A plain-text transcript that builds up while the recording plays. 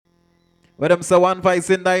Where them say one voice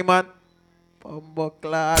in diamond? Bumbo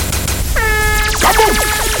clad. Come on!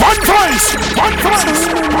 One voice! One voice!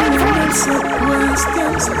 One voice!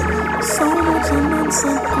 So much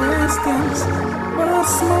unanswered questions. But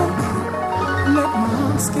smoke, let my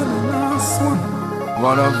heart get the last one.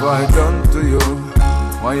 What have I done to you?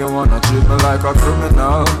 Why you wanna treat me like a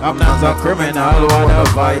criminal? I'm not a criminal. What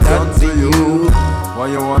have I done to you? Why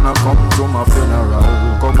you wanna come to my funeral?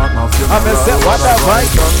 Come at my funeral. I'm say, what have I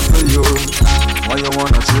done to you? Why you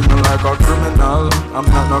wanna treat me like a criminal? I'm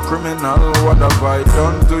not a criminal. What have I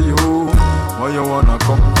done to you? Why you wanna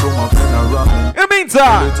come to my funeral? In the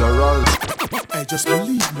meantime, literal. Hey, just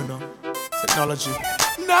believe me now. Technology.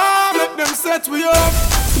 Nah, let them set we up.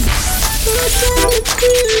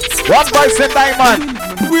 one voice in diamond.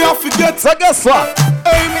 We have to get. So guess what?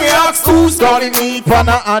 Hey, me ask Who's calling me for an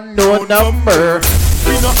unknown number?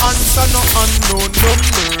 We no answer, no unknown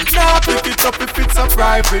number. Nah, pick it up if it's a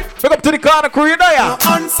private. Pick up to the corner crew, you know ya.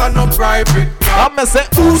 No answer, no private. I'ma say,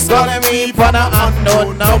 who's calling me for an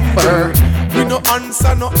unknown number? We no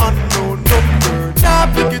answer, no unknown number. Nah,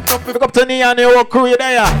 pick it up if Pick up to the and your crew, you know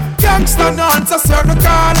ya. gangsta no answer certain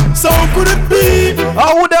call. So could it be?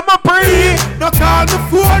 How would them a pre? No call the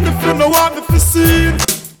phone if you no want me to see.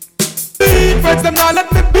 Friends them not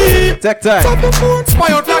let me be. Take time. Top the phone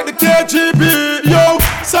spy out like the KGB. Yo,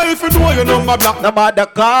 so if you know your number block. No matter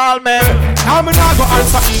call me. Now me not go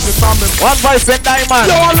answer even from them. One voice in diamond.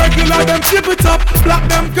 Yo, regular them keep it up. Black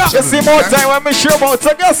them got. You see more time when me show about.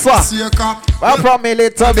 So guess what? Well, from me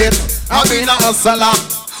little bit. I been a hustler.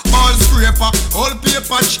 Ball scraper, all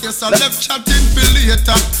paper chaser, left chatting for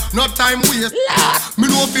later. No time waste.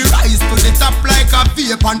 Me know fi rise to the top like a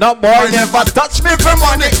vapor. No boy never touch me for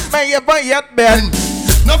money. Me ever yet been.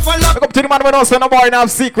 No follow. Look up to the man when I say no boy not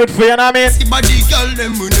have secret for you, know what I mean? See body girl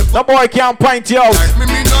them we never. No boy can't point you out. Me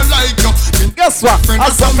no like you. Guess what? Friend I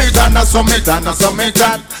a summit and a summit and a summit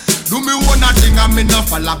and do me one a thing and me no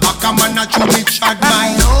follow back. A man a chew me chat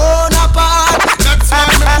my own apart. That's why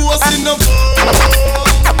me bossing up.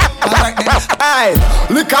 Aye,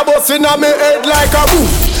 lick a bus inna me head like a boo.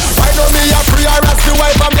 Why don't me a free harass the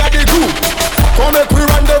wife and me a the group? Come make we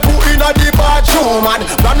rendezvous inna the bathroom and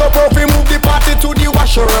plan up how we move the party to the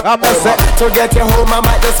washroom. I'm a set to get you home, I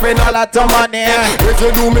might just spend a lot of money. If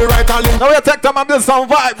you do me right, I'll now you take time and build some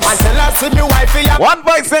vibes. and tell her see me wife here. One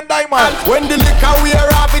voice in diamond. When the liquor wear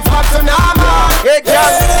off, it's back to normal. Hey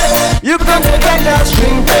girl, you can Take that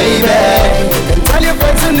string, baby, and tell your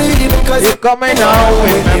friends to leave because you coming out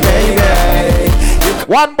with me, baby.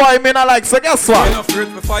 One boy me not like, so guess what? Afraid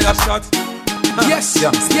for fire shot. Yes,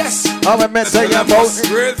 yes. I'm a mess about.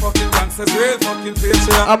 Real fucking gangsters, real fucking patriot.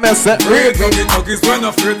 I'm a set Real real. nuggies, when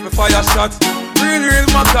afraid for fire shot. Real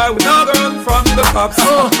Mackay, we not run from the cops.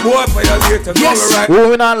 Boy, violator, no right.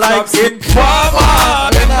 Who not like informer?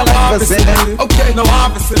 Them no want me see me. Okay. No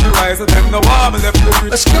want me see me rise, and them no want me left the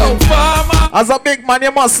rich. Let's go. Informer. As a big man,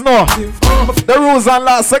 you must know the rules and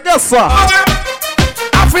laws. So guess what?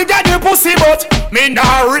 I forget the pussy but me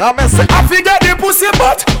nah rape. I'm a set. I forget the pussy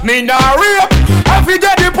but me nah rape. I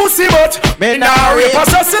forget the pussy but Me nah rape. I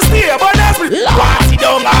just stay but every party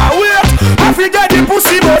down I wait. I forget the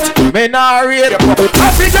pussy but Me not read. I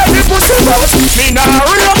forget the pussy but me nah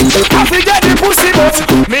rape. I forget the pussy but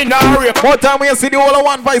me nah rape. More time we see the whole of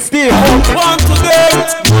one by Steve. Want to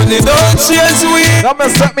get money don't change we. I'm a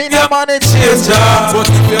set me the money change. But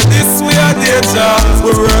if you're this way a danger,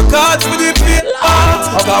 we work hard for the people.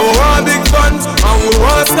 We want big funds and we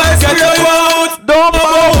want to get you out. Don't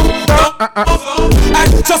bow. And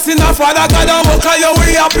just in a father God and walk on your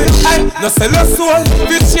way up. No sell your soul,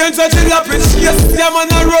 we change your jalopy. Yes, yeah man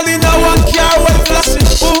a rolling a one car well flashing.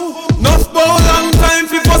 Ooh, enough bow long time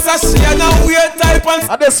for us a share now weird type and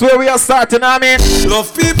And this way we are starting, I mean.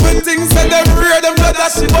 love people things and them rear them blood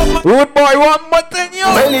that shit up. Rude boy, one more thing, you.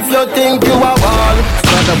 Well, if you think you are ball,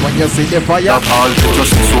 Stand up when you see the fire. call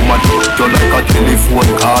just so much, you like a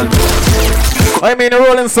telephone call. I mean, a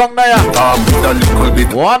rolling song there. With a little bit.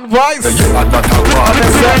 One voice. You are not a I'm a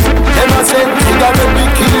set. innocent, cigarette will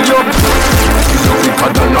kill you. Quicker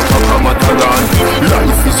than a Pacamataran.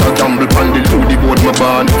 Life is a gamble, and the loody board my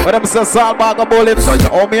band. But I'm say salt bag of bullets.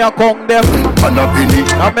 Oh, me a kong them. And a penny,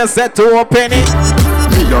 I'm a set to a penny.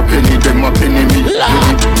 me a penny, them a penny, me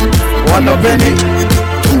penny. One a penny,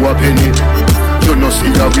 two a penny. You know see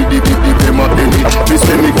how we did it, them a penny. Me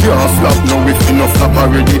say me can't flop, now if you no flop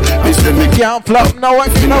already. Me say me Can't flop now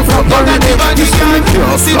if you know flop already. me say me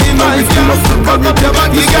can't flop, now if you no flop already.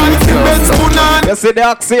 Me say me can't flop. You see the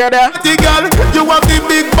axe here there? Girl, you have the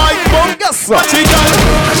big bike bump. Yes, sir. She girl,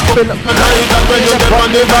 when you get on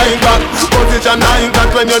the bike back. Position like that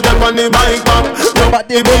when you get on the bike back. Your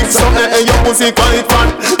body big so and your pussy quite fat.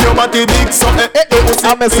 You your body big, so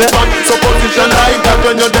I'm a set. So position like that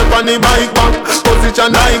when you're deep on the bike back.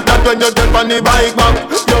 Position like that when you're deep on the bike back.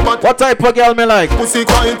 What type of girl me like? Pussy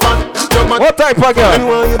quite fat. What type of girl? And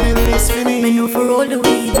why you build this for me? Me know for all the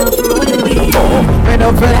weed, no for all the weed. Me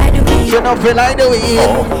no feel like the weed. You no feel like the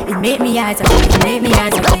weed. It made me eyes up, it made me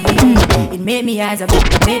eyes up. It made me eyes up,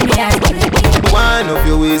 it made me eyes up. Wind up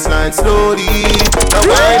your waistline slowly. Now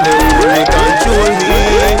wind up, you control me.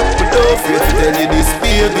 But don't fear to tell you this,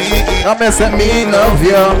 baby. I'm messing me love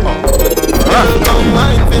you. Come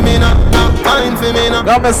wine for me now, wine for me now.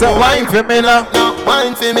 I'm messing wine for me now.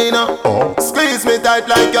 Wine for me now. Squeeze me tight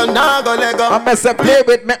like you're not gonna let go. I'm messing play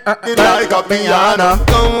with me like a piano.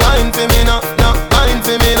 Come wine for me now, wine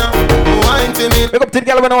for me now. Wine for me. Look up to the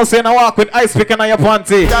girl when I was saying I walk with ice picking on your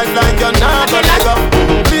panty. Tight like you're not gonna let go.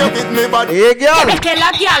 Play with me body. Hey girl. Me tell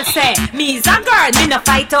a girl say, me's a girl, me no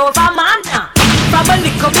fight over man. From a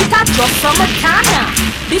little bit of drugs from a canna.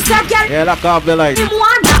 This a girl. Yeah, lock off the light. Him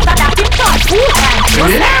one after that him touch full hand.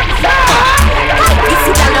 This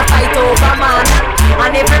is a fight over man.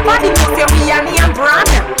 And everybody knows say we are me and Bran.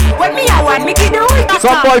 When me a one, me can do it.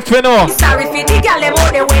 Some boy finna. Sorry for the girl them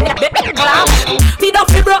out there when they clap. Feed up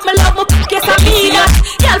me broke me love me kiss a beat that.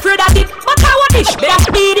 Girl afraid of it, but I want this. Better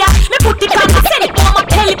speed ya. Me put it on my send it on my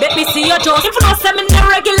telly. Bet me see your jaws. If you no say me no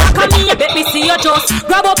regular come here. Bet me see your jaws.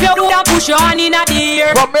 Grab up your hood and push your hand in a the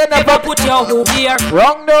air. But me never put your hood here.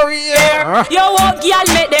 Wrong the rear. You walk girl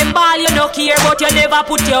make them ball you no care. But you never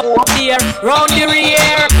put your hood here. Round the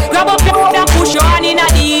rear. Grab up your hood and push your hand in a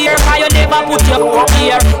the air. Cause you never put your hood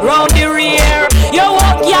here. Round the rear. You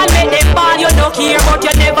walk girl make them ball you no care. But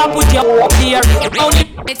you never put your hood here. Round the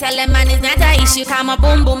Me tell them man it's not a issue. Come a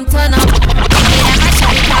boom boom turn up. Come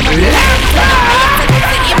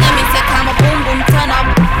a boom boom turn up.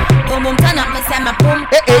 Boom boom turn up. Me say my boom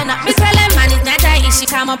turn up. Me tell them man it's not a issue.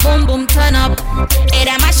 Come a boom boom turn up. It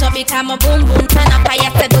a mash up. Come a boom boom turn up. I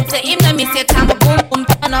have to do to him. Me say come a boom boom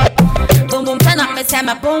turn up. Boom boom turn up. Me say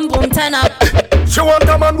my boom boom turn up. She want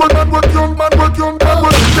a man with young, man with young, man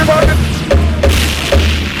with the body.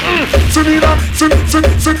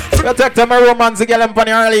 Protect my romance girl and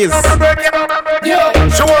funny earlies.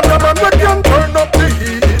 She want a man with young, turn up the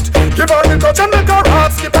heat. Give her the touch and make her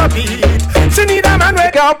heart skip a beat. She need a man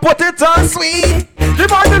with can put it on sweet.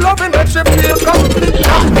 Give her the loving that she feel complete.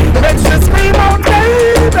 Make she scream out,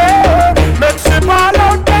 baby. Make she fall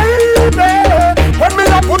out, baby. When me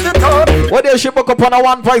a put it on. What did she book up on a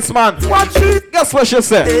one voice man? What she? Guess what she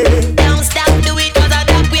said? Don't stop, do it, cause I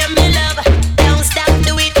got where me love. Don't stop,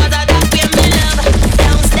 do it, cause I got where me love.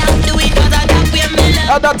 Don't stop, do it, cause I got where me love.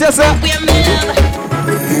 How that you say? Where me love.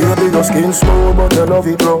 Your skin slow, but you love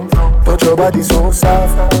it rough. Touch your body so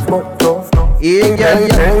soft, but tough. Yeah, Hey,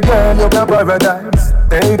 girl, you can paradise.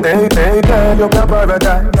 Hey, girl, you can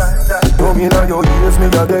paradise. Come in on your ears, me a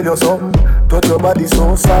tell you something. Touch your body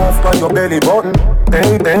so soft on your belly button.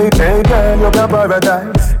 Hey, girl, you can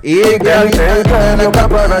paradise. Yeah, girl, you can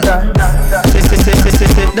paradise.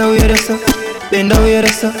 Sit down with us, bend down with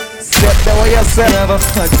us. Set the way you say. Never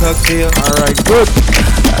talk to you. Alright, good.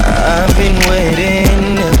 I've been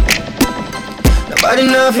waiting. Nobody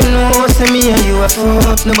nothing knows to me and you are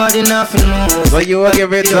fucked. Nobody nothing knows. So you will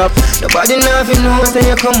give it up. Nobody nothing knows that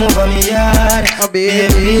you come over me yard. Oh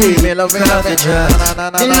baby, me love you.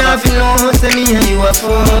 Nobody nothing knows that me and you are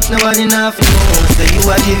fucked. Nobody nothing knows that you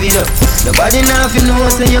are give it up. Nobody nothing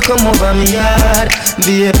knows that you come over me yard.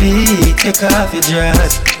 Baby, take off your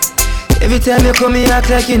dress. Every time you come, you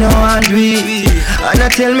act like you know I'm dreamy. And I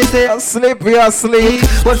tell me, say, Sleep, we are asleep.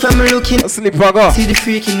 what from looking, Sleep, I go. see the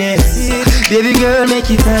freakiness. Baby girl,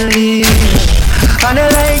 make it and leave. And I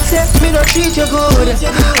like say, me not treat you good.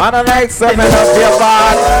 And I like some me love your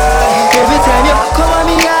bad. Every time you come on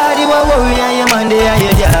me yard, you a worry and your man there and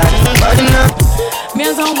your yard. But enough. Me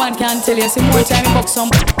as a woman can tell you, see more time you box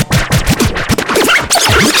some.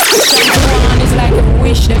 It's like a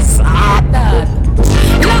wish that's that.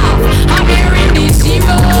 Love, I'm hearing these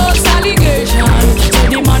serious allegations. So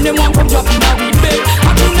the man they want come drop in a we bed.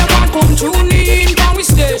 I do them want come tune in from we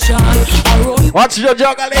station. I run. Watch your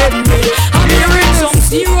juggling. I'm hearing some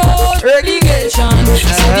serious allegations. So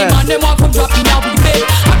the man they want come drop in a we bed.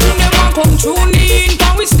 I do them want come tune in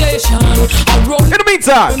from we station. I run. In the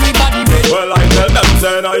meantime, well, I tell them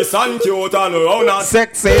say nice and cute and round and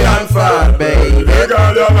sexy and fun, baby.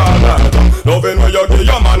 girl, you're not loving when you give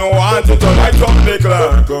your man who want it to light up the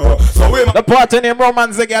clock. So we the party name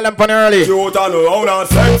romance the girl and pun early. cute and round and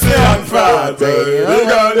sexy and fat. Girl, you're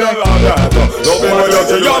not loving when you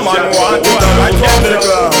give your man who want it to light up the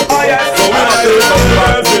clock. So we must take some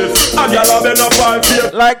chances. And you're loving up and feel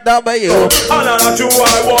like W. And I not you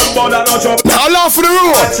I want, but I not your. Now love for the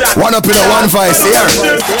road. One up in a one voice here.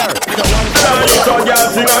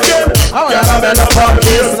 Oh, yeah, I'm in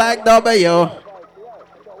like W.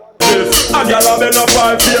 And y'all have been up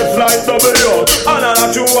on face like W. And I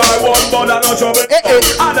not you I want, but I not your.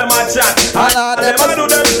 And them a chat. And them a do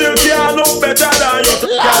them still can't look better than you.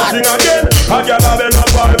 Can't sing again. And y'all have been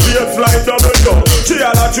up on face like W. She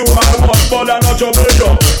a not you I want, but I not your.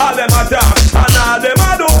 And them a talk. And all them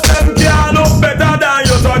a do them can't look better than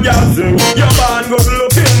you. So y'all sing. Your man good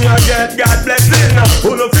looking, you get God blessing.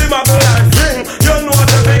 Who look him up and sing. You know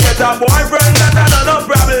to get a boyfriend that I no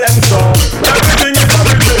problem. So everything is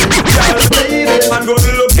everything. And good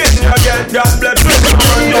looking, you get God bless you.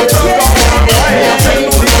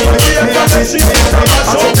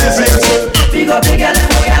 Big up the girl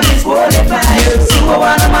and we are disqualified. See what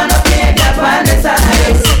one man up here get on the side.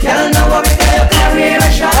 Girl know what we can carry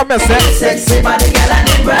a shot. Sexy body girl and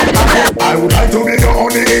the brand. I would like to be the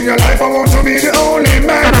only in your life. I want to be the only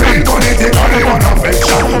man. Feel connected, only one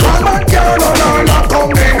affection. One man girl on all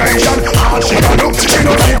combination. All she don't look, she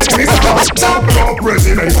don't need to be stop no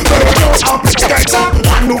president.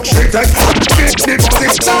 One look straight at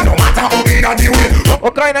no matter how big I deal with.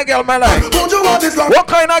 What kind of girl, my life? Don't you want this love? What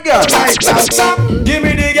kind of girl? Give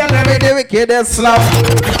me the girl, let me the wickedest slap.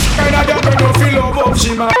 Kind of girl, don't feel love up,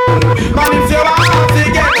 she man. Man, if you want to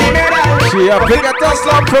get me medal. She a bigger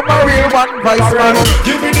slap from a real one vice man.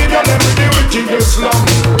 Give me the girl, let me the wickedest slap.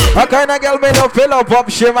 What kind of girl me no fill up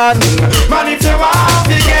she man? Man, if you want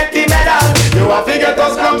to get the medal, you have to get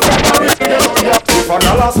us from for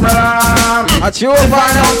dollars, man. And she will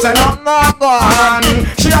find out and I'm not gone.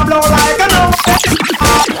 She a blow like a no.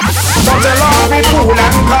 But the love is cool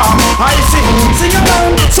and calm. I sing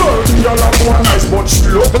along. So your love one nice but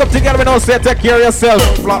slow. Look up together, we know say take care of yourself.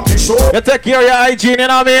 You take care of your hygiene, you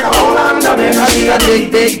know what I mean? All I'm done is a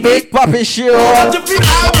big papi show.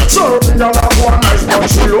 So your love one nice but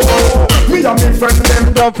slow. Me and me friend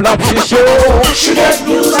them don't flap she show. She get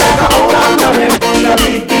used like a whole I'm done is a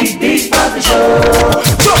big papi show.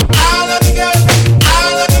 So all of the girls,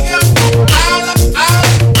 all of the girls, all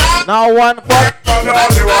of now one fuck.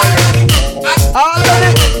 All of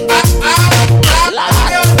it.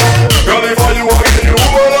 Girl, if you want it, you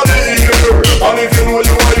wanna be here. And if you know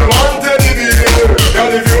you want, you want to be here.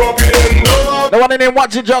 Girl, if you up in the one in him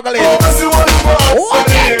watch you juggling. Oh, see what you want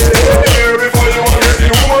to be here. Before you want it,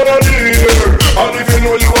 you wanna be here. And if you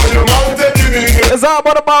know you want, you want to be here. It's all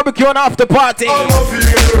about the barbecue and after party. I'm not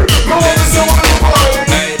here. No one is the one you want.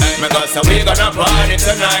 Because we gonna party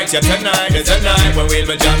tonight. Yeah, tonight is the night when we'll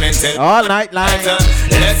be jamming till all night long.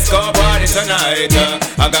 Let's go party tonight.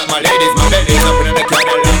 I got my ladies, my ladies up in the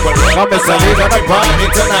Cadillac. We gonna party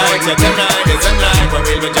tonight. Yeah, tonight is the night when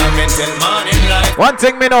we'll be jamming till morning light. One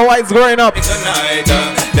thing me know why it's growing up. Tonight,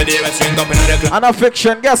 the day we swing up in the club. And a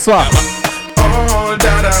fiction, guess what? All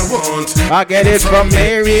that I want, I get it from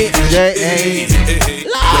Mary J.A.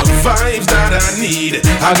 The vibes that I need,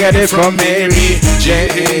 I get it from Mary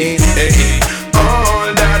J.A.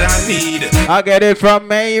 All that I need, I get it from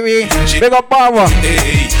Mary. Big up Barbara.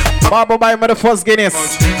 Barbara buy me the first Guinness.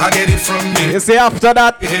 I get it from me. You see after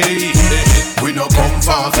that, we no come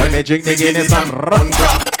fast when they drink the Guinness and run.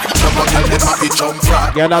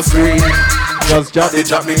 Yeah, that's green. Just they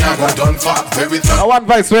drop me now, go done fast. Very fast. I want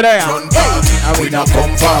vice with there. And we not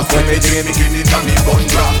come fast when they drink me Guinness and me bun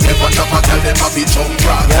drop. Never drop a tell them I be jump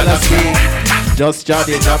fast. Yeah, that's green. Just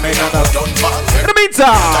they drop me now, done fast. In the meantime,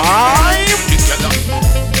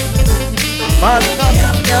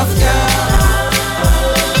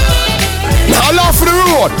 Now love for the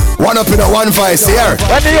road. One up in a one voice here.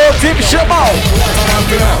 When the old team ship out.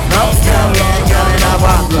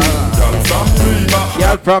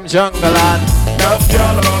 Girl from Jungle Land.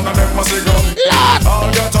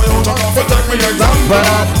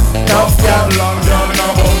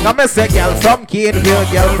 Now me say girl from Caneville,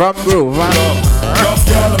 girl from Groove.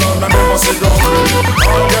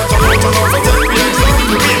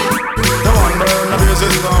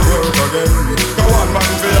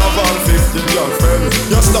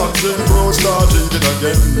 You start drinking, bro, start drinking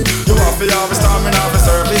again. You have to have a stamina to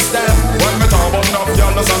service them. When me talk about enough,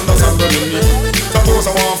 y'all understand me. Suppose I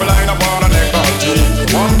want to line up on a neck or G.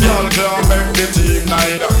 One girl can't make the team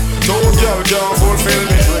neither. Two girl can't fulfill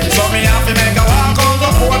me dream. So me have to make a walk on the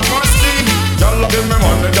board for steam. Y'all give me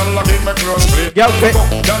money, y'all give me close plate. Y'all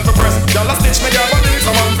for press, y'all stitch me, y'all need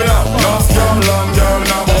someone for now. Enough girl, long girl,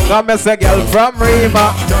 now. Now me say girl from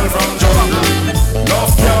Rima. Girl from Jungle.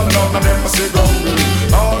 Enough girl, none of them must be grumble.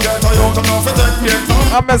 All get Toyota, now for take me.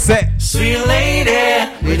 I'm say, sweet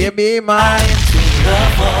lady, will you be mine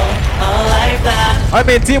I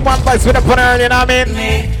mean, Team One Voice with a pun early, you know what I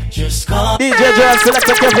mean? Just call DJ Joel,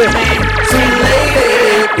 Selector Kevin. Sweet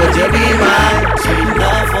lady, could you be mine? Sweet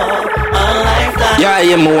love for a lifetime. Yeah,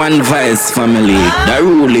 I am One Voice family. The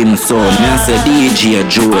ruling son. Me say DJ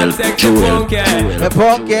Joel. The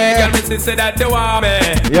punky. Girl, me say that you want me.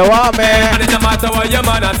 You want me. And it no matter what your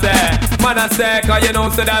man a say. Man a say, cause you know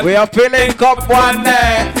say that we are feeling cup one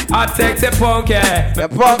day. I take the punky. The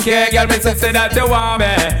punky. Girl, me say that you want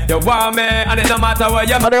me. You want me. And it no matter what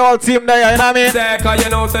your man. And the whole team there, you know what I mean? Say, cause you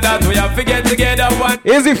know say that we have to get together one.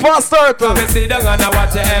 Easy fast turtle. Me see them and I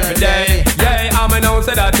watch it every day. Yeah, I'm a know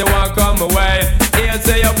say that you want come away. Here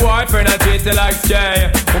say your boyfriend I treat you like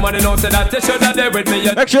Jay. Woman you know say that you should have there with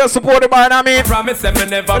me. Make sure you support the bar, you know what I mean? Promise them me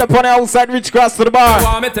never. Put up on the outside, reach cross to the bar. You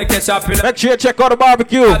want me to get shopping? Make sure you check out the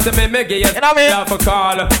barbecue. To me, me get you know what I mean? For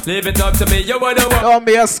call. Leave it up to me. You wanna walk. Don't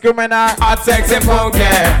be a criminal. I sexy punky,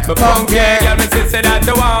 my punky. Girl, me say that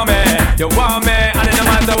you want me. You want me, and it no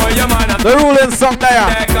matter what your man. The ruling song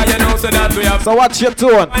there. You know so that we have. So watch your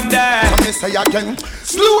tune. Let me say again.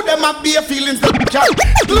 Slew them up bare feelings them carry.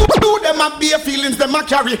 Slew them up bare feelings them a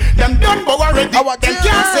carry. Them done but already. Them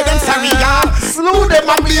can't say them sorry, y'all. Slew them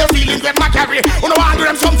up bare feelings them a carry. You know I do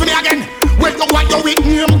them something again. Well, you want your with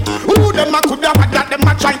him. Who them a could have that them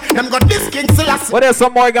a try. Them got this king Selassie. What is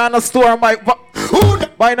some boy gonna store and buy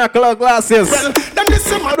binocular glasses? Well, them this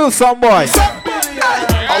some do some boy.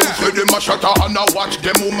 I'll say them a shutter and I watch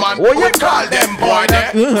them woman. Oh, you call them boy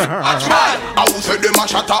them. I'll say them a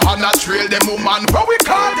shutter and I trail them woman. What we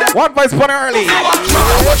call them? One voice put early.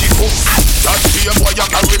 Watch it boom. That same boy you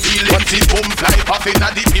can reveal it. Once it boom, fly off in a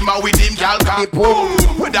the pima with him, y'all can boom.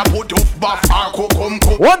 With a put up buff or come.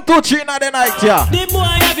 1, 2, 3 in the night, yeah. The boy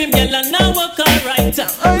have him girl and now work alright.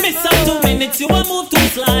 Miss out 2 minutes, you a move too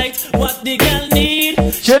slight. What the girl need?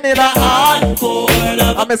 She need a hardcore.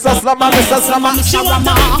 I'm Mr. Slammer, Mr. Slammer. She want a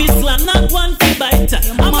man fi slam, not one fi bite.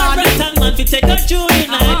 I'm a rental man fi take her through the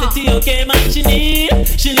night. The okay man she need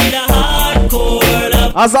a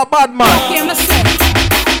hardcore. As a bad man.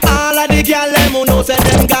 All of the girl them who know say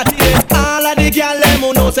them got it. All of the girl them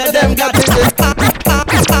who know say them got it.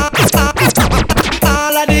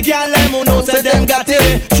 All of the girl them who know say them got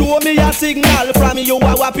it. Show me a signal from you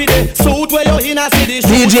a wappy day. Suit where you in a city.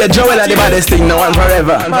 DJ Joel are the baddest thing now and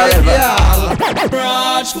forever.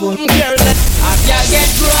 Brush, careless. I can't get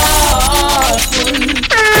brush.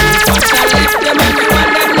 I left them and you want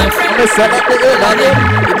them no friend. You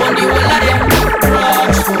want the whole of them.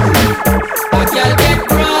 Brush. I can't get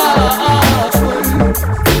brush.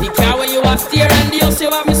 The car when you have steer and the house you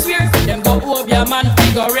have me swear. Them go over your man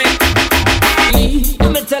figuring.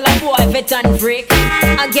 Let me tell a boy fit and freak.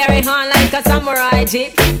 I carry on like a samurai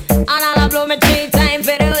jeep. And I'll blow me 3 times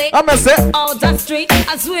for the week. Out the street,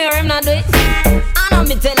 I swear him not do it. And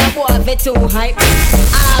me tell a boy fit too hype.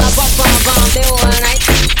 And I'll pop the whole night.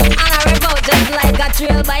 And I rev out just like a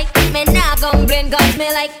trail bike. Me nah complain cause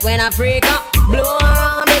me like when I freak up. Blow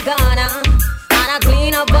around the corner. And I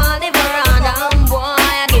clean up all the veranda. Boy,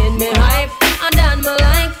 I get me hype. And then me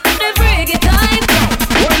like the freaky time.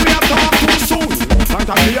 When we have talk too soon,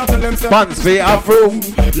 Santa Clear tell them pants for a room.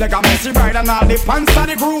 Like a messy bride and all the pants of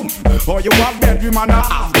the groom. Or you have bedroom and a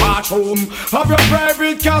half bathroom. Have your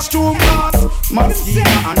private costume class.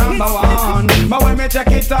 Moschino number 1. But when me check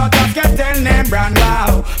it out, just get tell name brand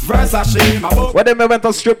wow. Versace, my book. When they went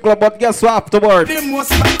to strip club, but guess what afterwards? Me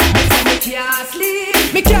can't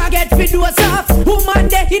sleep. Me can't get fit doors off. Woman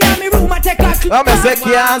there in me room, I take a clothes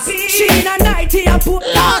off. She in a nightie and put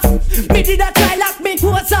lost. Me did a try lock me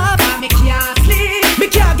clothes off. Me can't sleep. Me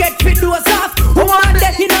can't get fit doors off. Woman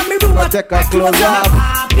there in me room, I take a clothes off.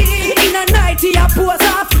 In a nightie and pose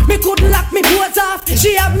off. Me could lock me clothes off.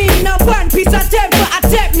 She have me in a one piece of temper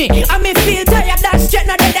attack me. And me feel tired that shit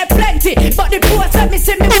now that they plenty. But the pose of me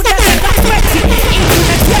say me would have said that 20. Into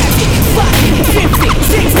the 30, 40, 50,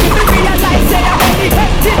 60. Me realize say I'm only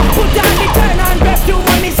empty. Put down the turn and rest to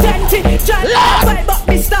when me sent it. Try to buy but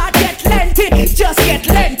me start get lengthy. Just get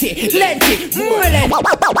lengthy, more lengthy.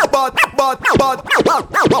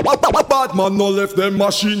 Bad man no left them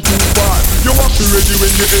machine too far. You have to ready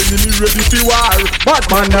when the enemy ready to war. Bad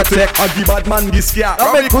man not take. I give bad man this scare.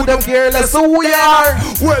 I make good them careless who we are.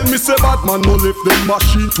 Well me say bad man no left them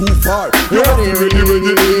machine too far. You have to ready when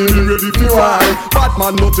the enemy ready to war. Bad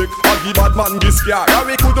man no take. I give bad man this scare. I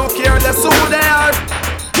make good them careless who they are.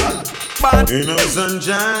 Ain't no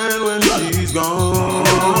sunshine when she's gone.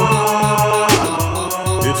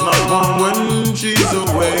 It's not fun when she's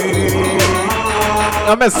away.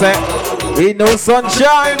 I'm say, ain't no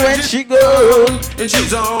sunshine when she goes. And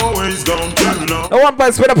she's always gone too long. No one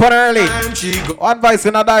voice with up on early. One voice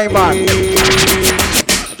in a diamond.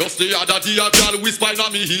 Just the other day a girl whisper in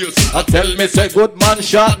me ears. I tell me say good man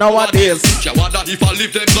shot nowadays. She wonder if I live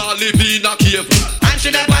them can live in a cave. And she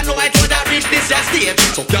never know I could have reached this state.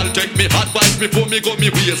 So girl take me advice before me go me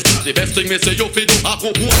ways. The best thing me say you fi do I go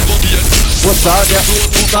home go base. What's on ya?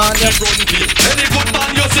 What's on ya? Any good man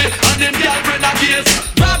you see and them girlfriend a case.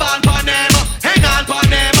 Grab on pon them, hang on pon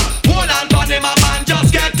them, hold on pon them, a man just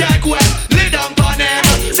get take away. Lay down pon them,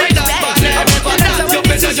 lay down pon them. Never dance you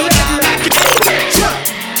better you down.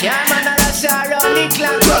 Yeah, man, I see her run the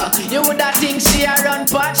clock. You woulda think she a run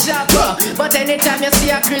pot shop, but anytime you see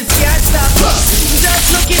a Chris can't stop. Just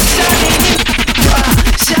look at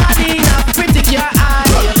Shawty, a pretty girl eye.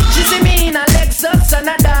 She see me in a Lexus and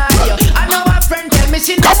a die. I know a friend tell me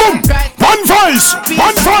she Kaboom! One voice!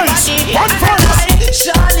 One voice! One voice!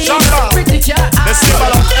 Shawty, a pretty girl eye.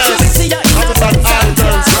 She see you in a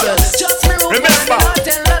Lexus. Just me room, I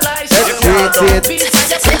tell her lies.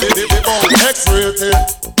 X-rated.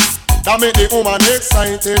 That make the woman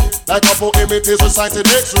excited. Like a poem it is recited.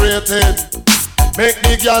 X-rated. Make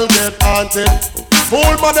the girl get haunted.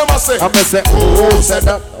 Fool man them a say. I'm a say, who said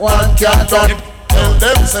that one can't done? Tell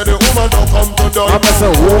them say the woman don't come to done. I'm a say,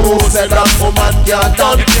 who said that woman can't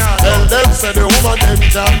done? Tell them say the woman them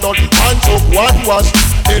can't done. And took one wash.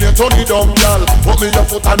 Then you turn it down, girl. Put me your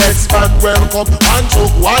foot and next man welcome. And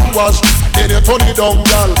took one wash. Then you turn it down,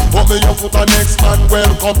 girl. Put me your foot and next man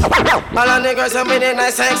welcome. All the niggas them with the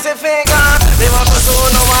nice sexy figure. They want to show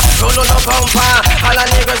no one, roll no bumper. All the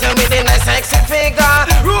niggas them with the nice sexy figure.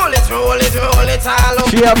 Roll it, roll it, roll it all up.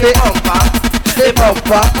 She have the bumper. The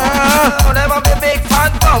bumper. They want the big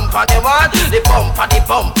fat bumper. They want the bumper, the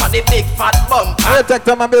bumper, the big fat bumper. I take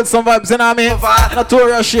time and build some vibes, you know what I mean?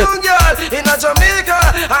 Notorious shit. Young girl in a Jamaica.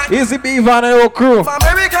 Easy Beaver and the whole crew. From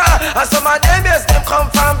America, and some of them, yes, them come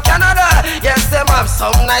from Canada. Yes, them have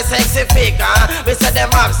some nice sexy figure. We say them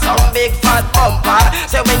have some big fat bumper.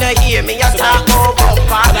 So when you hear me, you talk about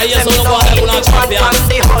bumper. Yes, so go ahead, we're not champion.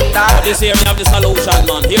 But this year, we have the solution,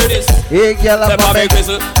 man. Hear this. Hey, girl, I'm a big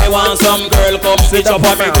whistle. I want some girl come switch up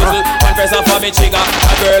on me whistle. One press up on me trigger,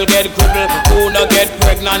 a girl get crippled. Who no get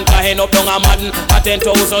pregnant, I end up down a madden. A $10,000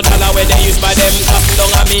 where they use by them. Come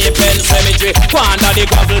down a me pen cemetery. Under the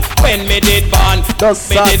gravel, when me did born,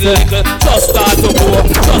 me did little. Just start to go,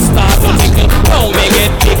 just start to tickle. Now me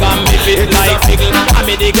get big and me fit like tickle. And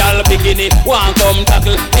me the gal bikini, one come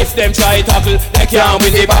tackle. If them try tackle, they can't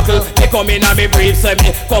win the battle. They come in and me brief, say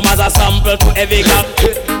me come as a sample to every gap.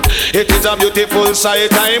 It is a beautiful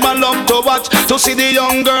sight, I'm a love to watch. To see the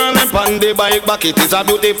young girl and on the bike back. It is a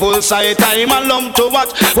beautiful sight, I'm a love to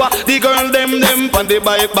watch. What the girl them on the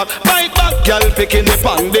bike back. Bike back, girl picking the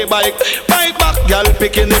on the bike. Bike back, girl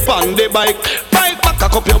picking the on the bike. Bike back,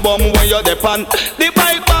 cock up your bum when you're the pan. The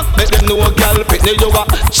bike back, let them know girl pick the you a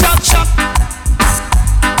shot shot.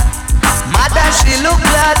 Mother she look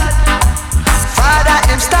glad. Father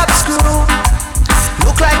him stop screw.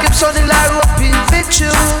 Look like him something like up in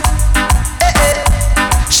picture.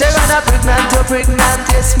 She run a pregnant,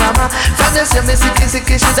 yes mama. From you see me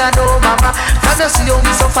sicky, shoulda know mama. From you see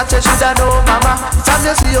me so fat, you shoulda know mama. From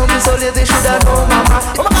you see me so lazy, shoulda know mama.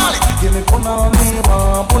 Give me punani,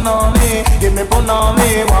 one punani. Give me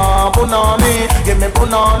punani, one punani. Give me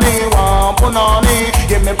punani, one punani.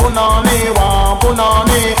 Give me punani, one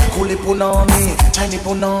punani. Coolie punani, Chinese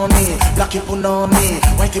punani, blacky punani,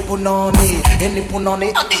 whitey punani, any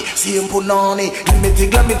punani, same punani. Give me the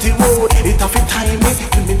glamity road, it a fit time me.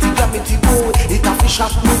 Give me the glamity road, it a fit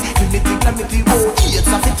shot me. Give me the glamity road, it's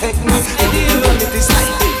a fit take me. Give me the glamity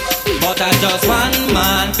slide. But I just one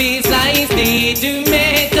man be slice the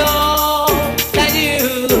tomato that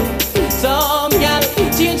you. Some gal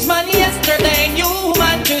change man yesterday, new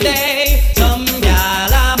man today. Some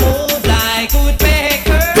gal a move like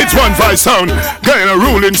woodpecker. It's one voice sound, getting a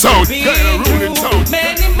ruling sound.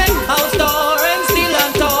 Many men house door and still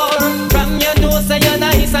on tour. From your nose say you're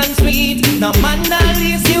nice and sweet. No man that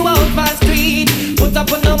leaves you out for street. Put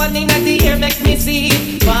up on no one in the ear make me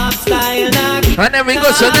see. Pop style knock. And then we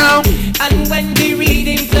go so now. And when the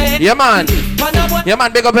reading play. Yeah man. Yeah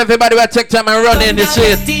man, big up everybody who take time and run in the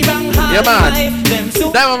shit. Yeah man.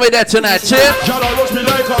 That one we there tonight, chill. Y'all rush me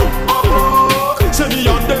like a say me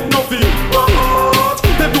and them nothing.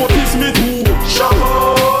 Them notice me too.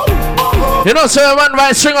 You know, so one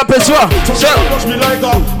right string up as well. So rush me like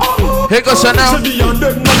a here goes so now. say me and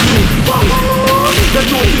them nothing. Them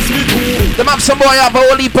notice me too. Them have some boy have a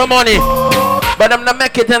whole heap of money, but them not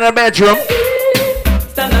make it in the bedroom.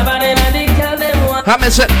 I'm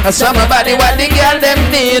a somebody what the girl them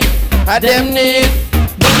need. And them need.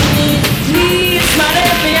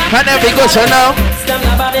 And then we go so now.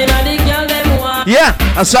 Yeah,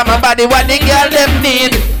 and somebody what the girl them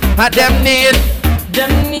need. And them need.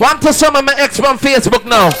 Want to some of my ex on Facebook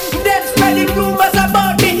now. Them spreading rumors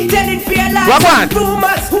about me, telling fear lies. What one?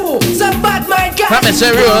 Rumors who? Some bad mind guys. Come and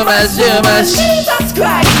say rumors. Jesus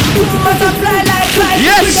Christ. Rumors are fly like flies.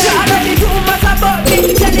 Yes. Already rumors about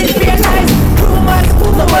me, telling fear lies.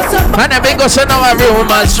 And then we go say now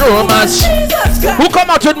rumors. Who come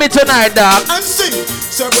out with me tonight, dog? And sing.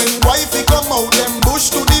 So when wifey come out, them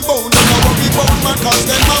bush to the bone. Them a worry bone man, cause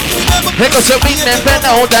them have to never. They go say we never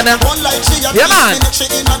know that. Yeah, man.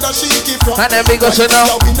 And then we go say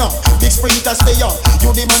now. Big sprinter stay on.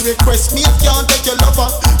 You the man request me, can't take your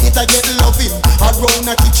lover. It I get loving. Around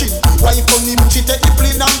the kitchen. Wife on him, she take the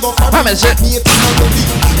plane and go for it. Me it is already.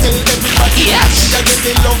 Tell everybody. Yes. I get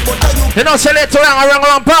the love, but you know, say let's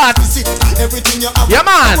wrong part. Everything you have. Yeah,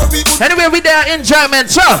 man. Anyway, we there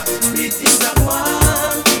enjoyment, so.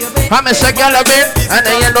 I'm a second of it, and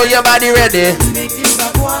then you know your body ready.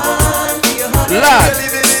 Lord.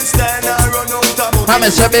 I'm a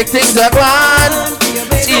say big things are gone.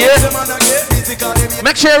 Yeah.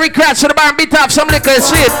 Make sure you recratch to the bar and beat up some liquor,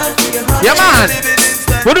 sweet. Yeah, man.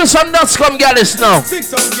 We do some nuts come gallus now. Six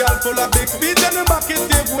some girl full of big feet and the bucket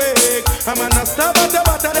give wake. I'm gonna stab at the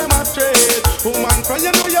bottom of my trade. Woman, cry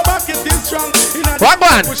you know your bucket is strong. What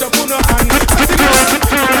one? Push up on her hand.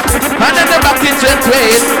 And then the bucket is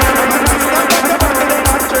trade.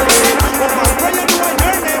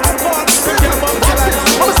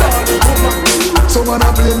 So man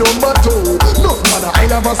I play number 2. No matter I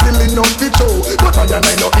never still in on the show. But I am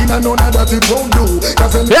not in and none that it won't do.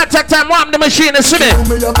 Yeah, take time, warm the machine and swim it.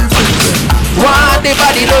 Want the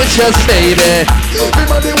body lotions, baby.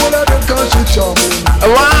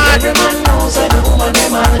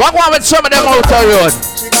 What one with some of them out the road?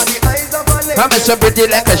 Come and so pretty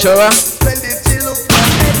like a shower.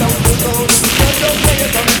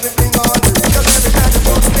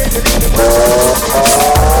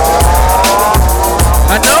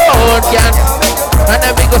 I know it can. And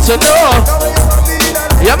then we go to know.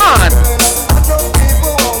 Yeah, man.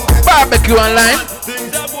 Barbecue online.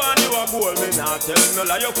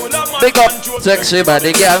 Big up, sexy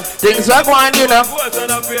body girl. Things are going, you know.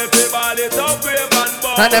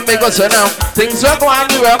 And then we go to now. Things are going,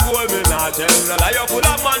 you know.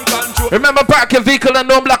 Remember parking vehicle and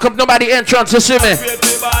don't block up nobody entrance, you see me?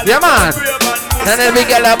 Yeah, man. And then we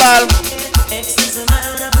get a ball.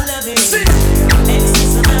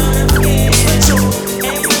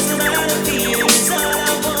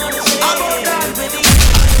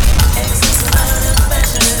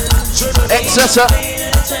 Excess.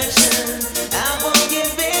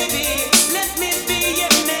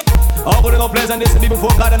 All putting up place and this to be before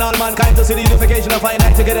God and all mankind to see the unification of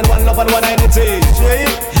finite together in one love and one identity.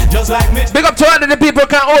 Just like me. Big up to all of the people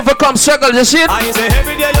can overcome struggles, you see it? I say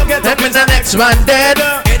every day you get up and the next man dead.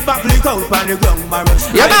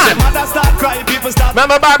 Yeah, man.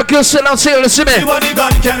 Remember barbecue still on sale, you see me?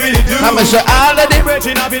 I'm a say all of them.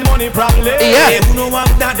 Yeah.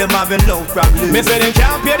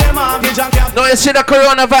 No, you see the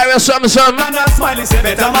coronavirus, some.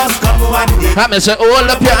 I'm a say all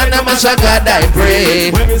up your and I'm a say God I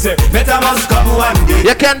pray.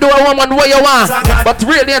 You can do a woman what you want, but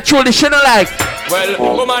really and truly she don't like.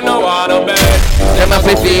 Well, woman no wanna bet. Them a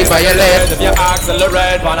 50 by your leg. If you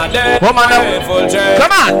accelerate on a dead, woman no.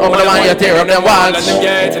 Come on, woman no want you tear up them walls.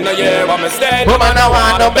 Woman no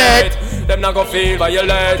want no bet. Them not go feel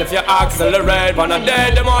violate. If you accelerate on a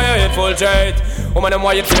dead, them all you hit full jet. Woman them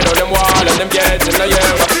why you tear up them walls and them gates in the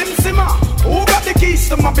year. Who got the keys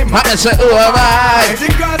to my bim? I say, who am I? The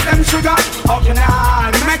girls them sugar. How can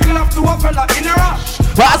I make love to a fella in a rush?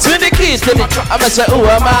 Pass me the keys to me. I'm say, who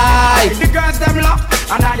am I? The girls them love,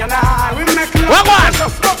 and I we make love. What?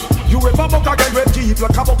 You ever buck again with deep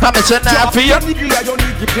like a buck? I'm say, now for you.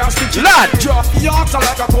 Lord,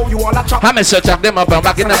 I'm say, check them up and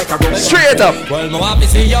back in up. Straight up. Well, my want to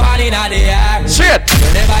see your hand in the air. Straight. You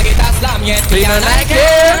never get a slam yet. We don't like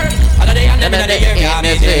it. Another day and another year, yeah,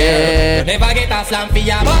 me there. Never get a slam for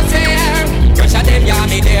your boss here. Crush at them, yeah,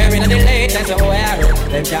 me there. In the latest aware.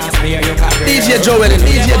 Them can't spare your career. DJ Joel.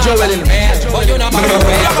 But you know my where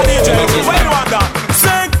you want that?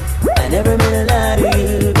 Sing. I never meant to lie to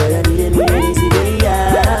you, but I needed me an easy way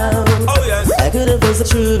out. Oh yes. I could have faced the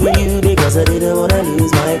truth with you because I didn't want to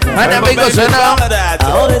lose my pride. And then we go to now. I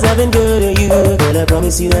always have been good to you, but I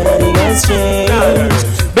promise you that nothing has changed.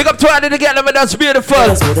 Big up to all the together, that's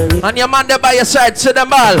beautiful. And your man there by your side, see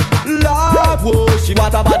them all. She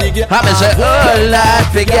want a body get I'm say, oh Lord,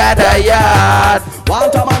 forget a yard.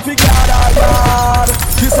 Want a man forget a yard.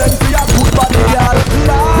 She send for a good body girl.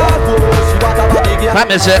 She want a body get I'm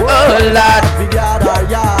say, oh Lord, forget a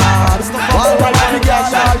yard. Want a man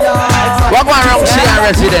forget a yard. what going wrong with your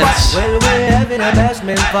residents? Well, we're having having a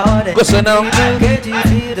bashment party. Go so now. People get you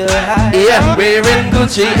feel the high. Yeah, wearing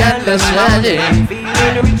Gucci and the Swaggy.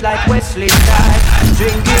 Feeling rich like Wesley Snipes.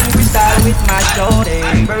 Drinking crystal with my shorty.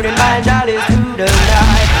 Burning my jollies through the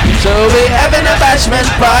night. So we having a bashment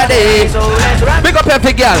party. So let's rock. Big up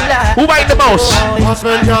every girl. Who buying the most?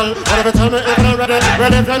 Bashment girl, whatever tell me if you're ready.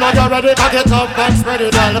 Ready if you're not, you're ready. Cock it up and spread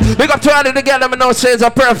it all. Big up to all of the girl that know says a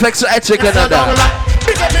perfect so I chicken and that.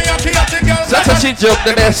 That's a she joke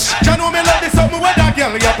the best. You know me love this something with that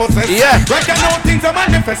girl you possess. Yeah. Reckon no things are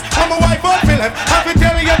manifest. I'm a wife out for left. I fi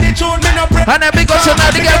tell you the tune me no press. And then big up to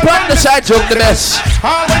all the girl on the side joke the best.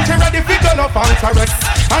 All when she ready fi go up and caress.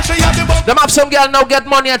 And she have the bug. Them have some girl now get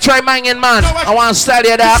money and try manging man. I want to style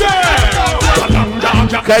you that.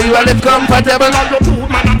 Cause you a live comfortable.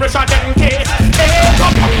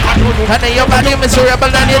 And then your body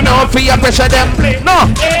miserable and you know for your pressure them.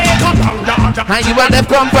 No. And you a live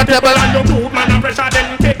comfortable.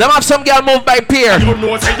 Them have some girl move by peer.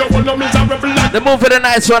 They move for the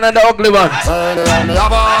nice one and the ugly one.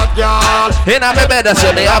 In a me bed I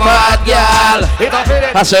say me a bad girl.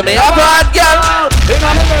 I say me a bad girl.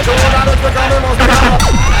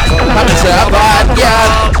 I say a bad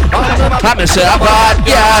girl. I say a bad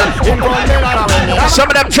girl. Some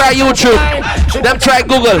of them try YouTube. Them try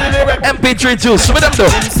Google. MP3 too. Some of them do.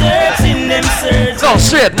 No,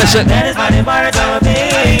 straight, listen. And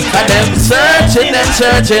them searching.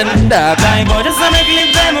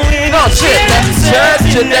 No, straight.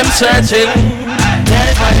 Them searching.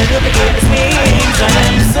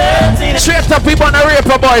 Straight up people on a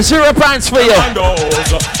raper boy, 0 points for you.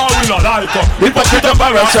 We put it up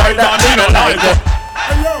outside that we don't like it.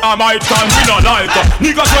 I might can we not like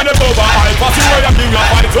niggas when they over hype. I see where you king a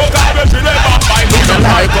fight. So can't be never fight. We don't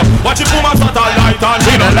like watch it from a satellite and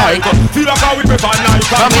we don't like. Feel like how we prefer night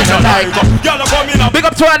and we don't like. Y'all come in up. Big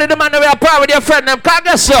up to all of the man that we are proud with your friend them. Can't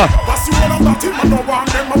guess so.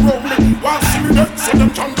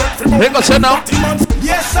 Big up so now.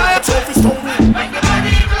 Yes I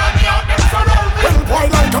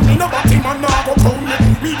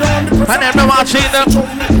and them no watching them.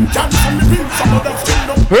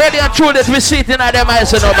 Ready and true that we sitting at them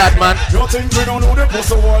eyes and no bad man. You think we don't know the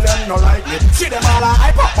pussy wall them no like it. See them all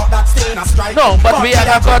I pop up that still not strike. No, but we are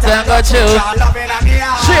gonna cut and got you.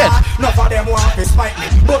 Shit. Enough of them want to spite me.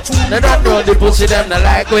 But they don't know the pussy them no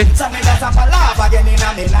like we. Tell me that's a laugh again in a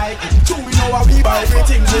me like it. True we know how we buy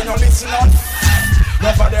everything we no listen on.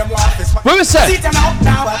 Enough of them want to spite me. What we say? See them out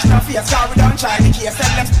now watch no face. Cause we don't try the case. Tell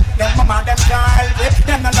them mama them style it.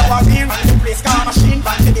 Them no know how we run the place. Car machine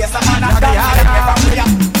back to base. A man a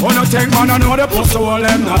dance. Oh no think man I know the pussy all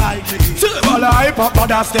them no like it. See them all I pop but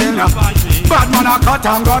that's still not bad man a cut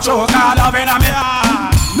and go choke all of in a me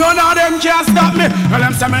heart. None of them can stop me. Well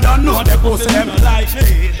them say me don't know the pussy them no like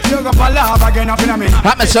it. You go for love again up in a me.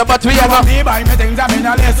 I'm sure but we have a buy me things that me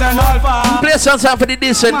no listen all for. Play some song for the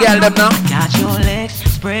decent girl them now. Got your legs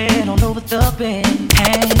spread all over the bed.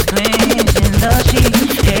 Hands clenched in the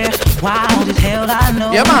sheets. Hair wild as hell I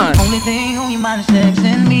know. Yeah man. Only thing on your mind is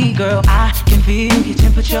texting me, girl. I can feel your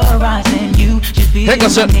temperature rising. You just feel my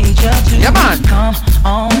nature too. Yeah man. Come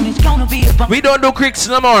on, it's gonna be a bump. We don't do cricks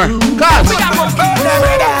no more. Cause girl,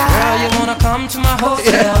 you wanna come to my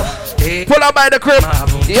hotel? Yeah. Pull up by the crib.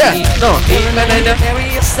 Yeah. No. Carry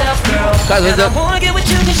yourself, girl. Cause I wanna get with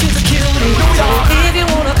you cause you're a cutie. So if you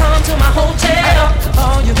wanna come to my hotel,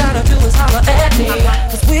 all you gotta do is holler at me.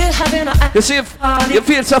 Cause we're having a you see if you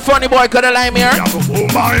feel so funny boy could have lime here. Oh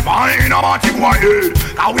my, in a party boy head.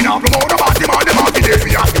 How we not promote a party man, them off dead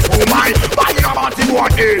we have. Oh my, in a party boy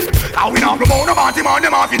head. How we not promote a party man,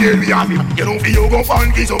 them off dead we have. You don't feel you go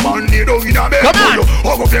funky so funny, don't in a bed. Come on.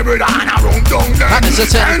 Oh go favorite and a room down there. That is a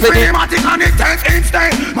and prematic and it takes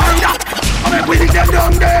instant. Man that, I make we them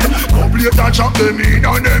down there. Complete and chop them in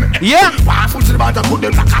on them. Yeah. One foot to the bottom, put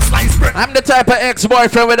them like a slice bread. I'm the type of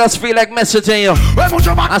ex-boyfriend where just feel like messaging you.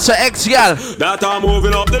 As an ex-girl. That I'm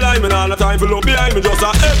moving up the line, and all the time for look behind me. Just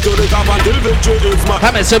a head to the top until victory is mine.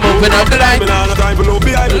 I'm moving up the line, and all the time for look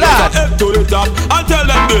behind me. Just a head to the top. And tell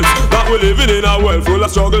them this, that we're living in a world full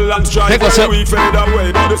of struggle and strife. Where we fade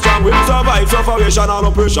away, but the strong will survive suffocation and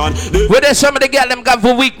oppression. Where there's some of the girl them got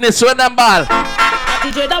for weakness when them ball.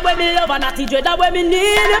 Natty dread that way me love and natty dread that way me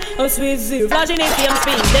need. A sweet sea flashing it same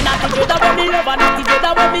speed. Then natty dread that way me love and natty dread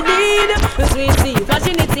that way me need. A sweet sea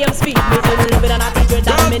flashing it same speed. Me say me love it and natty dread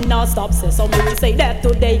that me not stop. Say so me will say that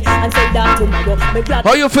today and say that tomorrow. Me glad.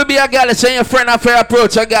 How you feel be a girl saying your friend a fair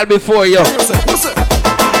approach a girl before you?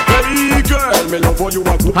 Hey girl, me love how you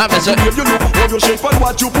are good. You look how you shape and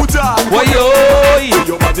what you put on. Why yo?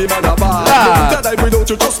 Your body man a bad. That I without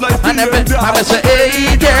you just like and I say,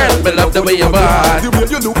 hey girl, me love the way you bad. The way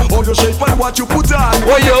you look, how you shape and what you put on.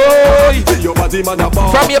 Why yo? Your body man a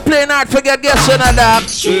bad. From your playing hard, forget guess on that.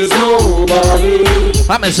 She's nobody.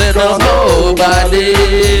 I'm say no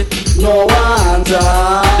nobody. No one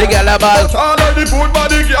time. The girl about all of the food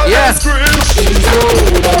body girl scream. She's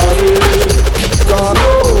nobody.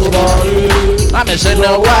 I'm say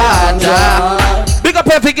no one time. Big up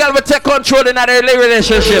every girl will take control in that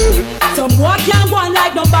relationship. Some boy can't go on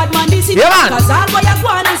like no bad man this is. Yeah, man. Cause all boy you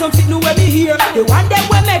go on and some fit no way me here. The one them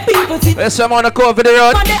will make people sit. There's someone to cover the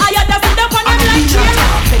road. On the higher that's the up on them like chair.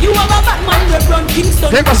 You have a bad man we run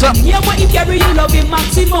Kingston. Take us up. Yeah, but if you love him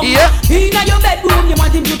maximum. Yeah. In your bedroom you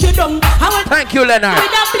want him to you down. Thank you, Leonard.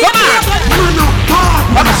 Come on.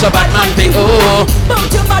 I'm a bad man thing. Oh.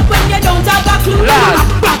 But you bad when you don't have a clue.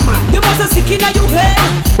 You must have sick in your head.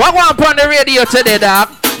 What want on the radio today, dog?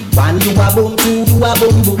 One you a boom, two you a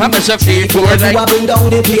boom boom. I'm a feel for it like. You a bring down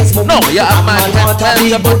the place, boom. No, yeah, I'm a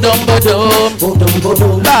bodum bodum. Bodum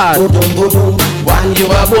bodum. Lord. Bodum bodum. One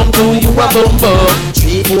You a boom, two you a boom boom.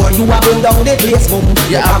 3, 4 you a bring down the place, boom.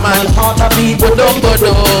 Yeah, man. Heart a beat, bodum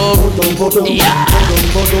bodum. Bodum bodum. Yeah.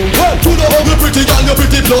 Bodum bodum. Well, to the ugly pretty girl, you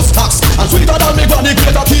pretty plus tax. And sweeter than me granny,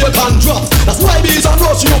 greater cake and drop. That's why bees and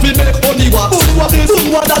rush you fi make money wax.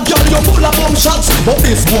 Boom, what that girl, you full of bum shots. But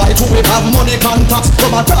this boy too we have money contacts.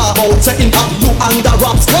 From a talk about setting up you under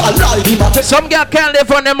wraps. Some girl can't live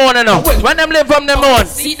from the morning now. When them live from the morning.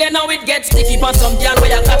 See then now it gets sticky for some girl where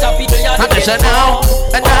you got a people you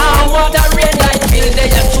and now what a red light bill they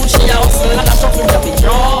and sushi house and a shopping to be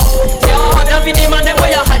yo every day man them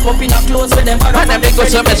where you hype up in a clothes with them and them they go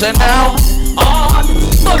some message now.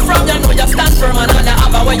 But from you know you stand firm and all you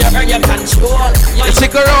have a way you earn your control. It's a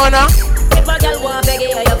corona. If a girl want beg you,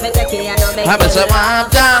 you fit take it and make have some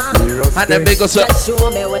down. And them big us up.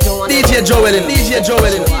 DJ Joelin, DJ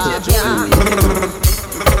Joelin.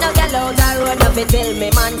 No girl out the road, you fit tell me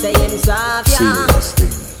man say him soft, yeah.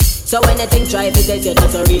 So when the thing try to tell you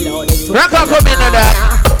that's a reload it. Rock on come in on that.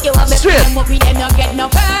 You have straight. Them up with them, you get no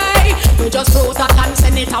pay. We just put a and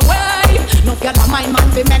send it away. No girl of mine man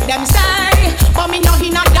we make them stay. But me know he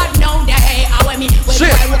not that no day. When me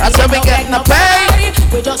straight, that's how we get no pay.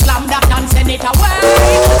 We just slam that and send it away.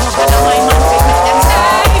 No girl of mine man we make them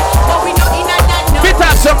stay. But we know he not that no. Bit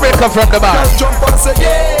of some breaker from the bar. Jump and say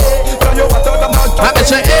yeah. Now you want to them not. I'm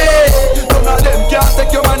say hey. None of them can't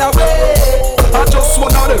take your man away. I just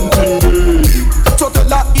one of them things. So tell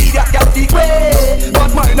that idiot get the way.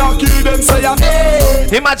 But mine not kill them say I'm hey.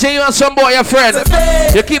 Imagine you and some boy your friend.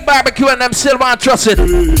 You keep barbecuing them still want to trust it.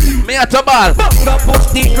 Me at the ball. Bunga push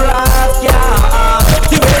the grass, yeah.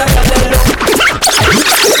 The way I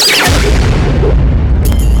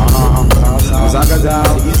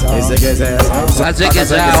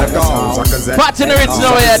Party in the rich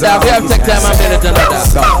now here, dog. We have to take time and build it another.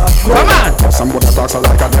 Come on. Somebody talks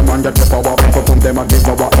like a them and get the power. People from them and give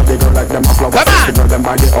power. They go like them a flower. Come on. People them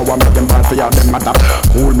by the hour. Make them bad for you. Them matter.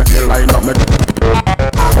 Cool me feel line up me.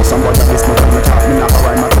 Somebody this me me talk me not a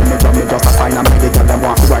rhyme. Me drum me just a sign and me the girl them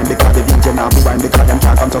want to rhyme because the DJ now be rhyme because them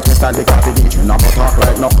can't come touch me style because the DJ now but talk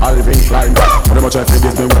like no Calvin Klein. But them a try to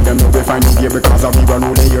this me when them know they find no gear because of we run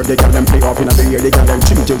all the year. They girl them play off in the year. They girl them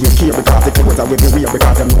change your gear because the clothes are with the weird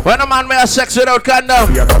because them know. When a man may have sex without condom.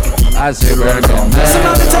 As the world come man.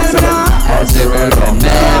 As the world come man.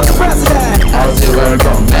 As the world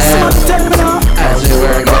come man. As the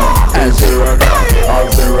world come. As the world come. As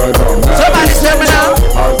the world come. Somebody tell me now.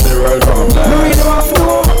 As the world come man.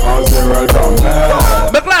 As the world come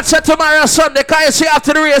man. But glad said tomorrow Sunday. Can you see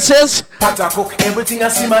after the races? Pata cook everything I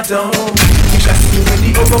see my dome. Just be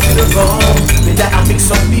ready over to the bone. Me that I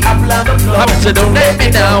mix up the apple and the plum. I'm say don't let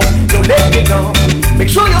me down. Don't let me go. Make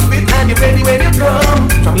sure you're fit and you're ready when you come.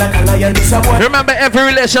 Strong like a lion, this a boy. Remember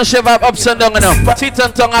every relationship have ups and downs enough. Teeth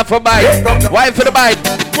and tongue have for bite. Wife for the bite.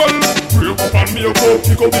 Break up and me a go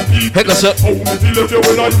pick up the beat. Pick us up. How me feel if you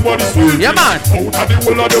when I you are the sweetest. Yeah man. Out of the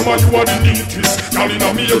whole of them and you are the neatest. Calling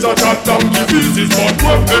on me as a chat down the pieces. But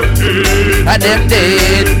what them did. And them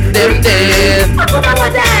did. Them did.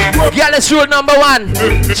 Girl, it's rule number 1.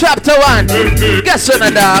 Chapter 1. Guess on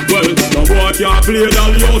the dog. Well, the boy can't play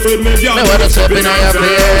down the house with me. Me wanna step in your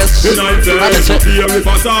face. In your face.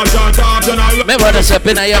 Me wanna step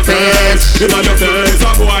in your face. In your face.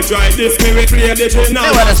 A boy try this me we play the tune now.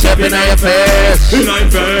 Me wanna step in your face. In your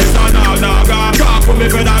face. And all dog talk for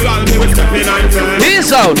me federal. Me will step in your face.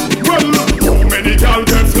 Peace out. Well, many girls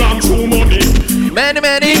get slammed through money. Many.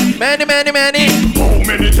 How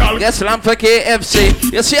many girls get slammed for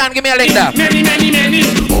KFC? You see and give me a link there. Many.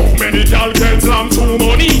 How many girls get slammed through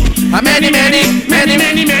money?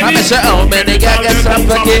 many. I'm say how many girl get some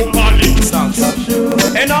fucking.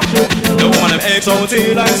 Don't want them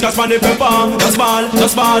XOT like scotch on the pepper. Just ball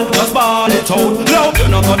it out. No, you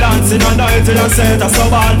not go dancing and dieting and set so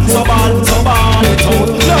ball it out.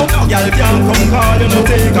 No, girl can't come call you no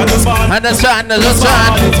take a just ball. Understand.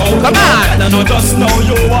 Come on. And I know just know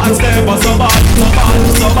you want step but so ball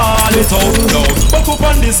it out. No, buck up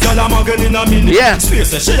on this girl I'm a girl in a minute. Yeah.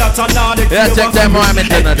 Space she a tanadic. Yeah, take them more me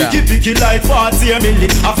than that. Picky like 40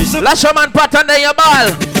 minute. Lash a man pattern there your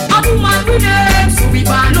ball. A woman with them, so we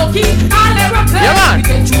bad lucky. All never play. Yeah, man. We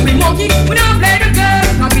can chew we monkey. We don't play the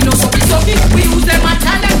game. And we no sucky. We use them and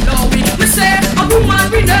talent. No, we say a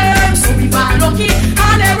woman with them, so we bad lucky.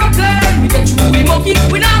 All never play. We can chew we monkey.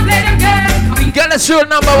 We don't play the game. Get the shoe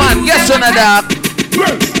number one. Guess on the dog.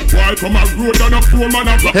 Why from a road and a poor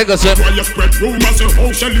man a rock? Take us up. Why you spread rumors and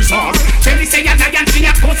how Shelly's hard? Shelly say a giant thing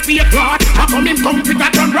a cost be a clot. I come in come pick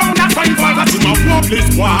a turn round and find why that's in a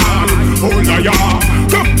worthless one. Oh na ya,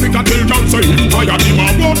 come pick a tell John say him tired. Him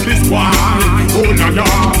a worthless one. Oh na ya,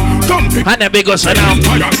 come pick. And the big us now.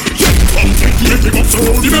 Come take it up so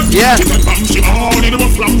the best. Yeah. She said bang she all in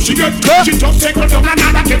the flam she get. She just take her down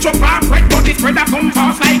another ketchup and bread, but it spread a come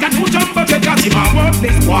fast like a two jumbo jet. Him a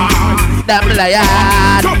worthless one. Damn liar.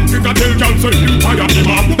 Big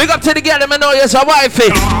up to the girl, I know you're a wifey,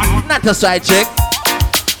 not a side chick.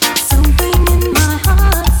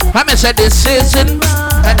 I said this season,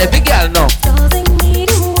 and every girl know.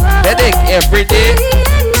 Headache every day.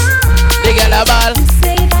 The girl a ball.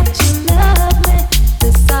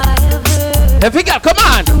 Every girl, come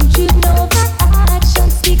on.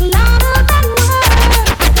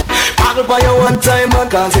 I'll buy you one time, man,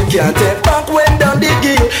 cause you can't take back when down the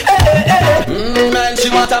gear. Man, she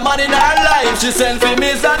want a man in her life. She sent for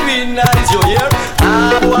me that we nice, you hear?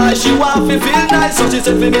 Ah, boy, she want to feel nice, so she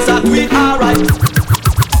sent for me that we alright.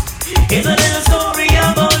 It's a little story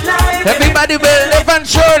about life. Everybody will live and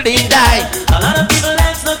surely die. A lot of people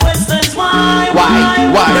ask the questions why.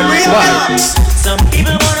 Some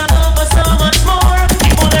people wanna know for so much more.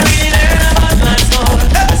 People that really learn about life's more.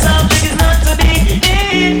 Something is not to be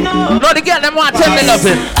ignored. No, the girl them want to tell me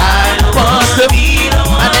nothing. I want to be the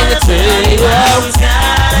one. And then you say,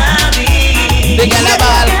 the girl a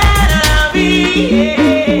ball.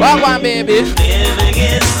 What one, baby? Living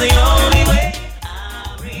is the only way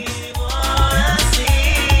I really wanna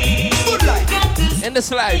see. Good life. In this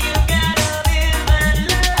life.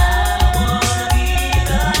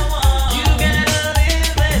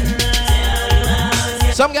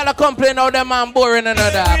 Some girl a complain how them man boring and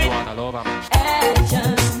all that.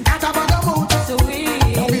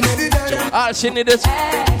 All she need is talk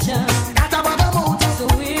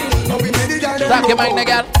your mind,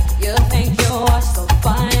 girl. You think you are so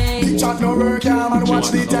fine.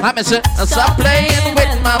 I'm say, stop playing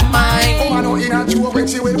with my mind. You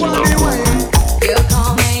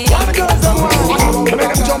call me.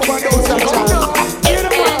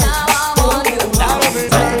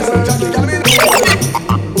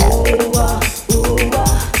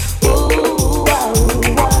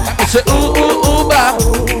 Say ooh ooh ooh ba,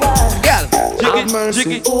 girl,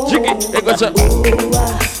 jiggy, it goes up.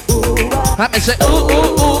 I say ooh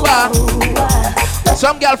ooh ooh ba.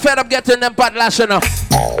 Some girl fed up getting them pot lash enough.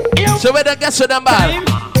 So where they get to them ball?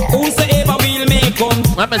 Whosoever will make come.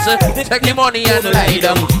 I say take the money and lie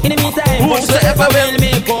down. In the meantime, whosoever will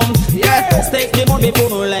make come. Yes, take the money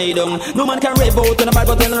before lie down. No man can rave out on the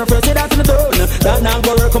Bible telling her first say that's in the throne. That now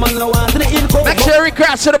go work, come on, no one to the income. Make sure you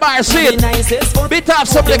cross to the bar, see it. Bit off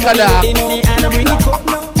some liquor there.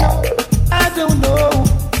 I don't know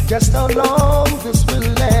just how long this will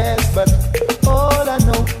last, but all I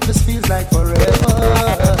know, this feels like forever.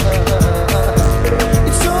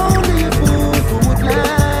 It's only a fool who would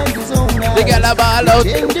like his own eyes. They get a ball out.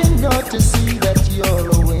 Pretending not to see that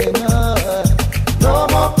you're a winner. No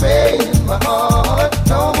more pain in my heart,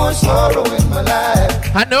 no more sorrow in my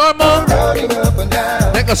life. I know more. Running up and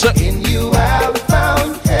down. In you I've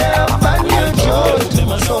found help and your joy to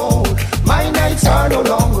my soul. My nights are no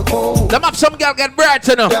longer cold. Them have some girl get bright,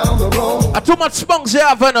 you know. Too much spunks you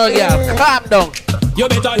have, you know, girl. Calm down. You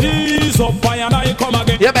better ease up, fire and I come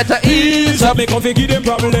again. You better ease up, me come fi give them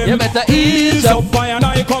problem. You better ease up, fire and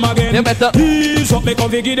I come again. You better ease up, me come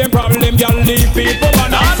fi give them problem. Y'all leave people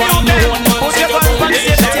and I find no one man. Put your gun on the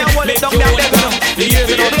stage and hold it down there, good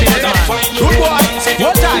boy.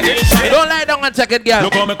 One time. Don't lie down and take it, girl.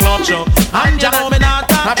 Look how me clutch up. And you know me not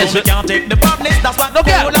talk. Me can't take the badness. That's why no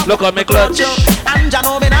girl. Look how me clutch. And you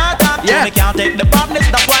know me not talk. Yeah. Me can't take the badness.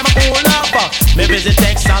 That's why me cool up. Me visit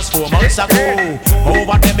Texas 4 months ago.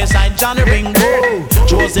 Over them beside Johnny Ringo,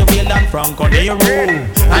 Jose Will and Franco Nero,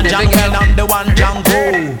 and John Wayne and the one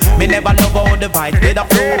Django. Me never know how the vibe did a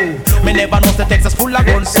flow. Me never know the Texas full of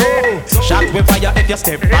guns so. Shot with fire if you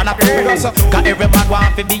step on a cruise. Cause every man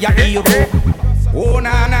want to be a hero. Oh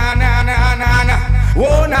na na na na na na.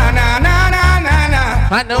 Oh na na na na na na.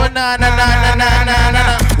 I know na na na na na na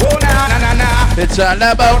na. Oh na na na na. It's all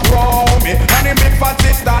about me. And the big fat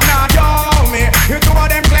sister now show me. You two of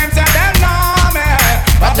them claims that they know me.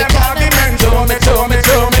 But them argument to me.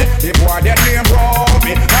 The boy that name brought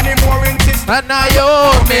me. And the more insist. And now you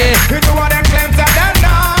owe me. You two of them claims that they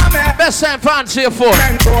know me. Best time fancy for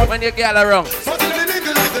when you get around.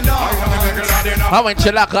 I want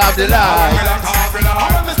you lock off the light.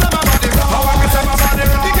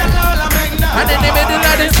 And then they made the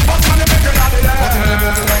light.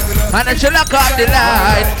 And then she lock off the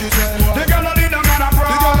light.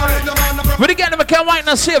 But the girl can white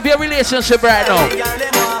and save your relationship right now.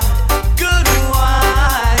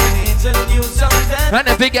 And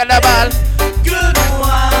the big girl ball. Good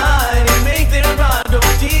wine, make them ride,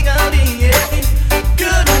 don't dig out the air.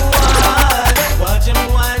 Good wine, watch them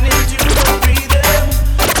wine and you don't breathe them.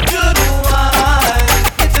 Good wine,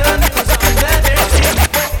 it's a new song that they're singing.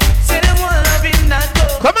 Say they want love in that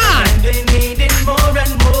door. Come on. And they need it more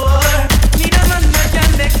and more. Need a man that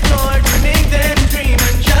can explore to make them dream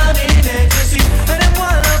and shout in ecstasy. And they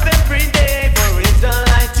want love every day, for it's the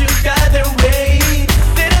light to guide their way.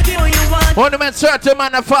 They don't give you one. When the man start to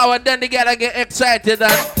man forward, then the girl get excited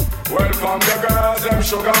and welcome the girls, them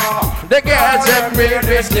sugar. The girls, them bring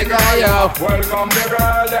this nigga, yo. Welcome the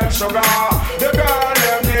girls, them sugar. The girls,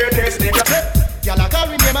 them need this nigga. Y'all are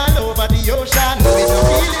calling them all over the ocean. With the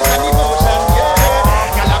feelings and emotion,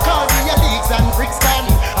 yeah. Y'all are calling me a Leeds and Brixton.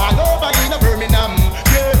 All over in Birmingham,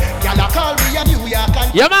 yeah. Y'all are calling me a New York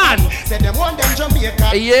and yeah, man. Say them want them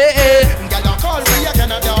Jamaica. Yeah. Y'all are calling me a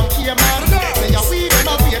Canada, Cayman. Say you see them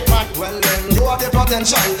a wait man. Well then, you have the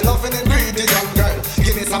potential, loving ingredient, girl.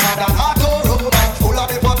 Give me some of that auto-roman, full of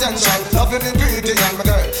the potential, loving ingredient,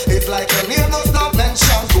 girl. It's like your name no stop mention.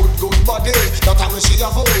 Good body, that I wish you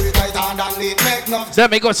have a way tight underneath, make no. Let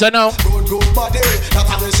me go, so now. Good body, that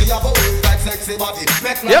I wish you have a way tight, sexy body,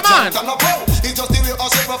 make no. Yeah, man. No pro. It's just the way how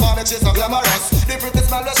she perform, makes she so glamorous. The pretty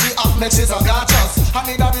smell that she have, makes she so gorgeous. I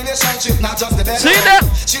need a relationship, not just the best. See that?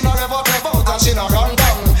 She no rev out and she no run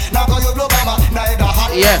down. Now go you blow mama, neither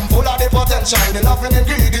hot. Yeah. Full of the potential, the loving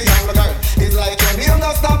ingredient, girl. It's like your name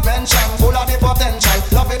no stop mention. Full of the potential,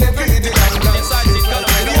 loving ingredient, girl.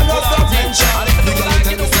 Your name no stop mention. You can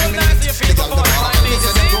tell me so many. You can go on and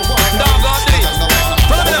listen to the word.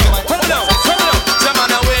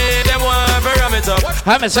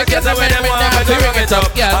 I'm a second away, them want to bring it up.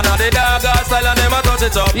 Yeah. And the dog style and them a touch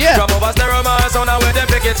it up. Yeah. From over stereo miles on where they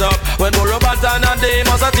pick it up. When Burro Bantan and they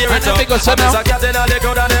must tear it up. And Miss a cat in the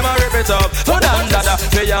crowd and them a rip it up. So dan dada,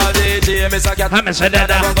 for y'all DJ, Miss a cat. I'm a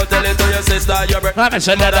dada. Go tell it to your sister, your brother. I'm a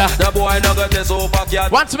dada. The boy no got this super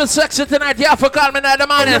cat. Once me sexy tonight, you have to call me in the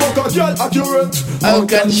morning. How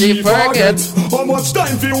can she forget? How much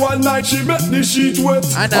time for one night she make the sheet wet?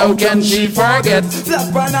 And how can she forget? Black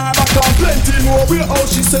banana come plenty more. We how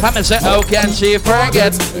she said. I'm a say, how can she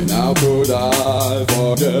forget? And how could I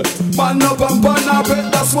forget? Man up and pan up it,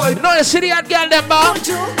 that's why. No, you see the hot girl them, boy.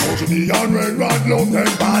 Go to the young red rod, love them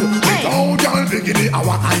bad. Without y'all bikini,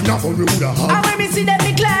 our eye not for rude. And when me see them,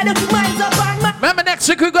 me glad, miles up on my. Remember next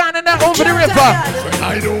week we going in there over the river.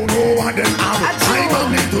 I don't know what them have. I'm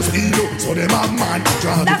a need to steal, so them have man to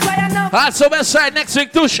drive. That's why I know. Also West Side next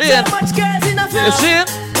week too, Shane. So much girls in the field. You see it?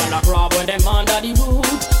 Girl a grab when them under the hood.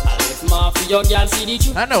 For your girl see the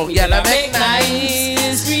truth. I know, girl, I make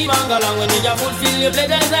nice. Scream and go along when you fulfill your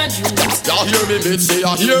pleasures and dreams. You hear me, Bitsy,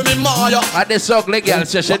 you hear me, Maya. And this ugly girl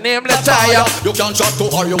says she name Lataya. You can chat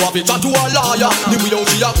to her, you have it chat to a liar. The way you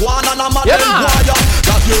see a guan and a man yeah, them choir.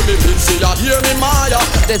 You hear me, Bitsy, you hear me, Maya.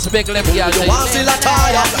 This big lip girl you want see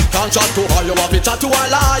Lataya. Can chat to her, you have it chat to a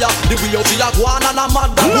liar. The way you see a guan and a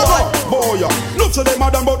man them boy. Not so them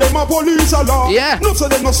a them, but them a police a law. Yeah. Not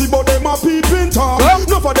so them no see, but them a peeping Tom.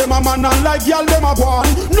 Not for them a man and like y'all them a born.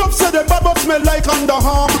 Not say them bad but smell like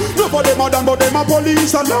underarm. Not for them a them, but them a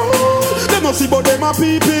police a law. Them no see, but them a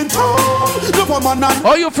peeping Tom. Not for man and.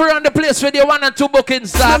 Oh, you free on the place with your 1 and 2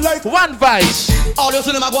 bookings that like one vice. All you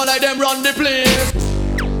see them a go like them run the place.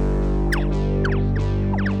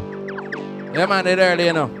 Yeah man, it early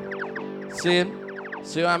you know. See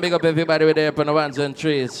you and big up everybody with there up on the 1s and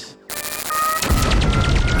 3s.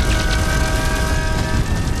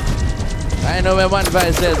 I know when one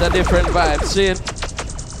vibe says a different vibe. See it?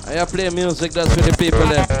 I play music that's for the people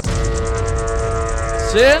there.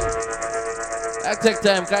 See it? I take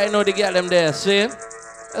time because I know the girl them there. See it?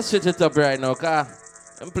 Let's switch it up right now because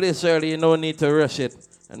in place early, you no need to rush it.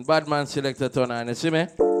 And bad man select a turn on. You see me?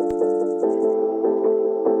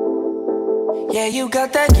 Yeah, you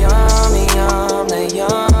got that yummy, that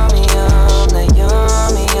yummy, that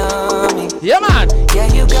yummy, yummy. Yeah, man. Yeah,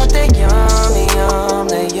 you got that yummy,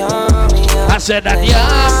 that yummy, I said that,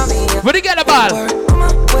 yeah. Where do you get the ball?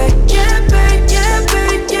 Yeah, babe, yeah,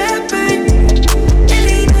 babe, yeah, babe.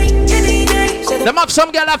 Any day. Them have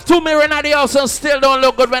some girl have 2 mirror in the house and still don't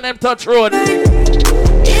look good when them touch road. No,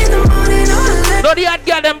 the hot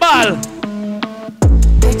girl them ball.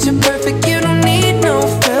 Picture perfect, you don't need no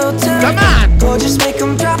filter. Come on. Or just make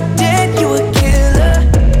them drop dead, you a killer.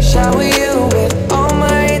 Shower you with all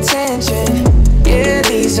my attention. Yeah,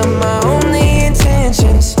 these are my only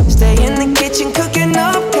intentions. Stay in the kitchen cooking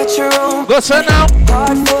up, got your own. Go sit now.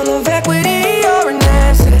 Heart full of equity, you're an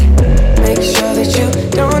asset. Make sure that you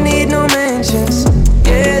don't need no mentions.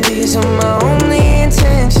 Yeah, these are my only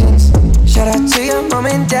intentions. Shout out to your mom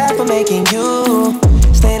and dad for making you.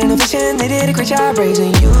 Staying in the vision, they did a great job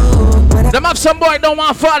raising you. Them have some boy don't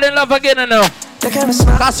want to fall in love again, you know.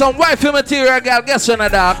 Got some wifey material, girl. Guess on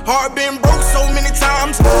that. Heart been broke so many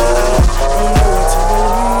times.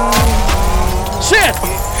 Shit.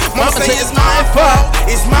 Mama say it's my fault.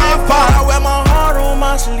 It's my fault. I wear my heart on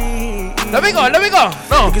my sleeve. Let me go.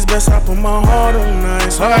 No. It's best I put my heart on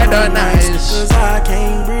nice. Alright, done nice. Cause I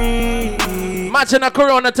can't breathe. Imagine a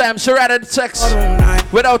corona time, she rather sex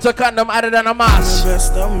without a condom other than a mask.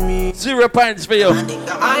 0 points for you.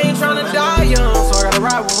 I ain't tryna die young, so I gotta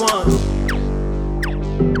ride with one.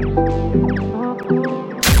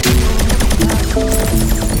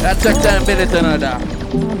 That take time build it another.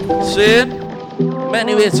 See?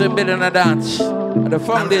 Many ways to build a dance. The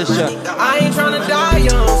foundation. I ain't tryna die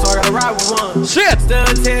young, so I gotta ride with one. Shit! Still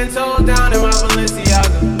 10 toes down in my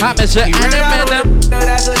Balenciaga. I'm a shit.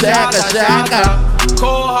 That's a shaka.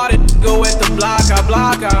 Cold hearted, go at the blocker.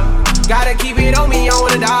 Gotta keep it on me, I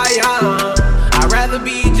wanna die young. I'd rather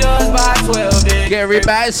be judged by 12 than Gary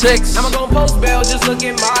by 6. I'ma go post bail, just look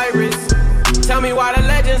at my wrist. Tell me why the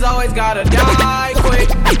legends always gotta die quick.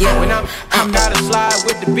 When I'm gotta slide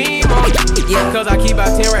with the beam on. Cause I keep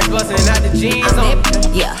out 10 racks bustin' out the jeans on.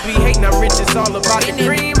 Be hating, I'm rich, it's all about the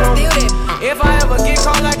cream on. If I ever get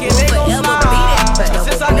caught like it, they gon' slide.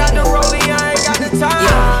 Since I got the rollie, I ain't got the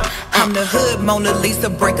time. I'm the hood Mona Lisa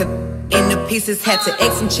breaker. In the pieces, had to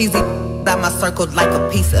X some cheesy out my circle like a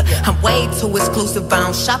pizza. I'm way too exclusive. I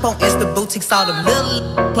don't shop on Insta boutiques. All the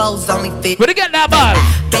little clothes only fit. Where to get that ball?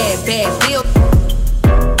 Bad feel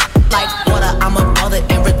like water. I'm a mother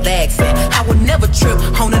and relaxing. I would never trip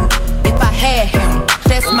on a if I had him.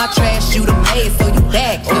 That's my trash. You the maid, so you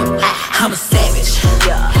back him. I'm a savage.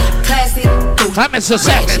 Classy. I'm a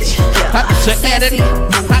savage. I'm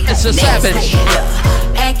a savage.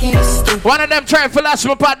 One of them tried for last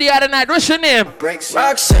month the other night. What's your name?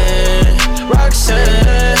 Roxanne.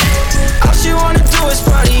 All she wanna do is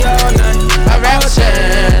party all night.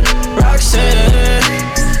 Roxanne.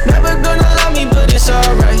 Never gonna love me, but it's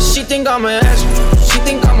alright. She think I'm an ass. She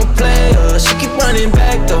think I'm a player. She keep running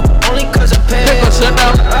back though, only cause I pay her.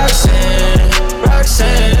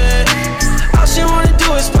 Roxanne. All she wanna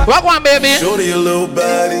do is party. What one, baby? Shorty a little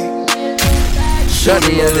body.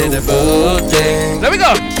 Shorty a little booty. There we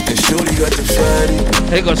go. And shorty got the fatty.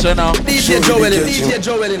 Here you go, son now. DJ Joel.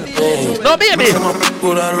 No, baby.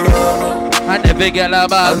 And the big girl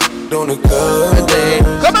about. On the cover.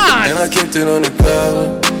 Come on. And I kept it on the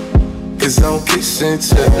cover. Cause I don't kiss and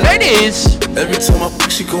tell. Ladies. Every time I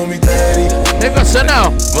fuck, she call me daddy. Here you go, son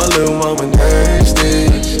now. My little mama nasty.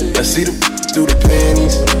 I see the through the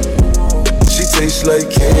panties. She tastes like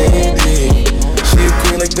candy. She a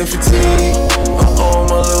queen like the fatigue. Oh,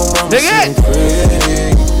 my little mama so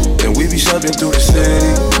pretty. And we be shopping through the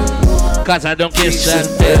city. Cause I don't kiss and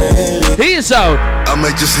tell. He's out. I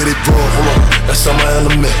might just hit it raw, hold on. That's on my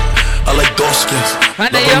element. I like dark skins.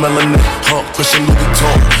 Like a melanin. Christian Louis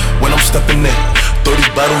Vuitton. When I'm stepping in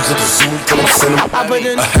 30 bottles of the zoo. Till I'm sending. I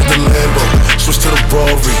had the Lambo. Switch to the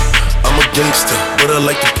Rari. I'm a gangster, but I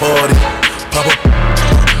like to party. Pop up,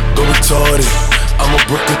 go retarded. I'm a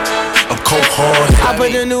Brooklyn. I'm cold-hearted. I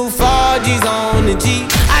put the new 4Gs on the G.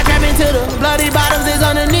 I trap into the bloody bottoms is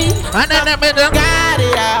underneath. And then got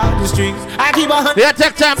it out the streets. I keep 100. Yeah,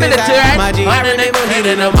 take time minutes, right? My G. Every neighborhood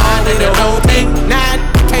in the morning, the whole thing. Not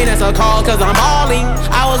can't that's a call cause I'm balling.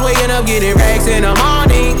 I was waking up getting racks in the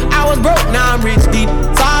morning. I was broke, now I'm rich, deep,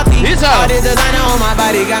 salty. All this designer on my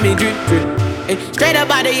body got me drip. And straight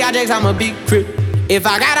up by the objects, I'm a big crip. If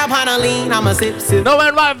I got up on a lean, I'm a sip. No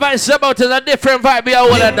one my advice about is a different vibe, yeah,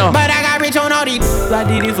 all I know. But I got rich on all these, I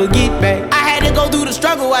didn't forget back. I had to go through the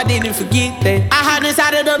struggle, I didn't forget that. I had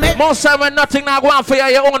inside of the mess. Most time when nothing not going for you,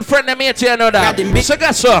 your own friend and mate, you know that. So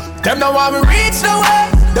guess what? Them know I'm rich no way.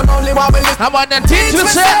 Them only want me I want them teach you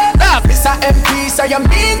say that. Mr. MP, so you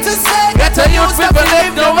mean to say get a youth people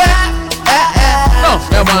live nowhere. No,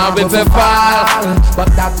 them want me to fall, but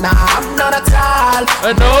that nah, I'm not at all.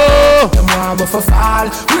 No, them want me for fall.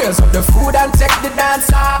 Raise up the food and take the dance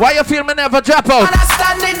off. Why you feel me never drop out? And I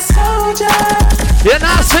standing soldier. You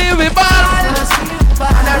not see me ball.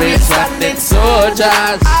 We standing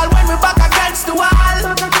soldiers. All when we back against the wall.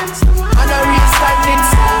 And a real standing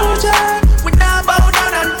soldier. We now bow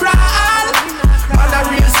down and crawl. And a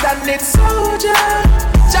real standing soldier.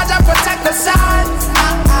 Judge and protect the sun.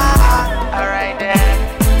 Alright then.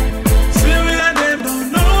 See me and them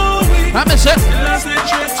don't know me. I'm a shit.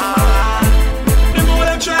 The more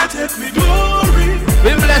them try to take me glory.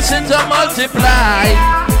 We blessings to multiply.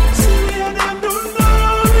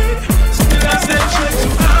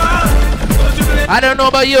 I don't know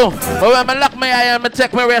about you, but when I lock my eye and I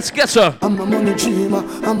take my rest, guess what? I'm a money dreamer,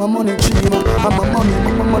 I'm a money dreamer, I'm a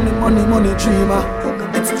money dreamer.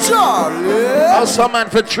 It's Charlie. How some man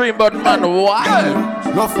for dream, but man, why?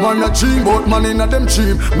 Enough man a dream, but man in a them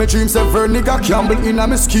dream. Me dream say ver nigga Campbell in a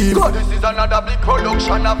me scheme. This is another big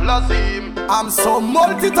production of Lazim. I'm so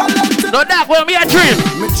multi-talented. No that when me a dream.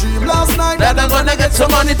 Me dream last night that I'm gonna get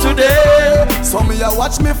some money today. So me a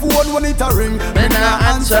watch me phone when it a ring. Me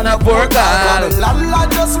nah answer na poor girl.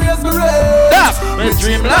 Landlord just raise me rent. Me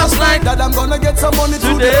dream last night that I'm gonna get some money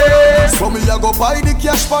today. So me a go buy the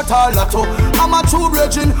cash pot all lotto. I'm a true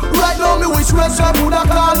virgin. Right now me wish restaurant would a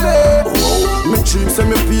call me. Me dream say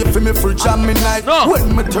me pay for me fridge and me night.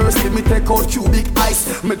 When me thirsty me take out cubic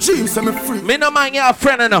ice. Me dream say me free. Me no mind your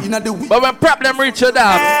friend enough. But when problem reach you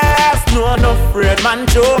down, yes, no afraid man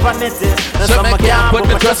over me say. So me can't put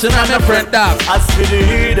me trust in my friend dog. As for the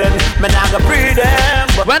hidden, me nah go free them.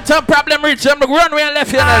 When some problem reach them, run away and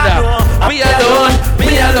left you another. Me alone,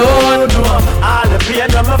 me alone. All the pain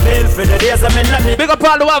that me feel for the days I'm in the big up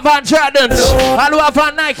all who have on Jordans, all who have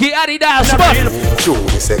on Nike, Adidas,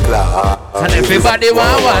 and everybody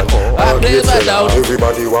want one. I play my down.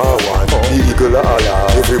 Everybody want one. The eagle Allah.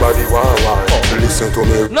 Everybody want one. Listen to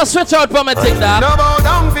me. No switch out for me thing that. No bow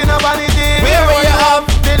down for nobody. Where you have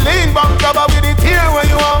the lean back rubber with it here where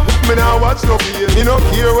you are. Me now watch no fear. Me no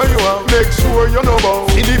care where you are. Make sure you know bow.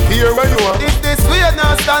 In the fear where you are. If this way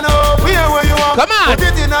not stand up, here where you are. Come on. Put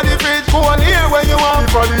it in the fridge. Go on here where you are.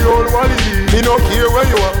 If the old one is, me no care where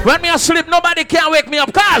you are. When me asleep, nobody can wake me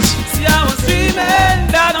up, cause see I was dreaming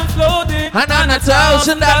that I'm floating and on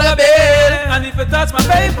 $1,000 bill. And if you touch my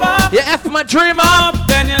paper, you F my dream up,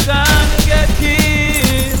 then you're gonna get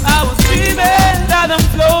killed. I was dreaming that I'm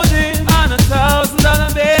floating on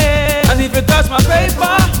 $1,000 bill. And if you touch my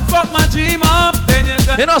paper, fuck my dream up, then you're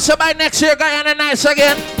gonna. You know, so by next year, Guyana nice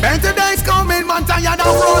again. Better days coming, Montana,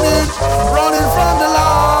 I'm running from the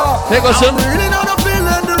law. Here goes I'm really not a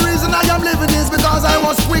feeling. The reason I am living is because I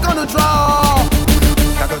was quick on the draw.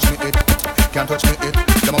 Can't touch me it, can't touch me it.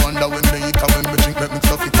 Them I wonder when they eat and when we drink, make me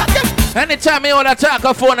stuff it. Anytime you want to talk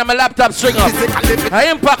a phone and my laptop string up,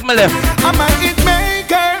 I impact my left. I'm a hit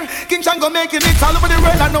maker. King Shango making it all over the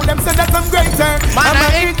world. I know them say that I'm greater. I'm a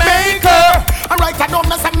hit maker. Alright, I don't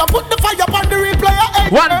mess up. Now put the fire on the replay.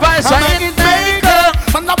 One voice, I'm a hit maker.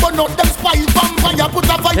 Man, I burn out them spice vampire. Put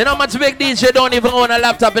a fire. You know much big DJ don't even own a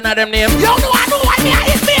laptop in them name. You know I know why me I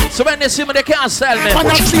hit me. So when they see me, they can't sell me. Man,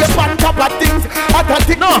 I see on top of things.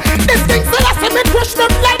 No. This thing feel like me crush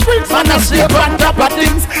them like wings. Man, I see on top of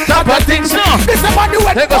things. Top of things, no. This is what the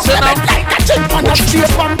way they go say now. Like a chick. Man, I see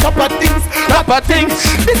on top of things. Top of things.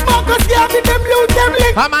 This Marcus gave me them loot them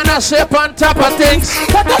link. I'm on a shape on top of things.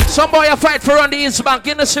 Some boy a fight for on the East Bank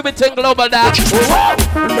in the Civitan Global that.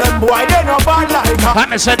 Them boy they no bad like I.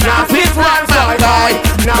 I'm said now fit one man guy.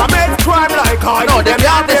 Now make crime like I. No, them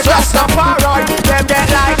got this Rastafari. Them dead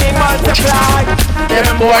like they multiply.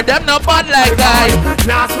 Them boy them no bad like I.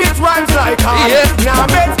 Now spit rhymes like I. Yeah. Now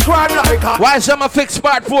make crime like I. Why some a fix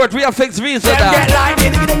part port? We a fix visa them that. Dead like they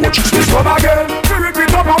come again. We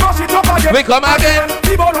come again. We come again.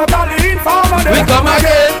 People not only inform them. We come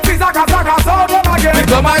again. We come again. We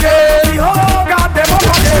come again. Oh God, them up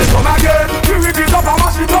again. We come again. We repeat up and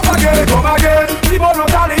mash it up again. We come again. People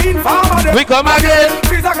not only inform them. We come again.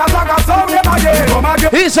 We come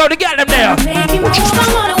again. He's how to get them there. Come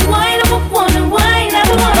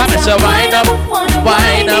and say wind up,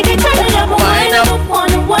 wind up, wind up.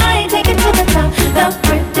 Take it to the top.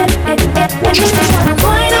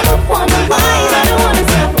 Wind up, wind up, I don't wanna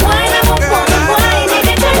stop. Wind up, wind, take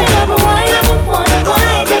it to the top. Wind up,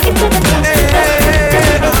 wind, take it to the top.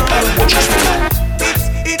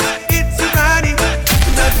 It's Ronnie.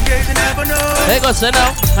 That's the case you never know. They go say no,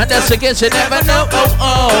 and that's the case you never know. Oh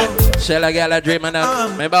oh. Shall I get a dream now?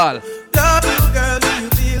 My ball. Love you, girl. Do you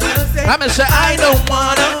feel the same? play. I'm gonna say I don't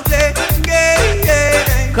wanna play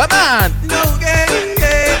games. Come on. No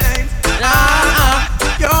games. Nah,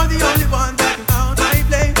 you're the only one that can count my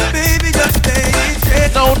play. Baby, just play it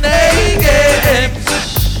straight. No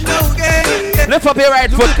games. No games. Lift up your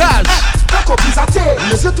right foot, cuz. Cock up is a tail,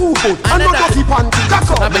 use your 2 foot. And no dirty panty, cock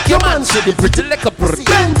up. Now make your man see the pretty like a pretty.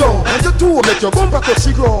 Bend down, and your 2 make your bumper touch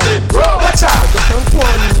the ground. Watch out, you can't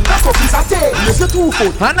one. Cock up is a tail, use your 2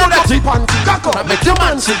 foot. And no dirty panty, cock up. Now make your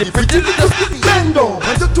man see the pretty little. Bend down,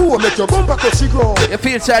 and your 2 make your bumper touch the ground. You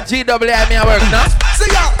feel that GWI me a work now? See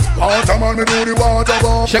ya. Waterman, me do the water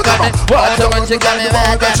walk. Shake on me, waterman, shake on me,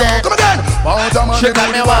 waterman. Come again. Waterman, shake on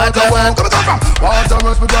me, waterman.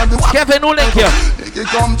 Waterman, me do the water. Kevin, who link you? You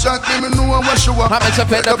come check me know what you want. I'm a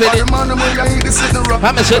fed up with it.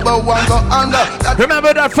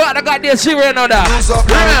 Remember that father got this zero now that.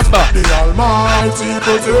 Remember. The Almighty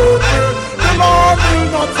protect me. The Lord will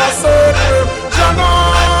not forsake me.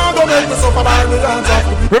 Jana, don't make me suffer by the hands of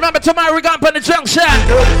the. Remember tomorrow we got on the junction.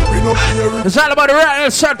 It's all about the right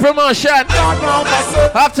and short promotion.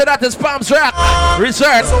 After that is Palms Rock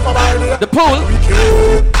Resort, the pool.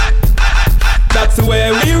 That's the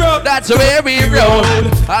way we roll. That's the way we roll.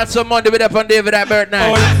 Also Monday with up on David at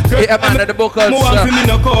Birthnight. Yeah, man at the book also.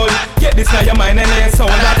 Get this now your mind and your soul.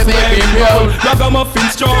 And that's the way we roll. Ragamuffin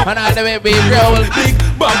strong. And that's the way we roll. Big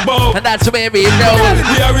bumbo. And that's the way we roll.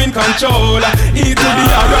 We are in control. Eat to the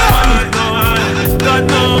other. God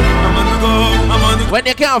no, I'm on the go. I'm on the go. When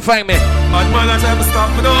you can't find me. Bad man, I never stop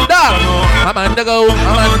me though. I'm on the go.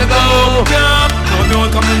 I'm on the go.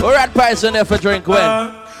 We're at Python there for drink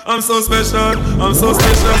when. I'm so special, I'm so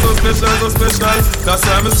special, so special, so special. That's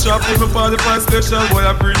why I'm a strap with my 45 special. Boy,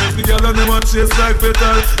 I bring it together and they want chase like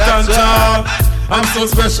petal. Ganja. I'm so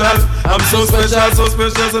special, I'm so special, so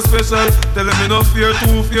special, so special. Telling me no fear,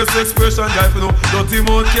 2 fierce expression. Guy, you know, dirty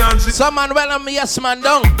mouth can't cheat. Some man well on me, yes man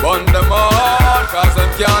down. Burn them all, cause them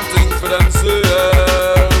can't think for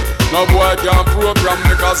themselves. No boy can't program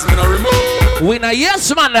because me no remote. We na yes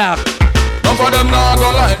man now. None for them not go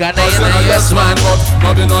like cause they in a yes man. But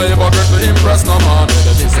not be no hypocrite to impress no man.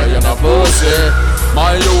 They say you're not pussy.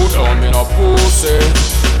 My youth don't mean no pussy.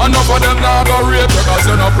 Enough of them not go rape because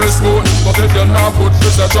you're not press button. But if you're not put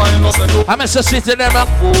this a trying us and you I'm a city them up.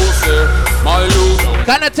 Pussy. My youth.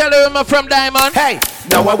 Can I tell you I'm from Diamond? Hey,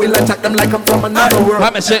 now I will attack them like I'm from another world.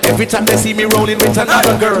 Every time they see me rolling with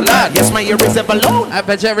another girl. Yes, my ear is a balloon. I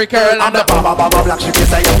bet every girl I'm the Baba Black Sheep. Yes,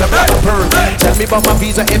 I am the black pearl. Tell me about my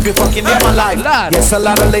visa if you fucking in my life. Yes, a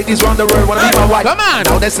lot of ladies round the world wanna be my wife. Come on.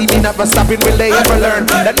 Now they see me never stopping, will they ever learn?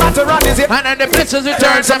 That matter on is it. And then the bitches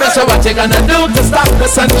return. So what you gonna do to stop the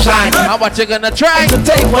sunshine? And what you gonna try to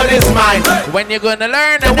take what is mine? When you gonna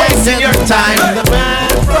learn and wasting your time?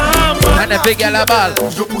 And the big yellow ball.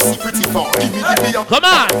 Your pussy pretty far. Give me the Beyonce. Come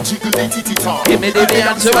on. Jiggle the titty tar. Give me the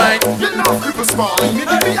Beyonce wine. You love cripple small. Give me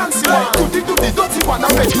the Beyonce wine. Do the dirty one.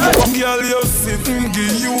 I'm ready. Girl, you're sitting,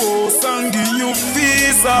 give you house and give you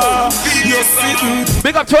visa. You're sitting.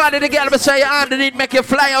 Big up to all of the girls beside you underneath, make you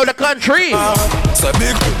fly out the country. It's a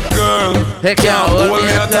big girl. Take your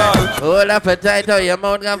hold up a tight, oh, your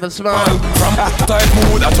mouth got for small. From tight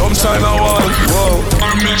mood, that jump shine a wall. Whoa.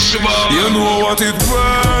 You know what it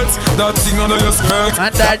worth. That thing under your skirt.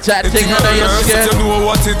 And that thing under your skirt. You know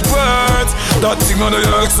what it worth. That thing under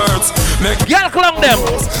your skirts. Make y'all clong them.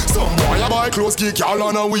 Some boy a buy clothes, geek y'all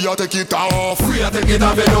on we a take it off. We a take it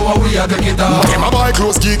off, you know we a take it off. Them a buy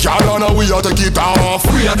clothes, geek y'all on we a take it off.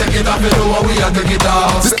 We a take it off, you know we a take it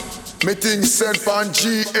off. Me thing said from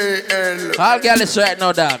GAL. All girls is right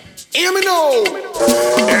now, dog. Hear me now.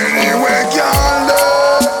 Anyway, girl,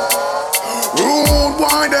 rude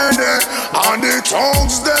boy there, and the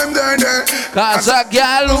tongues them there. Cause a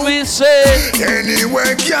girl we say.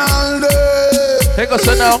 Anyway, girl, take us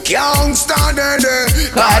now. Can't stand there.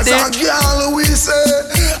 Cause a girl we say.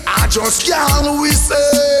 I just girl we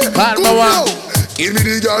say. Give me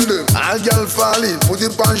the girl them, all girl falling. Put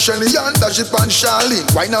it on Shelly and dash it on Charlene.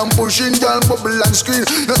 Wine and pushing, girl bubble and screen.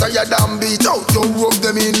 Not a your damn beat out, you rub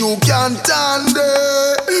them in, you can't stand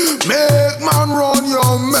it. Make man run your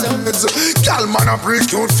meds. Girl man a pretty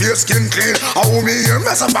cute, face skin clean. How me here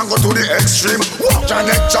mess up and go to the extreme. Walk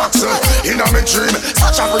Janet Jackson in a me dream.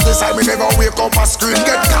 Such a pretty side, me never wake up a scream.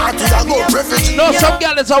 Get caught with a good refugee. No, some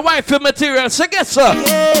girl is a wifey material, so guess so.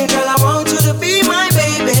 Yeah, girl, I want you to be my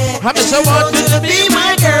baby. I want you to be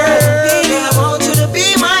my girl. Yeah, I want you to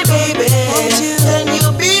be my baby. Can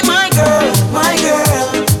you be my girl, my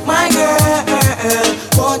girl, my girl?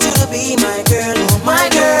 Want you to be my girl, my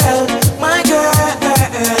girl, my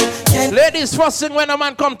girl. Ladies, first thing when a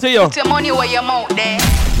man come to you. Put your money where your mouth there.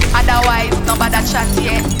 Otherwise, nobody chat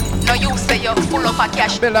yet. No, you say you're full of a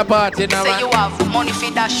cash. Build a party now, say man. you have money for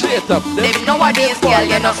that shit. Straight up. Them nowadays, girl,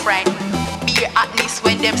 you're not friend. Be at least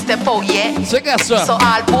when them step out, yeah. So guess what? So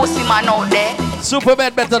all bossy man out there.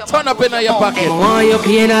 Superman better turn up in your pocket. More you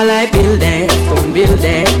pain a like build there, stone build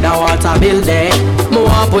there, the water build there.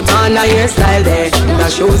 More put on the hairstyle there, the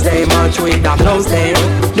shoes there, match with the blouse there.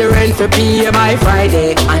 The rent for pay by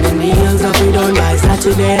Friday, and the meals up we done by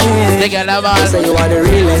Saturday. They get a ball. So you are the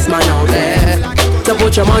realest man out there. So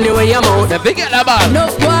put your money where your mouth. They get a ball. No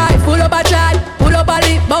boy, full up a chat, full up a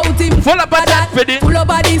lip, bout him. Full up a chat for this. Full up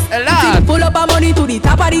a this, full up a money to the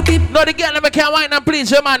top of the tip. No, the girl never can wine and please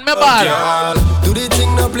your man, me ball. Do the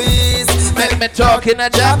thing now please. Make me talk in a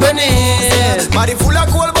Japanese. Body full of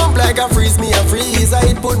cold bump like a freeze me a freeze.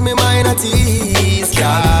 I put me mind at ease.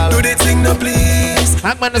 Girl, do the thing now please.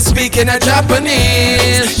 I'm gonna speak in a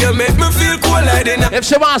Japanese. You make me feel cool like in a. If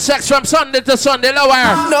she wants sex from Sunday to Sunday,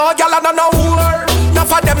 lower. No, girl, I don't know whore.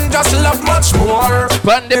 Enough of them just love much more.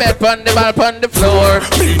 Pon the bed, pon the ball, pon the floor.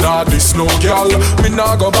 Me not this no girl. Me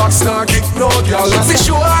not go back, not kick no girl. For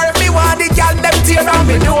sure, me want the girl them tear on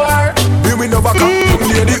me door. Me never come to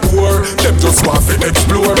play the whore. Them just want to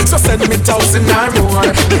explore. So send me 1,000 or more.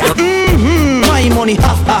 My money,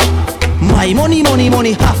 ha ha. My money,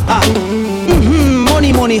 money, ha ha.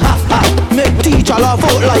 Money, ha ha. Make teacher love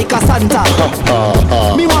out like a Santa.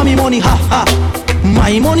 Me want me money, ha ha.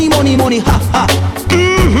 My money, ha ha.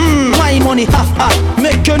 My money, ha ha.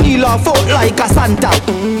 Make your knee laugh out like a Santa.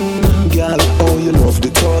 Girl, oh you love the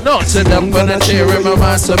talk. No, sit down gonna cheer him a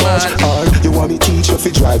master man. You want me teach you if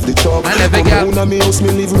you drive the truck. And every girl, me house,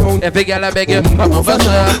 me live round. Every girl I beg you, come over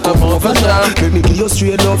now, come over now. Let me give you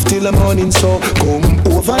straight love till the morning, so come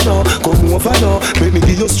over now, come over now. Let me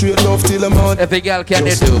give you straight love till the morning. Every girl can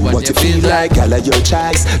just do what you feel like. Girl are your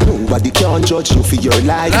choice. Nobody can judge you for your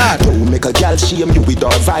life. Don't make a girl shame you with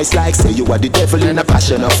our vice. Like say you are the devil in the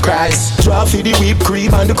passion of Christ. Draw for the whipped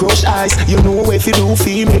cream and the crushed ice. You know if you do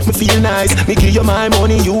feel, make me feel nice. Me give you my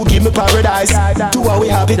money, you give me paradise. Do how we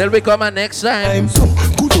happy. Till we come on next time.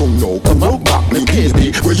 Good on now, come out back me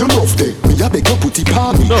baby. Where you love them, me a beg you put it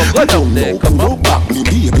on me. Good on now, come out back me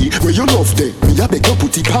baby. Where you love them, me a beg you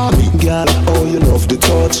put it on me. Girl, oh you love the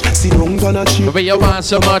touch. See don't gonna cheat. But you want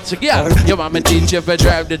so much, yeah. You want me teach you if I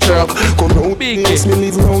drive the truck. Come out, makes me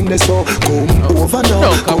live round there, so come over now.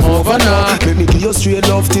 No, come over now. Let me give you straight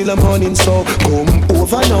love till the morning, so come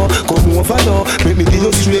over now, come over now. Let me give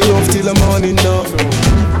you straight love till the morning now.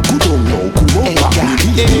 Good on now, come on back me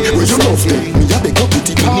baby. Where you love them, me a beg you put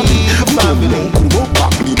it on me. Good on now, come on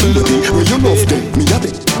back me baby. Where you love them, me a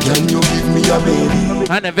beg. Can you give me a baby?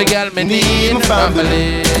 And every girl me need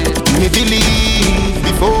family. Me believe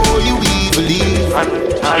before you even leave.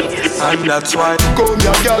 And that's why. Come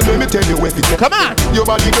here, girl, let me tell you everything. Come on. Your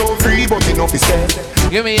body don't free, but enough is said.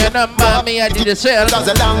 Give me your number, me I did the sale. That's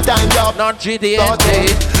a long time job. Not GTA.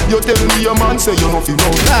 You tell me your man say you know fi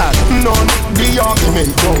run. None the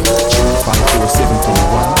argument come.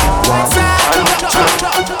 54721.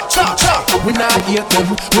 We not hate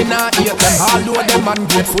them, we not hate them. Although them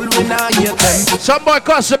ungrateful, we not hate them. Some boy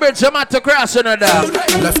cuss a bit, some at to cross another.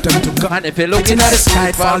 Left them to God. And if you're looking at the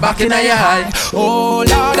sky, fall back in your eye. Oh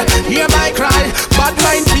Lord, hear my cry. Bad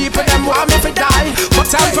mind people, them want me to die. But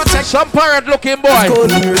I'm protect. Some parrot looking boy. Go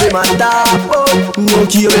near them and talk. No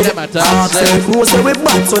care with them at all. No say we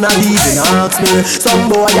bad, so not even ask me. Some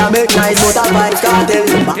boy I make nice, but I vibes can't tell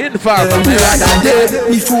them back. In far from there.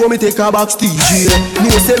 Before me take a box DJ, me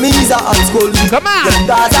say me is a hot school. Come on. Them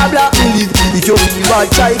guys are black me live. If you feel bad,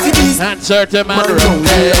 try to this. And certain man round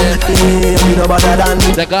there. Me no better than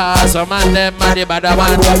me. The guys, some man, them man, the bad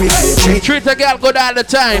man. Treat a girl good all the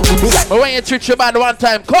time. But when you treat your man one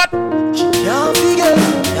time, cut. Can't forget,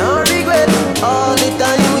 can't regret. All the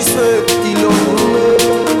time we swear till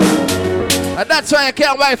and that's why I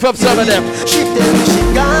can't wife up some of them. She tell me she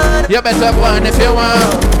gone. You better go on if you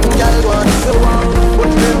want. Girl, go on if you want. But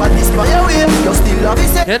remember this by your way. You still love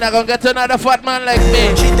it. You're not gonna get another fat man like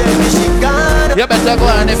me. She tell me she gone. You better go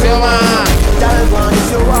on if you want. Girl, go on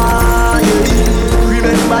if you want.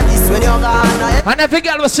 Remember this when you're gone. And every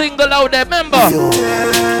girl was single out there, remember?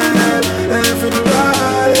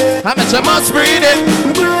 I'm at some must breed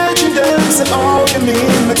it. Breaking them, say, oh, you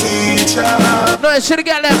mean my teacher. No, I should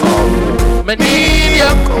get them. Me need you.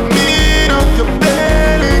 Come in up your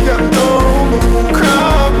belly, girl, don't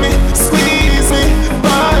grab me, squeeze me,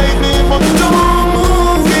 bite me, but don't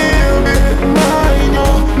move, baby. Mind you,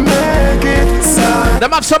 make it sad. Them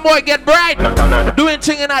have some boy get bright, doing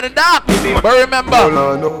things in the dark. But remember,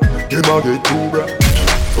 you might get too bright.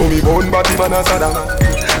 So me gun body man a saddam.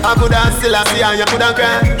 I could have still a see and you could have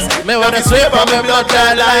cry. Me wanna sweep from me blood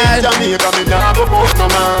clot line. Jamaica, me nah go put no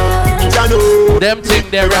man. Ya know. Them think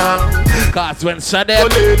they wrong. Cause when said them,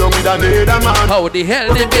 lay down with another man. how the hell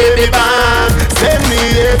the baby man? Send me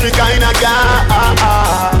every kind of girl.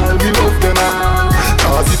 We love them man.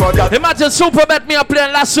 Imagine Superbet me a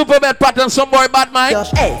playing last Superbet pattern, some boy bad mind.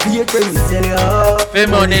 Hey, be a crazy, tell you. Fi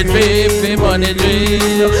money dream, fi money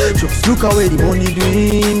dream. Just look away the money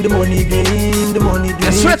dream, the money dream, the money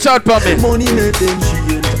dream. Stretch out for me. Money make them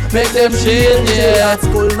change. Make them change, yeah. That's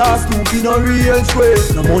called not stupid, no real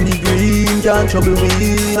straight. No money green, can't trouble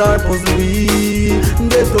me, or puzzle me.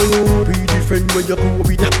 Get to you, be different when you go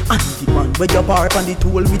with that. Anti-man, when you park on the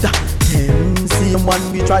toll with that. Same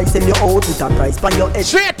one we try sell you out with a price pan your head.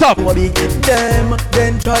 Straight up. Them,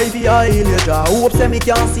 then try the oil you draw. Hope say me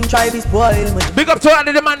can't sing, try this spoil me. Big up to all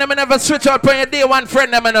of the man, them never switch out for your day one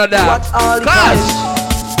friend, them know that. Gosh.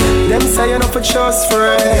 Them say you're not a trust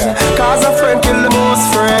friend, cause a friend kill the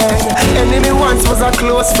most friend. Enemy once was a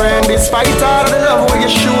close friend, despite all the love where you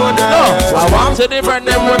show them. No, I want to different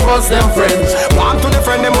them we bust them friends. Want to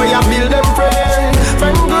different them where you build them friend.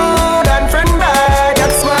 Friend good and friend bad,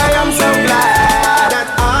 that's why I'm so glad that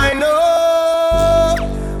I know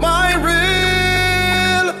my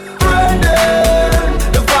real friend.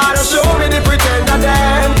 The Father showed me the pretend of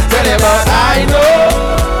them. Tell you about I know.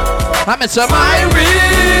 I'm in my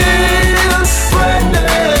real friend.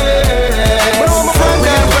 But my friend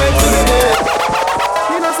to me there.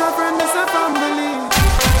 He knows a friend is a family.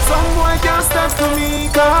 Some boy can't step to me.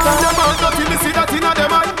 Cause them out not till me see that in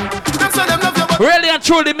them eye. Them say them love you but really and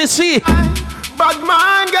truly me see. bad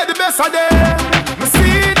man get the best of them. Me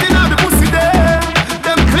see it in the pussy there.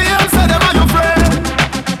 Them claim say them are your friend.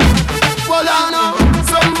 Well I know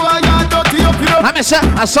some boy got dirty up you know. I'm say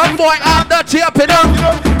some boy are dirty up you know.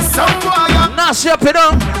 Some boy got nasty up you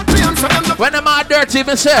know. When them are dirty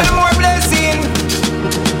me say more blessing.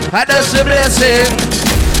 I does the blessing.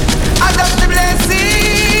 I does the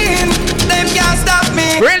blessing. Them can't stop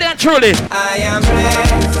me. Really and truly. I am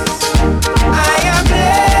blessed. I am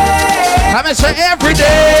blessed. I'm say every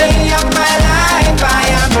day of my life I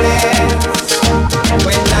am blessed.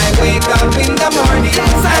 When I wake up in the morning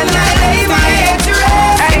and I lay my head to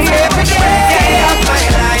rest. Every day of my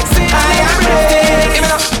life I am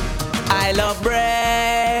blessed. I love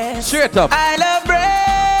bread. Straight up. I love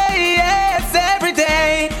bread. Yes, every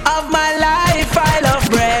day of my life I love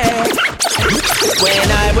bread.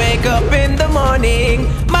 When I wake up in the morning,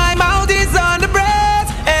 my mouth is on the bread.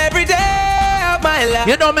 Every day of my life.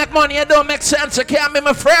 You don't make money, you don't make sense, you can't be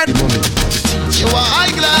my friend. You are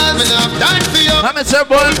high class, me not have time for you. I'm a say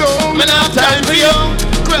boy, me not have time for you.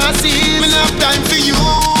 Grassy, me not have time for you.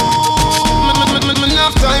 Me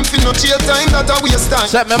not have time for no chill time, that a waste time.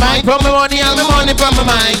 Set my mind for my money and my money for my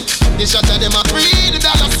mind. The shot of them a free the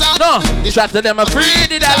dollar sign. No, the shot of them a free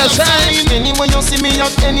the dollar sign. Anywhere you see me at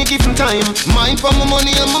any given time, mind for my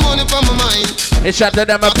money and my money for my mind. The shot of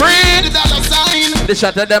them a free the dollar sign. The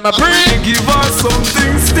shot of them a free. Give her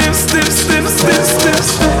something stiff.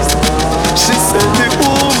 She said the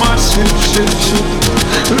woman shit.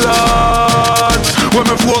 Lord, when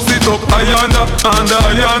me force it up, ayanda,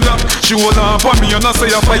 she hold on for me and I say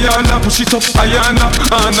ayanda. Push it up, ayanda.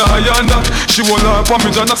 She hold on for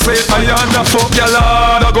me and I say ayanda. So girl,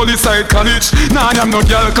 I go inside college. Nah, I'm no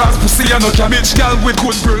girl, cause pussy and no cabbage. Girl with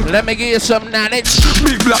good girl. Let me give you some knowledge.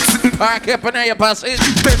 Big black sitting. Alright, keep an eye pass it.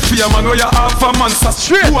 Dead fear man, where you half a man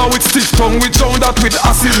straight. Who are with stiff tongue, with drown that with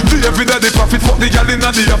acid. David at the profit, fuck the girl in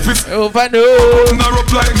the office. Over no. Narrow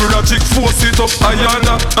up like Miragic, force it up,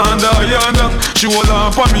 ayanda. She hold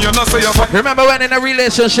on for me and I say remember when in a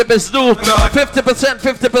relationship is due 50%.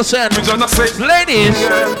 Ladies,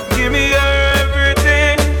 give me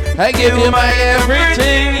everything. I give you my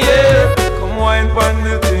everything, yeah. Come wine pon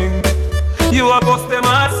the thing. You are bust them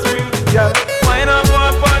ass string, yeah. Wine and go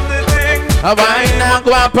up on the thing. I wine and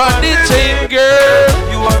go up on the thing, girl.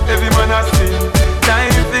 You have every man a sing.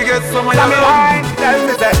 Time to get some of your love. Tell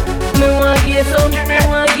me that. Me want get some,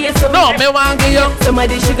 No, me want get you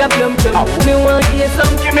somebody sugar plum. Me want get some,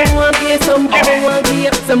 me want get some. Me want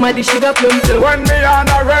get somebody sugar plum. When me on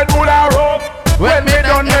a Red Bull a rope, when me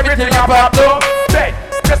done everything I pop up. Say,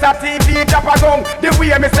 just a TV drop a gun. The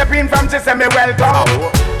way me step in from she say me welcome.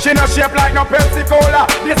 She no shape like no Pepsi Cola.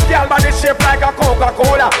 This girl body shape like a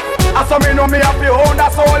Coca-Cola. I saw me know me have to own a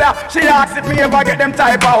soda. She asks if me ever get them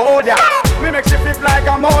type of holder. Me make she flip like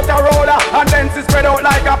a Motorola, and then she spread out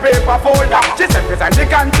like a paper folder. She said present the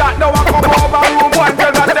contact, now I come over room one girl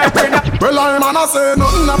and step in. Well I man I say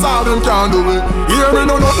nothing at all them can do it. Hear me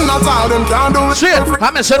no nothing at all them can do it. Shit,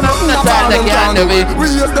 I'm a say nothing at all them can do it. We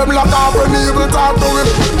use them like off when evil talk to it.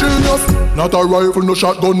 Genius. Not a rifle, no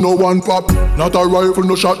shotgun, no one pop. Not a rifle,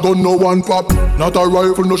 no shotgun, no one pop. Not a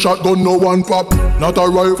rifle, no shotgun, no one pop. Not a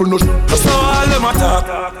rifle, no. Just know all them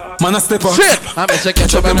attack. Man a step up. I'm a second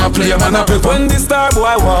job and I play man up. When the star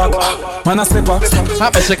boy walk, man a step up.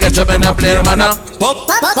 I'm a second job and I play man up.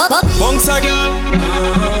 Bounce again.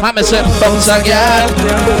 I'm a second bounce again.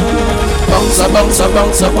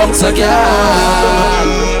 Bounce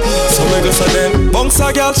again. So we go for them. Bounce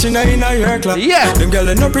a girl, she na in a hair class. Yeah. Them girl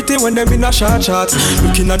they no pretty when them in a short shorts.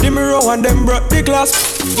 Looking at the mirror and them broke the glass.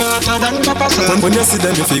 When you see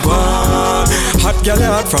them if you go on, hot girl you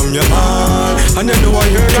hot from your man, and you know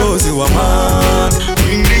your clothes you a man.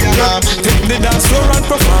 Take the dance floor and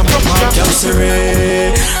perform. Girl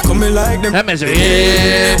serene, come me like them.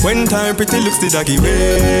 When time pretty looks the doggy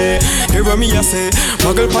way. Hear what me a say,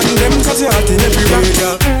 muggle pan them 'cause you hot in every way,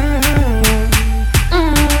 girl.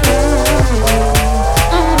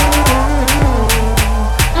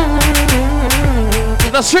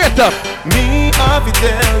 Straight up. Me, I will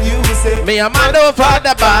tell you, say. Me, I'm out of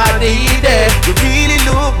the body there. You really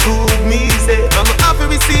look good, me, say. I'm happy to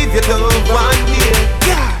receive your love one day.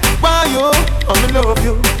 Yeah, why you? I'm in love with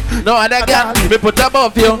you. No other girl, me put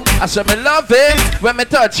above you. I say me love it when me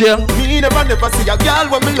touch you. Me never see a girl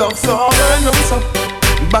when me love so. Turn up so.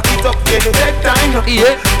 Back it up, yeah, take time now.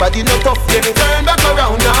 Yeah. Body no tough, yeah, turn back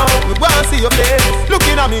around now. We wanna see your face.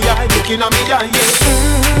 Looking at me eye, yeah.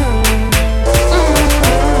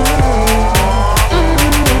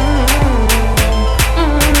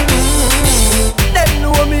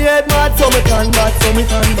 Me head mad, so me can bad, so me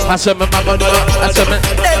can bad. I said me mad, I said me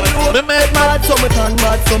head mad, so me can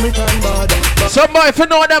bad, so me can bad. Some boy if you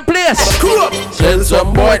know them place. Tell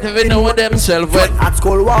some boy if you know themselves well. At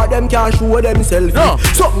school war them can't show themselves. No.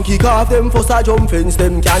 Something kick off them for a jump fence,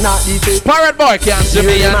 them cannot defend. Parrot boy can't see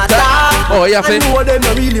me and talk. Oh yeah, I know them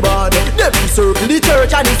are really bad. Them circle the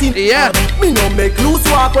church and it's in. Yeah. Me no make loose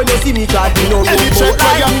walk when you see me try. Me no go like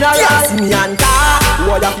me no see me and talk.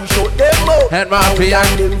 What have you shot them out? And my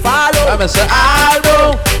them follow. I'm a say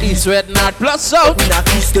Aldo, east, west, north, plus south. Me not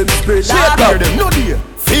kiss them spread. No dear.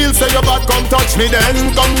 Feel say your bad, come touch me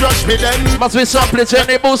then, come rush me then. Must be some place in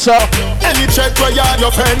the boost up. Any check where you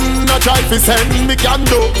your friend, no try to send me can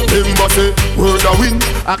do. Him must say, word a win.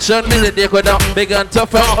 Action me the day go down, big and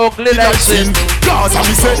tough and ugly like sin. Cause I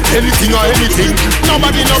say anything or anything.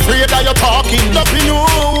 Nobody no afraid that you're talking. Nothing you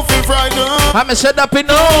feel frightened. I'm said up in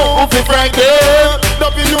no, feel frightened.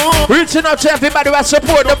 Nothing you. Reaching out to everybody who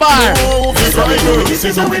support the bar. This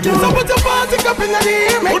is how we do. So put your party up in the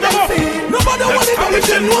air, make them see. Nobody want it, but we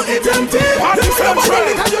should know it empty.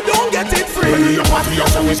 Because you don't get it free.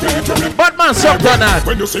 Bad man, stop on that.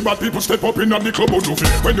 When you see bad people step up in the club,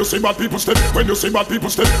 when you see bad people step, when you see bad people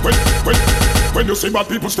step, when you see bad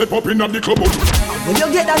people step up in the club. When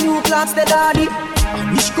you get a new class, the daddy,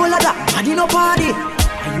 which color that? Daddy no party.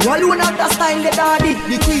 And you alone have the style, the daddy.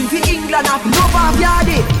 The queen for England have no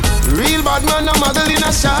backyardy. Real bad man, a model in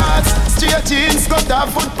a shots. Straight jeans, cut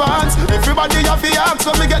off foot pants. Everybody have the axe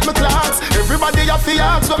when me get my clocks. Everybody have the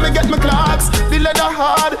axe when me get my clocks. The leather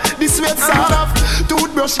hard, the sweat soft.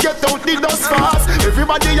 Toothbrush get out the dust fast.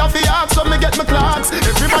 Everybody have the axe when me get my clocks.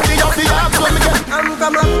 Everybody have the axe when me get. I'm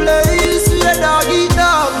from a place where dog eat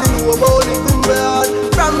dog. They know about it in bed.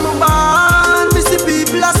 From my barn, me see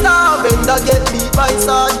people are starving. That get beat by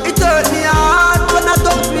sword. It hurt me hard when I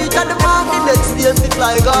don't reach at the mountain. Next day it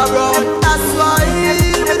like a run. That's why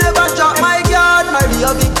me never drop my guard. I be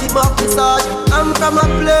a victim of the sword. I'm from a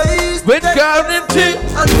place with guarantee.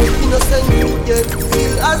 And no innocent you get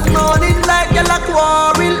feel as morning like a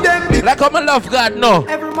quarrel. Them like I'm a love God, no.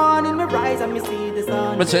 Every morning me rise and me see the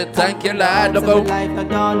sun. Me say thank you, Lord. Look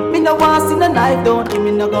how me no want see the knife, don't give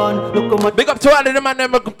me no gun. Look how much. Big up to all of them and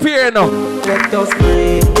them appear now. Let us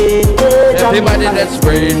pray. Everybody let's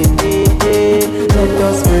pray. Let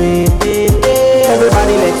us pray.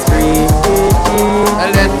 Everybody let's pray.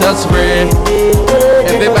 Let us pray.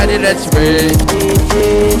 Everybody let's pray.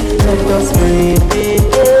 Let us pray.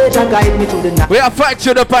 Jah guide me to the night. We are fight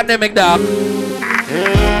through the pandemic, dog.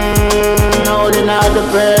 Holding out the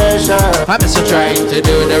pressure. I'm just trying to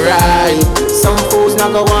do the right. Some fools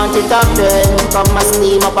not go want it up there. Come and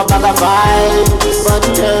steam up a bag of vibes. But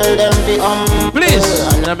tell them be please,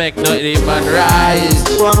 don't make no man rise.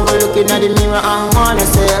 One go looking at the mirror and wanna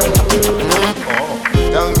say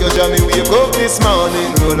thank you, Johnny, wake up this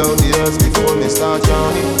morning. Roll out the earth before me start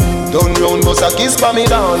drowning. Don't round bust a kiss for me,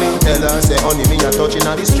 darling. Tell her, say, honey, me a touching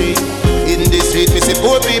on the street. In the street, me see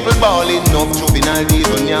poor people balling. No juvenile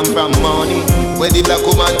even yam from money. Where the black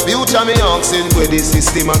woman future me asking, where the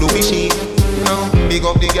system a do be she. Big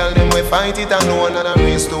up the girl, them we fight it alone. And a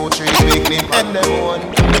race 2, 3, big name and them one.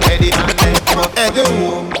 Eddie and them come up at the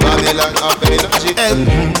home. Babylon up in the shit.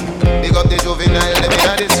 Big up the juvenile, them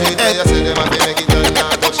in the street. You say them have to make it and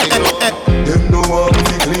not touch the road. Them no want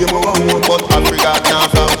to claim our own, but Africa can't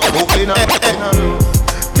from Brooklyn and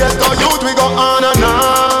get the youth, we go on and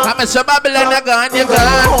on. I'm a Babylon, you gone, you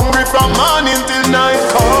gone. Hungry from morning till night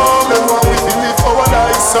come. Them want we feel it our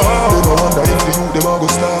life so. Them I wonder if the youth, them a go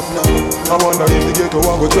stop now. I wonder if the ghetto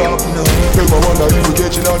a go drop now. Them I wonder if we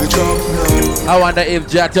catching all the drop now. I wonder if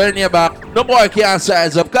Jah turn you back. No boy can't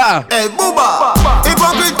size up car. Hey Booba,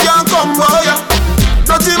 hypocrite can't come for ya.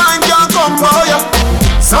 Dirty mind can't come for ya.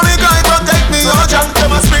 Sunny guy protect me, oh Jah.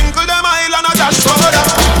 Them a sprinkle them oil and a dash soda.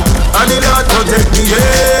 And the Lord protect me,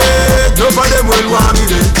 yeah. None of them will want me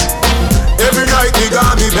dead. Every night they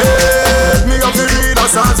got me bed. Me up to read a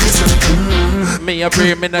sensation. Me a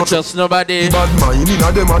pray, me not trust nobody. Bad mind in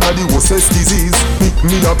a them and a the worstest disease.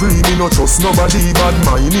 Me a pray, me not trust nobody. Bad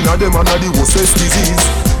mind in a them and a the worstest disease.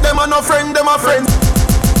 Them a no friend, them a friends.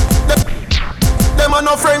 Them a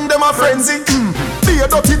no friend, them a frenzy. Be a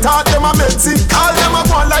dirty talk, them a medicine. All them a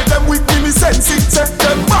go like them with me sense it. Say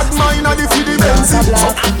them bad mind a the feed the benzine.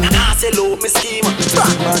 I say low, me scheme.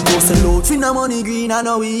 Bad man go say low. Twin a money green, I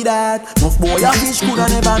know we that. Nuff boy a fish coulda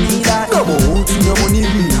never me that. No more twin a money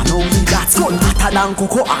green, I know we that. Skull hotter than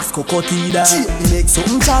cocoa, ask cocoa tea that. Me make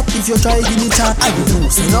something chat if you try give me chat. I don't know,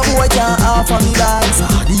 say no boy can't offer me that.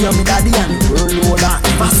 Daddy and me daddy and the girl know that.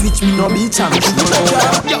 If I switch me no be champ.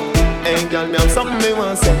 Hey girl, me have something me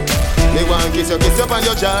want say. Me want kiss you on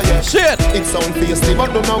your jaw, yeah. Shit. It sound tasty,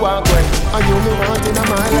 but don't know walk away. And you me want in my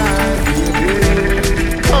life,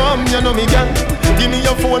 yeah. Come, you know me, girl. Give me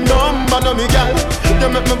your phone number, know me, girl. You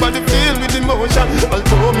make my body feel with emotion.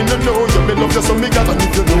 Although me no know you, me love you so me, girl. And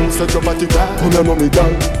if you know, set your body right. Come, you know me,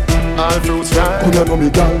 girl. All fruits right. Come, you know me,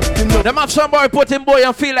 girl. You know. Them have some boy put him boy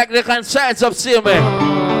and feel like they can size up, see me.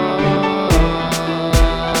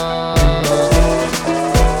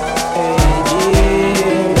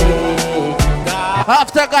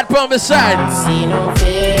 After God put me side, see no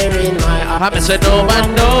fear in my heart. I say no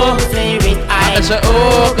man no. I say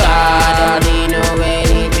oh God, I don't know where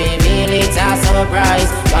it reveal. It's a surprise,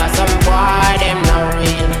 but some boy them not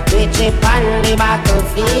real. We chip on the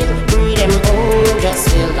battlefield, breed them home just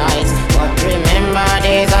feel nice. But remember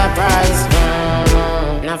there's a price.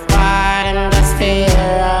 Enough boy them just fear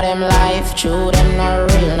of them life. True them not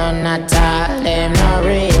real, none at all. Them not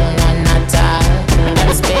real, none at all.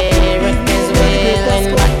 Them spirit is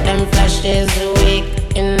willing, but them flesh is weak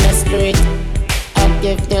in the street. I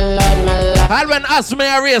give the Lord my life. And when ask me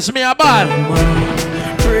a race, me a ball.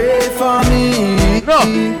 Pray for me. No.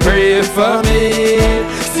 Pray for me.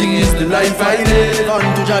 Sing is the life I live.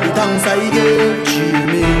 Unto Jah the thanks I give. Cheer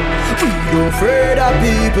me. We don't afraid of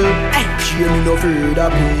people. Cheer me no afraid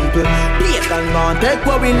of people. Please can man take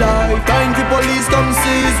what we like. Time the police come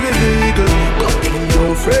seize we vehicle. We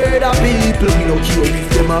don't afraid of people. We don't care if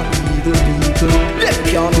them are evil people. Let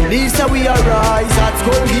me can't believe that we arise. Let's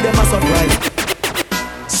go give them a surprise.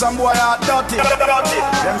 Some boy are dirty.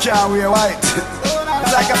 Them can't wear white.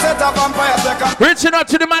 It's like a set of vampires. Reaching out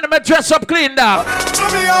to the man who dress up clean down. To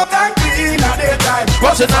me out and clean at daytime.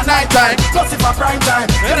 What's in the night time? Plus if a prime time.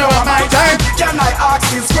 You know what my time? Can I ask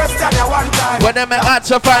this question at one time? When them heart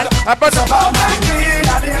so fine, I brought some out and clean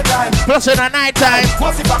at daytime. Plus in the night time.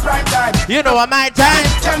 Plus if a prime time. You know what my time?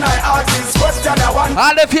 Can I ask this question at one time?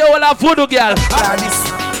 All the few will have voodoo girl.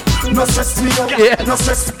 No stress me up, yeah. No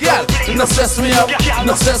stress, girl. No stress me up,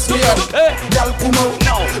 no stress me up. Girl, come out,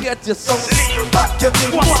 no. Get yourself back your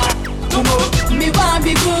thing. Come out. Me want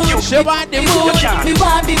be good. She want the good. Me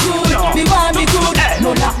want be good. Me want be good.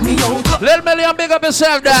 No knock me out. Little Million, big up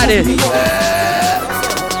yourself, daddy.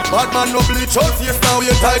 Bad man no bleach out face now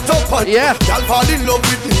you tight up on. Yeah. Y'all fall in love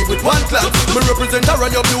with me with one glance. Me represent her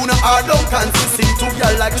and your blue na hard down can see to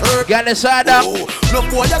y'all like her. Get the side up. No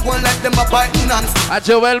boy ya go like them a biting hands. I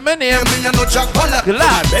Joel my name. Me a no Jack Pollock.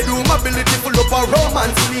 Glad. Bedroom ability full up a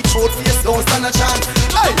romance. Bleach out face don't stand a chance.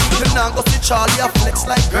 Hey, you nah go see Charlie a flex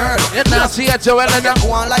like girl. You nah see a Joel and them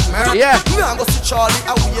go on like Merl. Yeah. Nah go see Charlie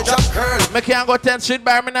a weird Jack girl. Me can't go 10 street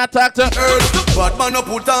bar me not talk to Earl. Bad man no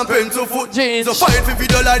put on pen to foot jeans. So fight for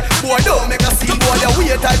video light. Boy don't make a scene. Boy you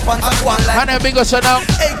weird tight pants and one like. And then big us now.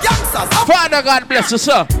 Hey gangsters. Father God bless you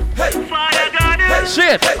sir. Hey Father God.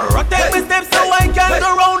 Shit. Rotate my steps so I can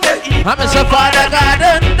go round them. I'm a Father God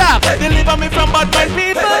and that. Deliver me from bad mind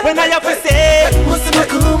people. When I have to say, what's in my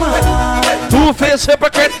coma? Two-faced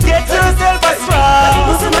hypocrite. Get yourself a strong.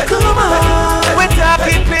 What's in my coma? We're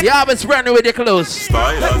talking. Yeah, it's brand new with your clothes.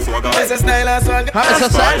 Style and swagger. It's a style and swagger. How is a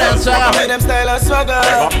style and swagger? With them style and swagger.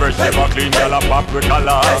 Never fresh, never clean, girl, a pop with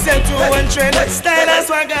color. I said to one trend, style and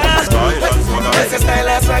swagger. Style and swagger. It's a style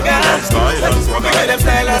and swagger. Style and swagger. With them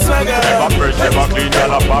style and swagger. Never fresh, never clean,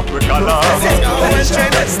 girl, a pop with color. I said to one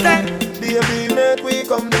trend, style. Baby, make we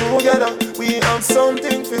come together. We have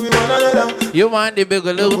something for one another. You want the big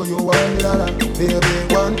loop? You want the other.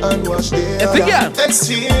 Baby, one and wash the If you can.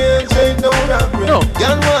 Exchange ain't no robbery. No.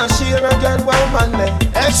 Girl want share and girl want man.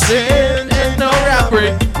 Exchange ain't no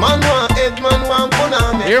robbery. Man want head, man want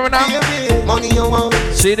punani. Hear me now? Baby, money you want.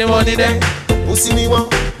 See the money there. Pussy me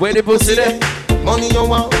want. Where the pussy there? Money you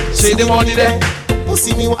want. See the money there.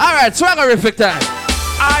 Pussy me want. Alright, swaggerific time.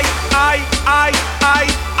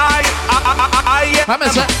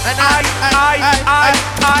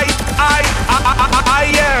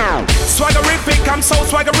 Swaggerific, I'm so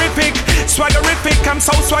swaggerific. Swaggerific, I'm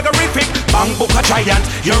so swaggerific. Bang book a giant,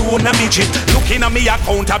 you're one a midget. Looking at me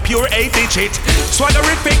account a pure 8 digit.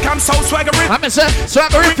 Swaggerific, I'm so swaggerific.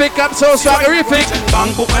 Swaggerific, I'm so swaggerific.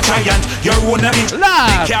 Bang book a giant, you're one a midget.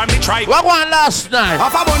 Lad, what one last night?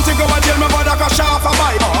 If I want to go and tell my brother go shop a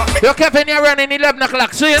bike. You kept in here running 11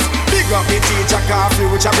 o'clock, see it? Big up the teacher, coffee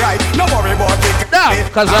which I bright. No worry about it. No,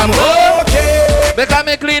 cause I'm okay. Because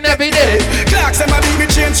me clean every day. Clocks and my baby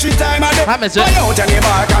change 3 times a day. How much? Buy out any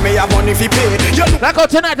bar, cause me have money fi pay. Like out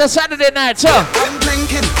tonight, a Saturday night, so I'm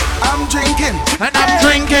drinking, I'm drinking, and I'm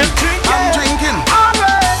drinking, I'm drinking.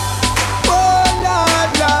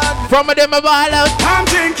 From them a ball out. I'm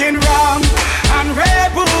drinking rum and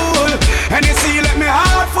Red Bull, and you see let me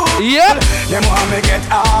heart full. Yep. Them want me get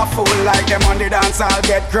awful, like them on the dance I'll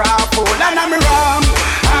get grappled. And I'm rum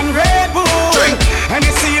and Red Bull, drink, and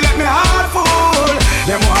you see let me heart full.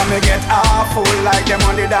 Them want me get awful, like them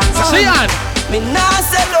on the dance. See on. Me nah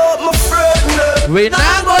sell out my friend. We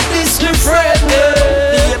nah go this me friend.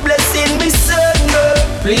 Be a blessing, me son.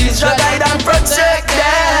 Please try guide and protect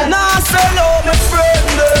them. Nah sell out my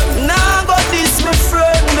friend. Nah go this me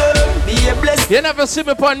friend. Be a blessing. You never see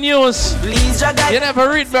me on news. Please try guide. You never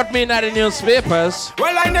read about me in the newspapers.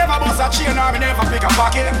 Well, I never bust a chain or me never pick a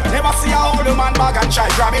pocket. Never see a old man bag and try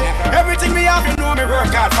grab it. Everything me have, you know me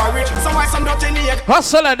work hard for it. So why some dirty need?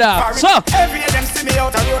 Hustle and that. So every day them see me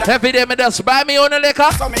out of road. every day me just buy me own a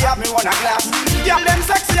liquor. So me have me one a glass. Girl them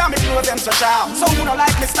sexy and me clothes them so sharp. So who don't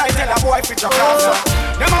like me style tell a boy fit your class.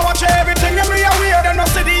 Them a watch everything them me a wear. Them no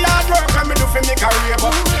see the hard work when me do for me career.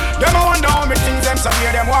 But them a wonder how me things them so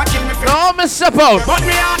weird. Them want kill me for. No, me step out. But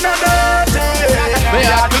me are no dirty. Me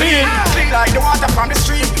are clean. Clean like the water from the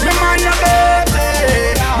stream. Me mind no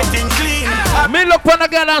dirty. Me think clean. Me look on a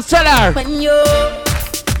girl and sell her. When you,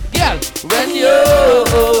 girl, when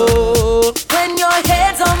your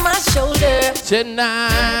head's on my shoulder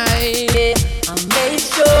tonight, I make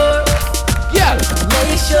sure, girl,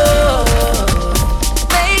 make sure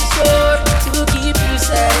to keep you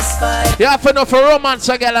satisfied. you have enough for romance,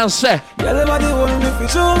 a girl and say. Girl, everybody want me for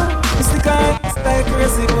sure. It's the kind of style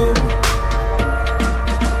crazy good.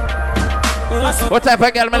 What type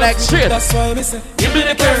of girl me like straight? That's why me say, give me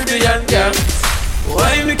the Caribbean girl.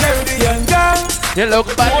 Why me Caribbean girl? You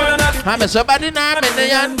look bad. I'm somebody now in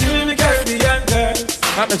the end. Give me the Caribbean girls.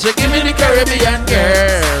 I'm say give me the Caribbean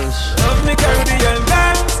girls. Love me Caribbean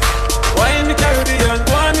girls. Why me Caribbean?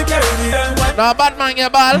 Why me Caribbean? No bad man, you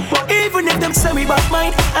ball. Even if them say me bad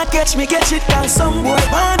mind, I catch me get it down. Some boy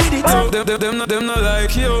born with it. Them not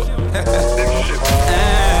like you.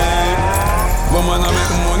 But man, I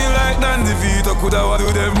make money like Dandy Vito. Coulda what do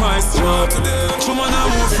them maestro. True man, I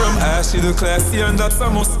move from ashy to classy, and that's a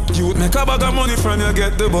must. You'd make a bag of money from you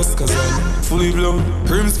get the bus. Cause I'm fully blown,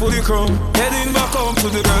 rims fully chrome. Heading back home to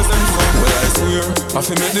the girls and fun. Well, I swear, I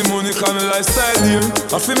fi make the money cause my lifestyle dear.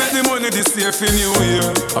 I fi make the money this year for New Year.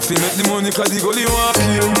 I fi make the money cause the gully walk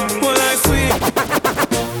here. Well, I swear.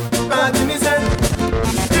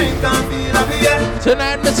 Drink and feel happy, yeah.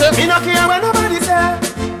 Tonight, me say. Me no care when nobody say.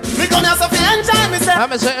 Me come here so fi enjoy myself.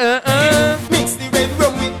 I'm say, Mix the red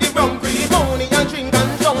rum with the rum cream. Money and drink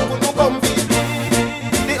and junk when you come feel.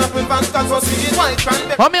 The apple vodka so sweet, white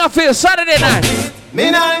cranberry. how me I feel Saturday night?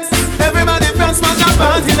 Me nice. Everybody from smash and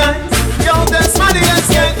party night. Yo, them smarty and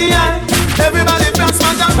skate the eye. Everybody from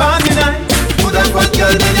smash and party night. Put up what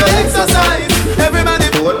girl did you exercise. Everybody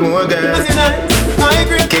What more girl? party night. I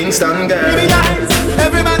agree. Kingston girl. Give me nice.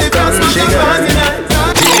 Everybody from smash and party night.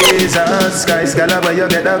 Jesus Christ, girl, where you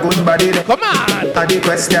get a good body there? Come on. A the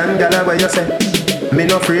question, girl, where you say? Me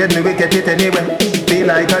no afraid, me will get it anyway. Feel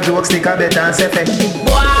like a joke, stick a bet and say fe.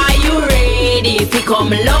 Boy, you ready to come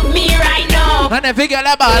love me right now? And if you get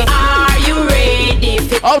a ball, Are you ready?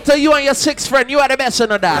 out to you and your 6 friend, you are the best in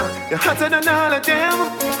that. You're hotter than all of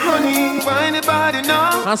them. money, find a body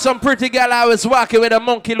now. And some pretty girl I was walking with a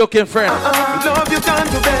monkey looking friend. Love you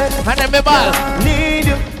can't do bed. And then me ball. Need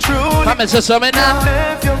you, truly. Come and say something now.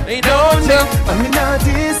 Left you, you don't you. I mean not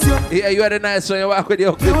this you. Yeah, you had a nice one. You walk with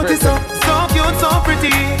your beauty friend. so cute, so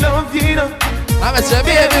pretty. Love you know. I'm a say,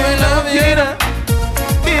 baby, we love you know.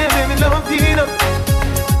 Baby, we love you know.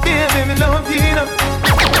 Baby, we love you know.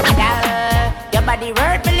 Your body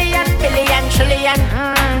worth billion, trillion.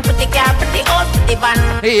 Pretty car, pretty old, pretty van.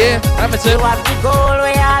 Yeah, I'm a say. You have the goal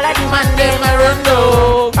where all of the man them a run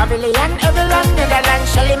down. Pavilion, every London, Netherlands,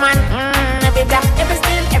 Shelly man. Every black, every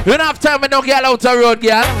steel. You don't have time with no girl out the road,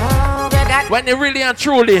 girl. When you really and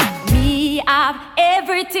truly. Me have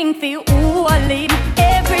everything for you all him.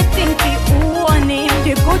 Everything for you on him.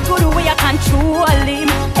 The good way I control him.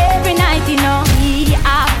 Every night, you know. Me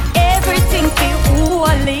have everything for you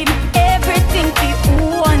all him. Everything for you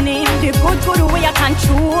on him. The good way I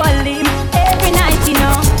control him. Every night, you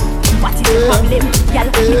know. What is the problem? Y'all,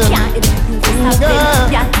 you can't even do this.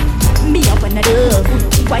 Y'all, me I wanna do good.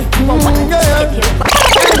 Why you want to get here?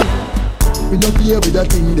 We don't care with that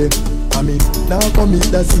thing there. I mean, now come meet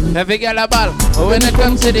the scene. Every girl a ball. When it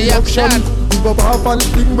comes to the action, give up half and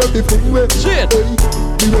fling where the fling where. Shit.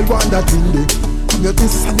 We will want that thing there. Come your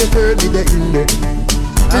this and the third with the in there.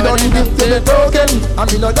 We don't give to the token. I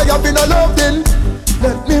mean, now they have been a love then.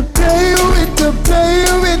 Let me play with you,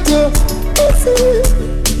 play with you.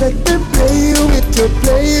 Let me play with you,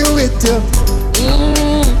 play with you.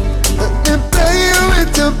 Let me play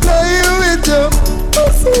with you, play with you.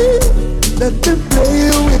 Let me play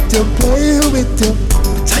with you, play with you.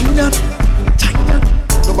 China.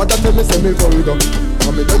 Nobody tell me say me vulgar. I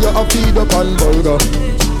mean, you a feed up and vulgar.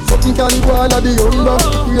 Something can go on at the younger.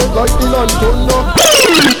 You like the land thunder.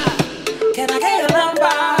 Can I get your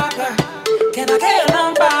number? Can I get your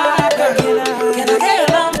number? Can I get your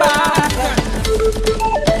number?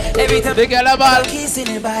 Every time the girl a ball. Kissing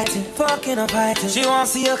and biting, fucking and fighting. She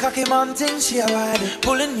wants to see a cocky mountain, she a riding,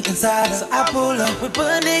 pulling me inside. So I pull up, we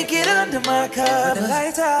butt naked under my cover. The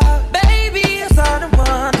lights out, baby, it's all the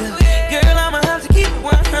wonder. Girl, I'ma have to keep it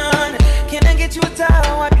 100. Can I get you a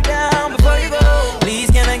towel, wipe you down before you go?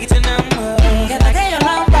 Please, can I get your number? Can I get your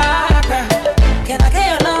number, girl? Can I get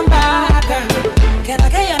your number, girl? Can I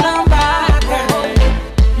get your number, girl?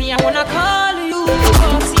 Me, I wanna call you,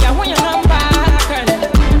 see, I want your number.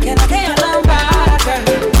 Can I get your number, girl?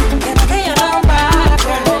 Can I get your number,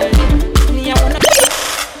 girl? Me, I wanna.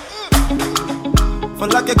 For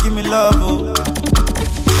like you give me love, oh.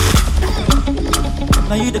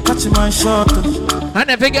 Now you the catch my shot, oh. And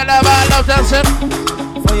if you get love, I love dancing.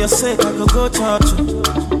 For your sake, I go church,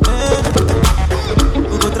 yeah.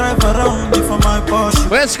 We go drive around for my Porsche.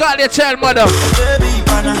 Where's Scarlett, your child mother? Baby,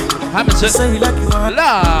 banana. I'm a say like you are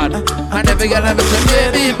Lord. And if you get love, it's a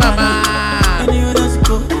baby mama. Anywhere that's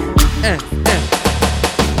go.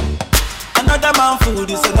 Another man food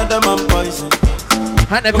is another man poison.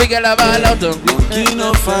 And if you get love, I love them. You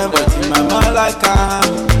know fine, but in my mind like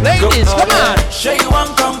ladies, come on. Show you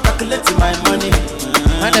one come calculate my money.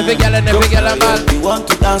 And if you get love, man. You want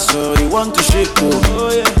to dance or you want to shake,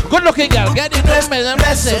 oh yeah. Good looking girl, get in there, man.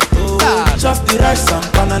 Bless it. Chop the rice and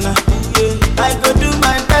banana. I go do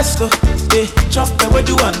my best, oh. Chop the way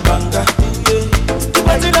do one banger. The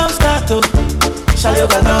party don't start, oh. Shall you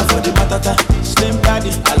go now for the matata? Slim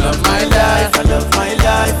body. I love my life, I love my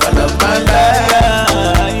life, I love my life.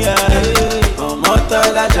 Oh,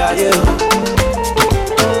 Motala Jayo.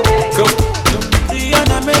 Go.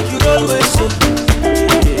 Rihanna make you always so.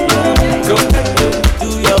 Go. Do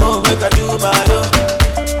your own, make I do my own.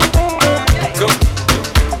 Go.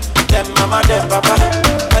 Them mama, them papa,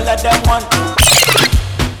 all of them want to.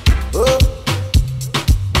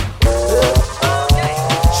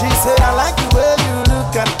 She said, I like the way you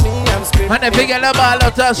look at me, I'm screaming. And if you get love, I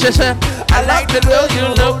love that, she said, I like the way you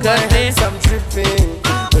look at me. I'm tripping.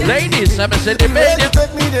 Ladies, I'm a city baby.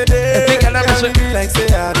 If you get love, I'm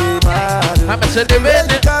a city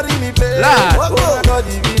baby. Lord.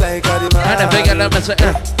 And if you get love, I'm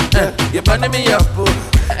you burning me up.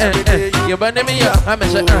 You burning me up. I'm a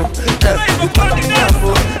say, you burning me up.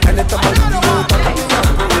 And it's about you.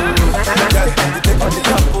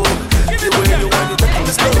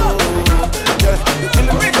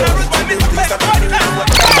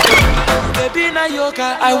 Baby Nayoka,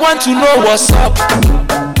 I want to know what's up.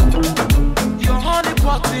 Your honey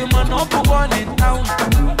pot, man, number one in town.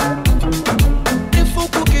 If you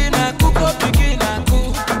cooking, I cook up, begin, I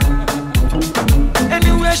cook.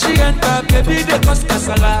 Anywhere she enter, baby, they cause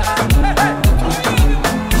casala.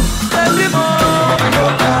 Baby, more,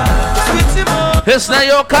 sweetie, more. It's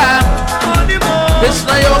Nayoka. It's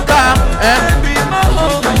Nayoka. Baby,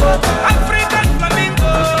 more, African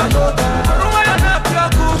flamingo.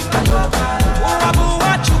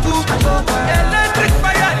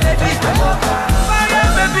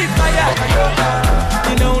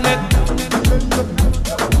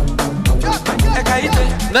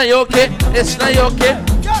 not okay. It's not okay.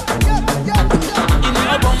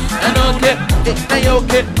 And okay, it's not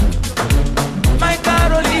okay. My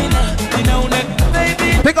Carolina, you know that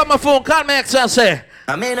baby. Pick up my phone, call me X and say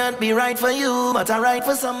I may not be right for you, but I'm right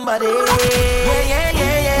for somebody.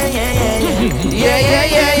 Yeah.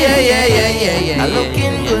 I'm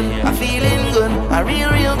looking good, I'm feeling good, I'm real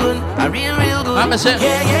good, I'm real good. I'm a say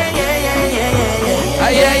yeah.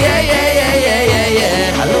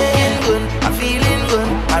 I'm looking good, I'm feeling good,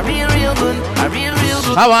 I'm real good, I'm real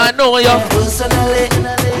good. How I know you? Personally,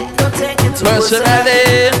 don't take it too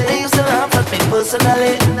personally. They used to laugh at me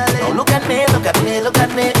personally. Now look at me.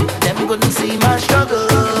 Them couldn't see my struggle.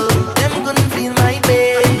 Them couldn't feel my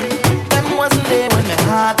pain. Them wasn't there when my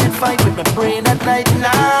heart would fight with my brain at night and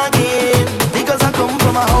again. Because I come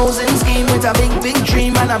from a housing scheme with a big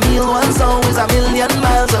dream, and a meal once always a million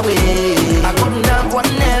miles away. I couldn't have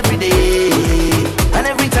one every day. And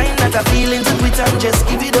every time that I feel into quit and just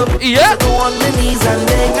give it up, yeah. I go on my knees and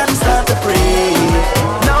beg and start to pray.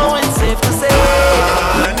 Now it's safe to say,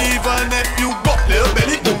 and even if you got little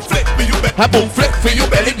belly, boom flick for you belly, boom flick for you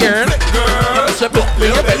belly, girl. It's a boom for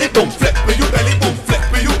your belly, boom flick for you belly, boom flick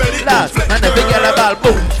for you belly, boom flick. And the big yellow ball,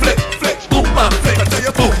 boom flick, boom man flick. I tell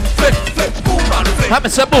you, boom flick, boom man flick. I'm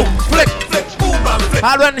say boom flick, boom man flick.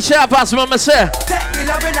 I'll run the share past me, say. Take me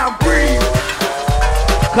loving and breathe.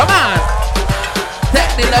 Come on.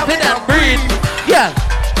 Take the loving and breathe. Yeah.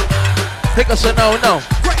 Take us a no.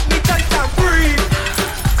 Break me tight and breathe.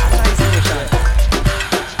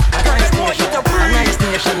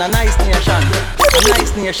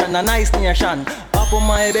 A nice nation. Up on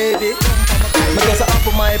my baby. Because up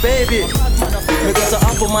on my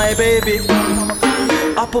baby.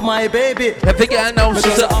 Up on my baby. Every girl knows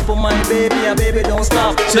because up on my baby, and baby don't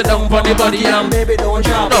stop. Sit down on the body and baby don't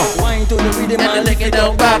drop. No. Wine to the rhythm and lift it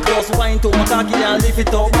up back. Just wine to my cocky and lift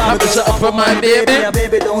it up back. Because up on my baby, and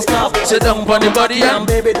baby don't stop. Sit down on the body and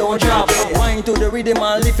baby don't drop. Wine to the rhythm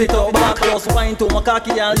and lift it up back. Just wine to my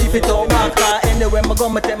cocky and lift it up back. Anywhere I go,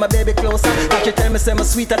 I take my baby closer. And she tell me say I'm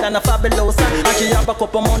sweeter than a fabulosa. And she have a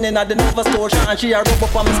cup of money in the Nova Scotia. And she a rub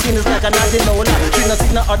up on my skin is like an adenola. She no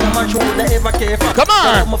see no other man she would ever care for. Come on.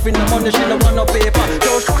 She money, she no want no paper.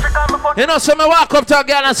 You know, so me walk up to a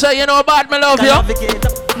girl and say, you know bad, me love you.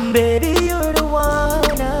 Baby, you're the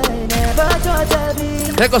one I never thought I'd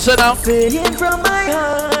be. Take us now. Saying from my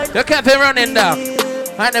heart. You can't be running down.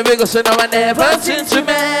 And then we go say, no, I never since we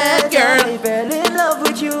met, girl. I fell in love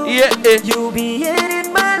with you. Yeah. You being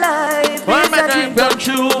in my life. One my time come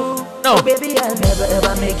true. No. Oh, baby, I'll never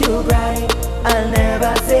ever make you cry. I'll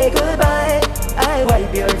never say goodbye. I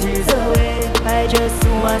wipe your tears away. I just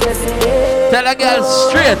want to say, tell a girl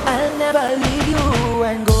straight. I'll never leave you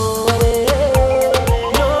and go away.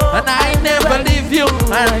 No, and I never leave you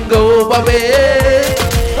and go away.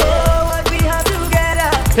 Oh, what we have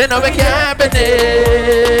together, you know we can't be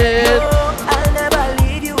it. No, I'll never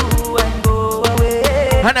leave you and go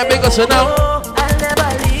away. And I make us now. I'll never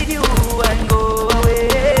leave you and go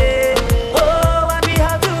away. Oh, what we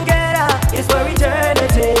have together is for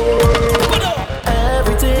eternity.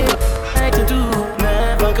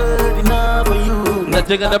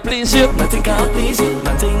 Nothing gonna please you. Nothing can please you.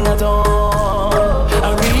 Nothing at all.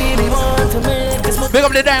 I really want to make this. Big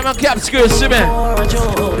up the diamond cap skills, see me.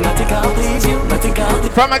 Nothing can please you. Nothing can please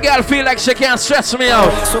you. From a girl feel like she can't stress me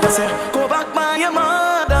out. So I say, go back by your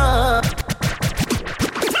mother.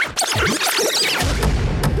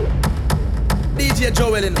 DJ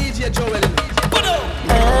Joelin.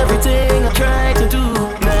 Everything I try to do,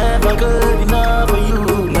 never good enough for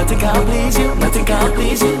you. Nothing can please you. Nothing can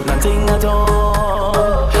please you. Nothing at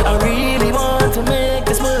all. I really want to make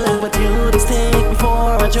this work, but you just take me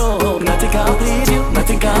for a joke. Nothing can please you.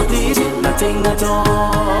 Nothing can please you. Nothing at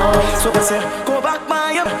all. So I say, go back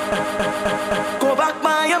by your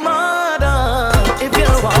mother. If you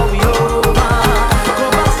want me over, go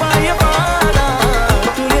back by your mother.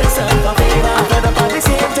 Do yourself a favor, fed up on the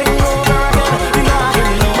same thing over again. You not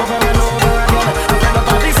getting over and over again. Fed up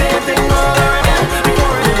on the same thing over again.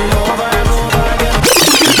 Before it over and over again.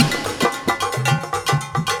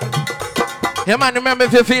 Yeah, man, remember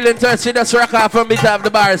if you're feeling thirsty, just rock off from beat of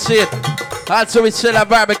the bar seat. Also, we still have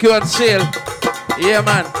barbecue on sale. Yeah,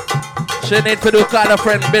 man. She need to do call a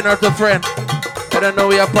friend, been out a friend. I don't know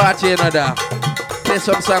we are partying or that. Play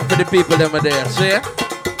some song for the people that are there. See?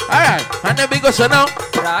 Alright, and then we go so now.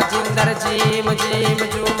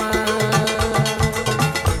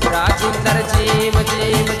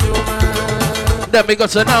 Then we go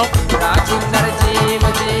so now.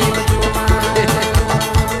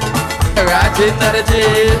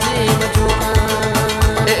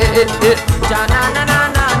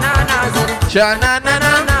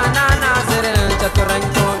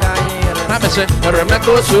 I'm say, remember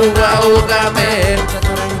to Waugame.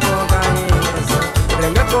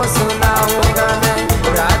 Remember to Waugame.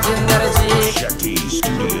 Shaggy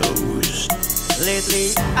Studios. Lately,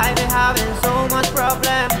 I've been having so much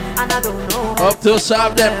problem, and I don't know how to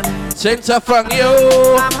solve them. Things are from you.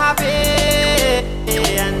 I'm happy,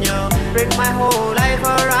 and you bring my whole life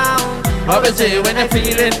around. Obviously, when you're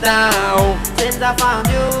feeling down, since I found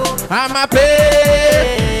you, I'm happy.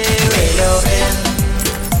 Where you been?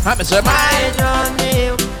 I'm say my journey.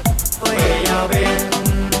 Where you been?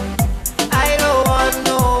 I don't want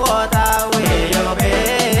no water. Where you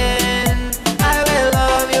been? I will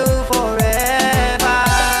love you forever.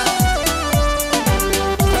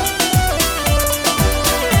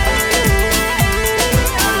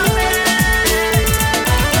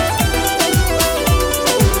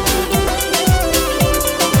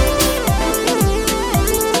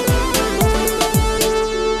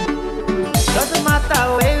 Doesn't matter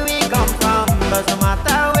where we come from, doesn't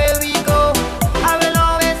matter where we go. I will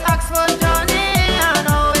always ask for Johnny and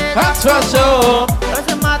always ask for so.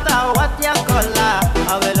 Doesn't matter what your color,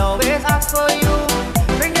 I will always ask for you.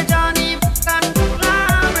 Bring the Johnny and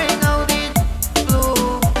bring out the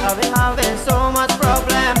blue. I've been having so much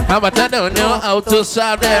problem, but I don't know how to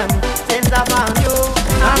solve them. Since I found you,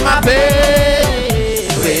 I'm happy.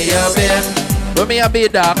 Where you been? Where me a be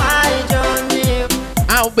dog? My Johnny.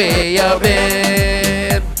 How where you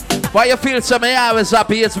been? Why you feel so many hours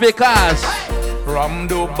happy? It's because From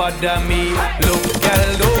do bother me, look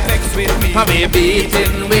girl, don't vex with me. I be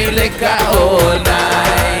beating we liquor all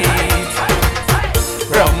night.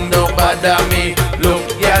 From do bother me, look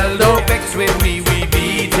girl, don't vex with me. We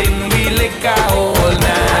beating we liquor all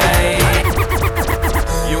night.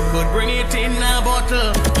 You could bring it in a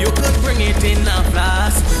bottle, you could bring it in a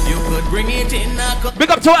flask, you could bring it in a cup. Big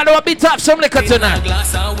up to all who beat up some liquor tonight.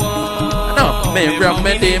 No, me rum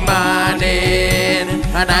in the morning,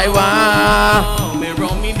 and I want me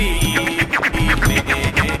rum in the evening.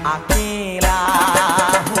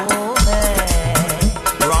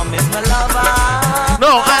 Rum is my lover.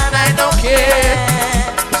 No, and I don't care.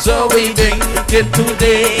 So we drink it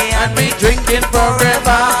today, and we drink it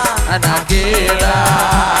forever, and I get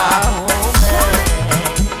out.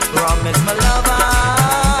 Rum is my lover,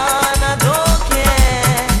 and I don't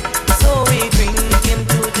care. So we drink him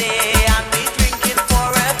today, and we drink it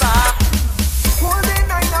forever.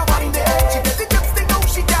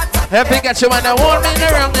 Happy got you and I won't be in the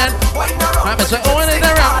wrong then. I'm say only in the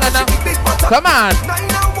wrong then. Come on.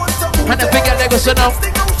 And the figure they go so now.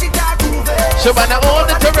 So when I own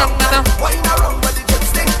it the wrong then.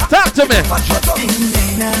 Talk to me.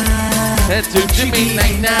 Head to Jimmy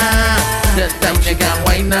Nina. This time you can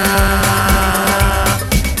wine now.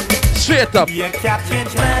 Straight up. You can't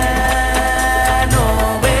change man, no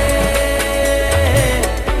way.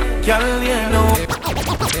 Girl, you know.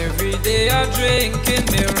 Every day I'm drinking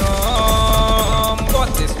me rum, but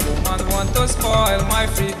this woman want to spoil my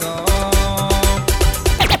freedom.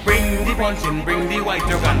 Bring the punch in, bring the white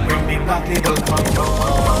gun, bring the black label come.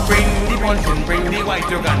 Bring the punch in, bring the white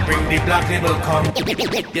gun, bring the black label come.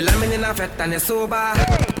 You let me in a fete and you're sober.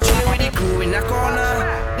 Chilling with the crew in the corner.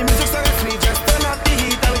 The music so sweet, just turn up the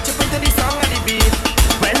heat and chip into the song and the beat.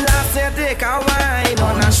 When I say take a wine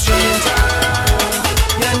on a stranger,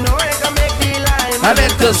 you know it can make the lime a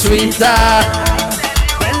little sweeter.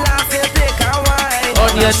 When I say take a wine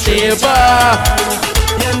on your table,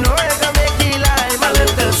 you know it can make the lime a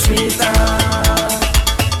little sweeter.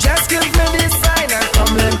 Just give me this sign and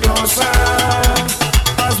come in closer.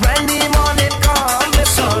 Cause when the morning comes,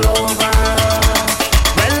 it's all over.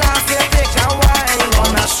 When I say take a wine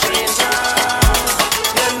on a stranger,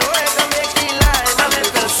 you know it can make the lime a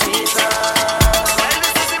little sweeter.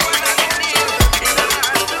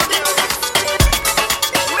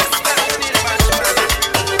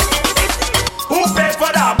 Who paid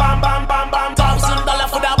for that? Bam bam bam bam. $1,000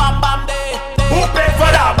 for that bam bam day. Who paid for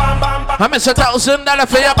that? Bam bam bam. I'm $1,000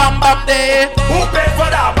 for your bam bam day. Who paid for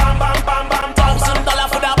that? Bam bam bam bam. $1,000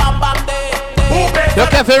 for that bam bam day. Who paid you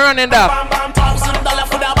can't run in that. Bam bam. $1,000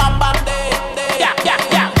 for that bam bam day. Yeah yeah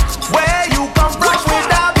yeah. Where you come from with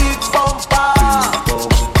that big bumper?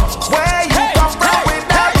 Where you come from with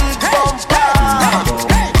that big bumper?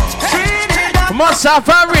 Must have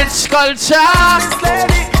a rich culture. Where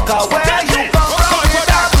you come from with that big bumper?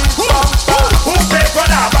 Who paid for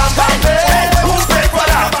that bam bam day? Who paid for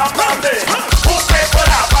that bam bam day? Who paid for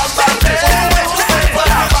that bam bam day? Who paid for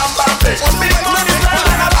that bam bam day? Big money like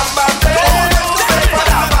a bam bam day. Who paid for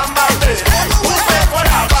that bam bam day? Who paid for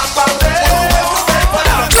that bam bam day? Who paid for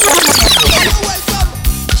that?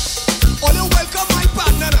 All you welcome my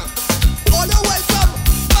partner. All you welcome,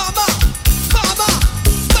 mama, mama,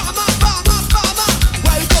 mama, mama.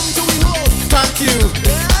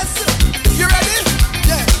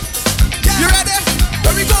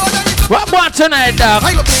 What about tonight, dog?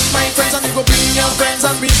 I go bring my friends and you go bring your friends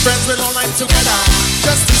and we friends will all line together.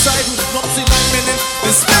 Just decide who's not in 9 minutes.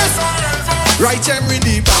 The space right here in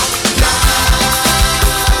the back.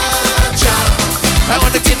 I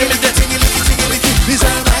want to kill the tingy-licky. These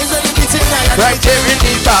are nice and eating right here in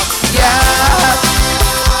the back. Yeah,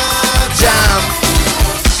 jam.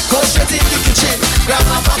 Go straight in the kitchen, grab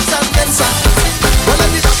my box and then some. Well,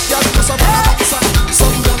 let me back, yeah, because I'm a boxer.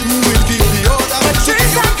 Some of them who will give the order. But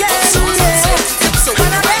trees again, yeah. When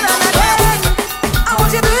I'm again, I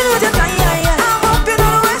want you to do it with your time, yeah. I hope you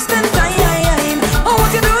don't waste any time, yeah. I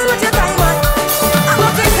want you to do it with your time, man. I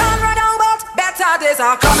hope you can't run out, but better days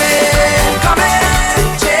are coming, coming.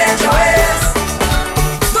 Change your ways.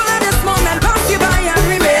 Don't let this moment pass you by and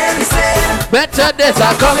remain the same. Better days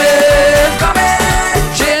are coming, coming.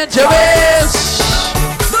 Change your ways.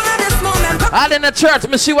 All in the church,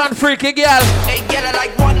 me see one freaky girl. Hey, get it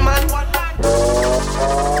like one man.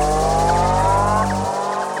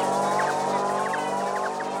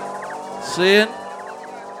 See?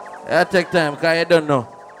 Yeah, take time, cause you don't know.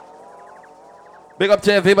 Big up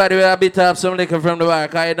to everybody with a bit of some liquor from the bar,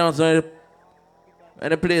 cause you don't know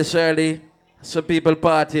when the place early, some people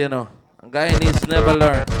party, you know. A guy needs to never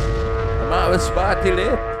learn. I'm always party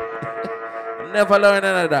late. Never learn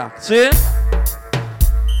none of that. See?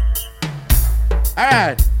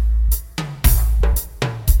 Alright.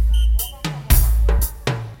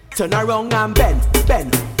 Turn around and bend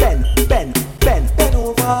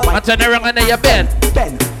over. I turn around and then you bend.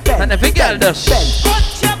 And if you girl does.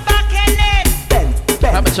 Put your back in it. Bend.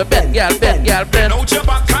 How much you bend, girl, bend. Out your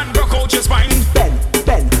back and rock out your spine. Bend.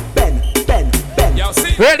 Y'all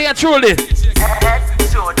see? Really and truly. Head,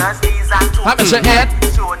 shoulders, knees and toes. How much you head?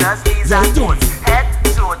 Shoulders, knees and toes. Head,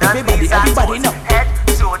 shoulders, knees and toes. Head,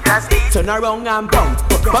 shoulders, knees. Turn around and bend.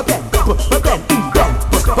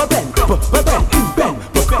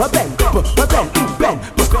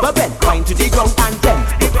 Wind to the ground and bend.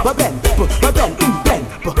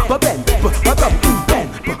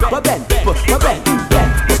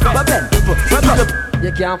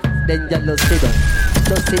 You can't, then you just sit down.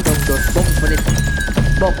 Just sit down, just bounce on it.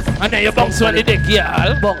 Bounce. And then you bounce on the dick,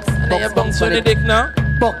 yeah. Bounce. And then you bounce on the dick now.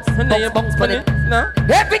 Bounce. And then you bounce on it now.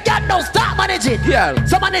 Every girl now start manage it. Yeah.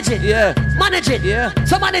 So manage it. Yeah. Manage it. Yeah.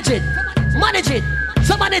 So manage it. Manage it.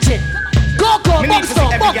 So manage it. Go, bounce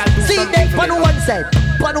now, bounce. See them on one side.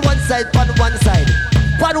 On one side. On one side.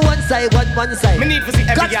 On one side. One side. Me need to see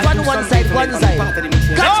every girl on one side. One side.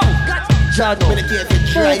 Got Jano. Move it,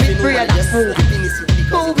 Brian.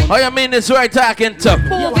 How you mean this right talking to?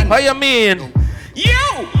 How you mean? You!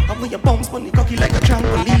 I wear your bounce on the cocky like a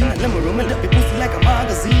trampoline. And let me roll me up your pussy like a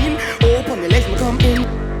magazine. Open the legs, me come in.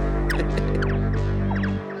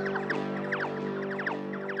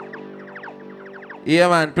 Yeah,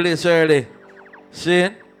 man, please early. See?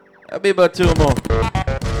 I'll be about 2 more.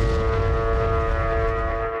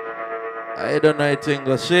 I don't know anything,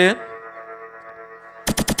 go see?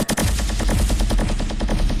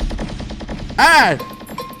 Alright.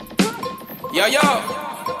 Yo.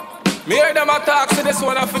 Me hear them attack, so this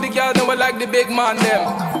one for the girl them like the big man them.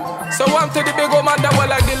 So one to the big woman that will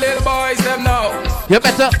like the little boys them now. You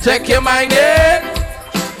better take your mind in.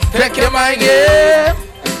 Take your mind in.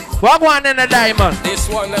 What one in the diamond? This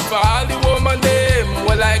one is for all the woman them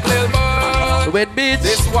who like little boys. With beats.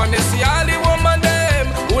 This one is the all the woman them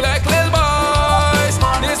who like little boys.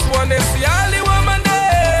 This one is the all the woman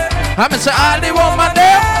them. I'm say all the woman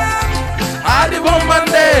them. All the woman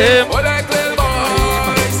them who like little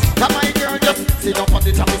boys. Come on, girl, just sit down on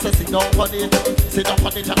the top, say sit down on it. Sit down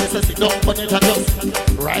on the top, say sit down on it and just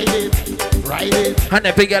ride it. And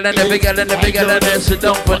the big girl and the big girl and the big girl and then sit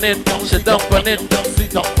down on it. Sit down on it. Just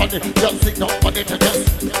sit down on it. Just sit down on it and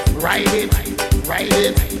just ride it.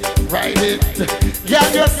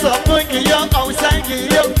 Yeah, you're so funky, you're outside you.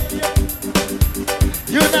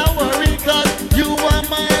 You not worry, cause you are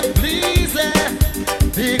my pleaser.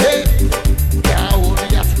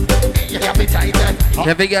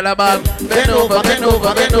 The big girl about bend over,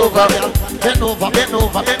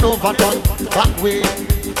 done back way.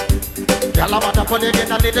 Girl, I'm gonna pull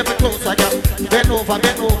again a little bit closer, girl. Bend over,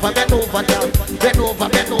 girl. Bend over, done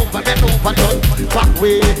back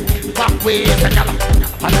way. Girl,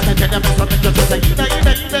 and then tell them something just say,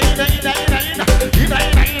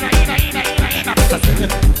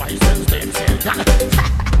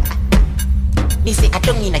 Me say I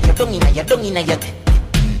don't in your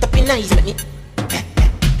top in nice let me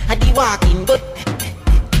I di walking good.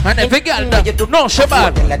 And the big girl no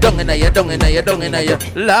Shabbat. Dung in your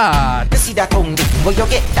Lord. You see that tongue where you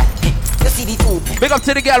get that. You see the two. Big up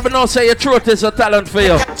to the girl but no say your truth is a talent for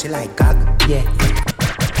you. She like God, yeah.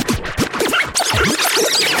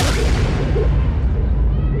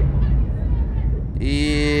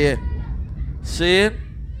 See it?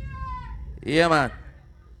 Yeah, man.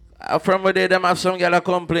 From where they them have some girl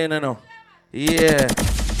complaining, you know. Yeah.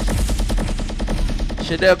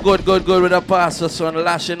 She there good with a pastor, son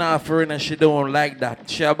lashing off her and she don't like that.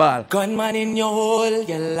 She a ball. Gunman in your hole,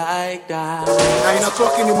 you like that. 9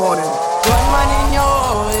 o'clock in the morning. Gunman in your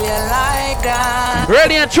hole, you like that.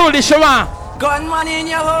 Ready and truly, Shawan. Gunman in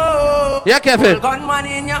your hole. Yeah, Kevin. Gunman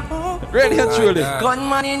in your hole. Ready and truly.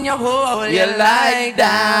 Gunman in your hole, you like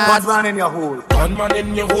that. Gunman in your hole. Gunman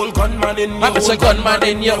in your hole, gunman in your hole. I'm a gunman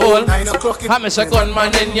in your hole. 9 o'clock in I'm a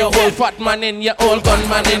gunman in your hole. Fat man in your hole.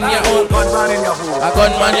 Gunman in your hole. Gunman in your hole. A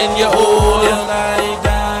gunman in your hole. You like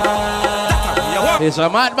that. There's a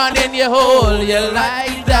madman in your hole. You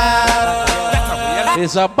like that.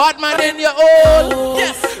 There's a Batman in your hole.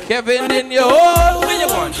 Yes. Kevin in your hole. Where you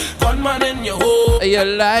want? Gunman in your hole. You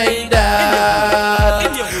like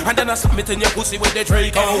that. And then I submit in your pussy with the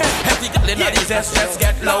Draco. Every girl in these ass just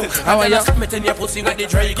get low. And then I submit in your pussy with the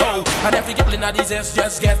Draco. And every girl in these ass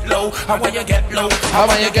just get low. How when you get low? How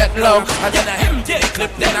when you get low? And then I empty the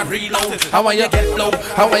clip, then I reload. How when you get low?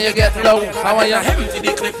 How when you get low? How when you empty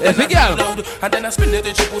the clip, then I reload. And then I spin it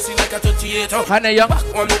in your pussy like a 38. And then you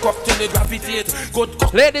back on the cock till it gravitate. Good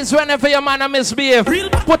cock. Ladies, whenever your man a misbehave,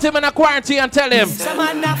 put him in a quarantine and tell him. Some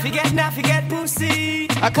man not forget pussy.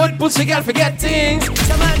 A good pussy girl forget things.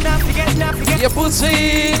 Some man not forget your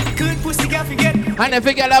pussy. Good pussy girl forget. And if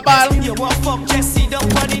you get a ball, you walk fuck Jesse,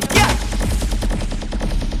 don't want it, yeah.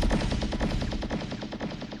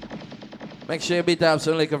 Make sure you beat up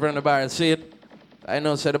some liquor from the bar and see it. I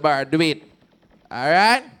know, say the bar, do it.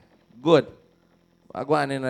 Alright? Good. I go on in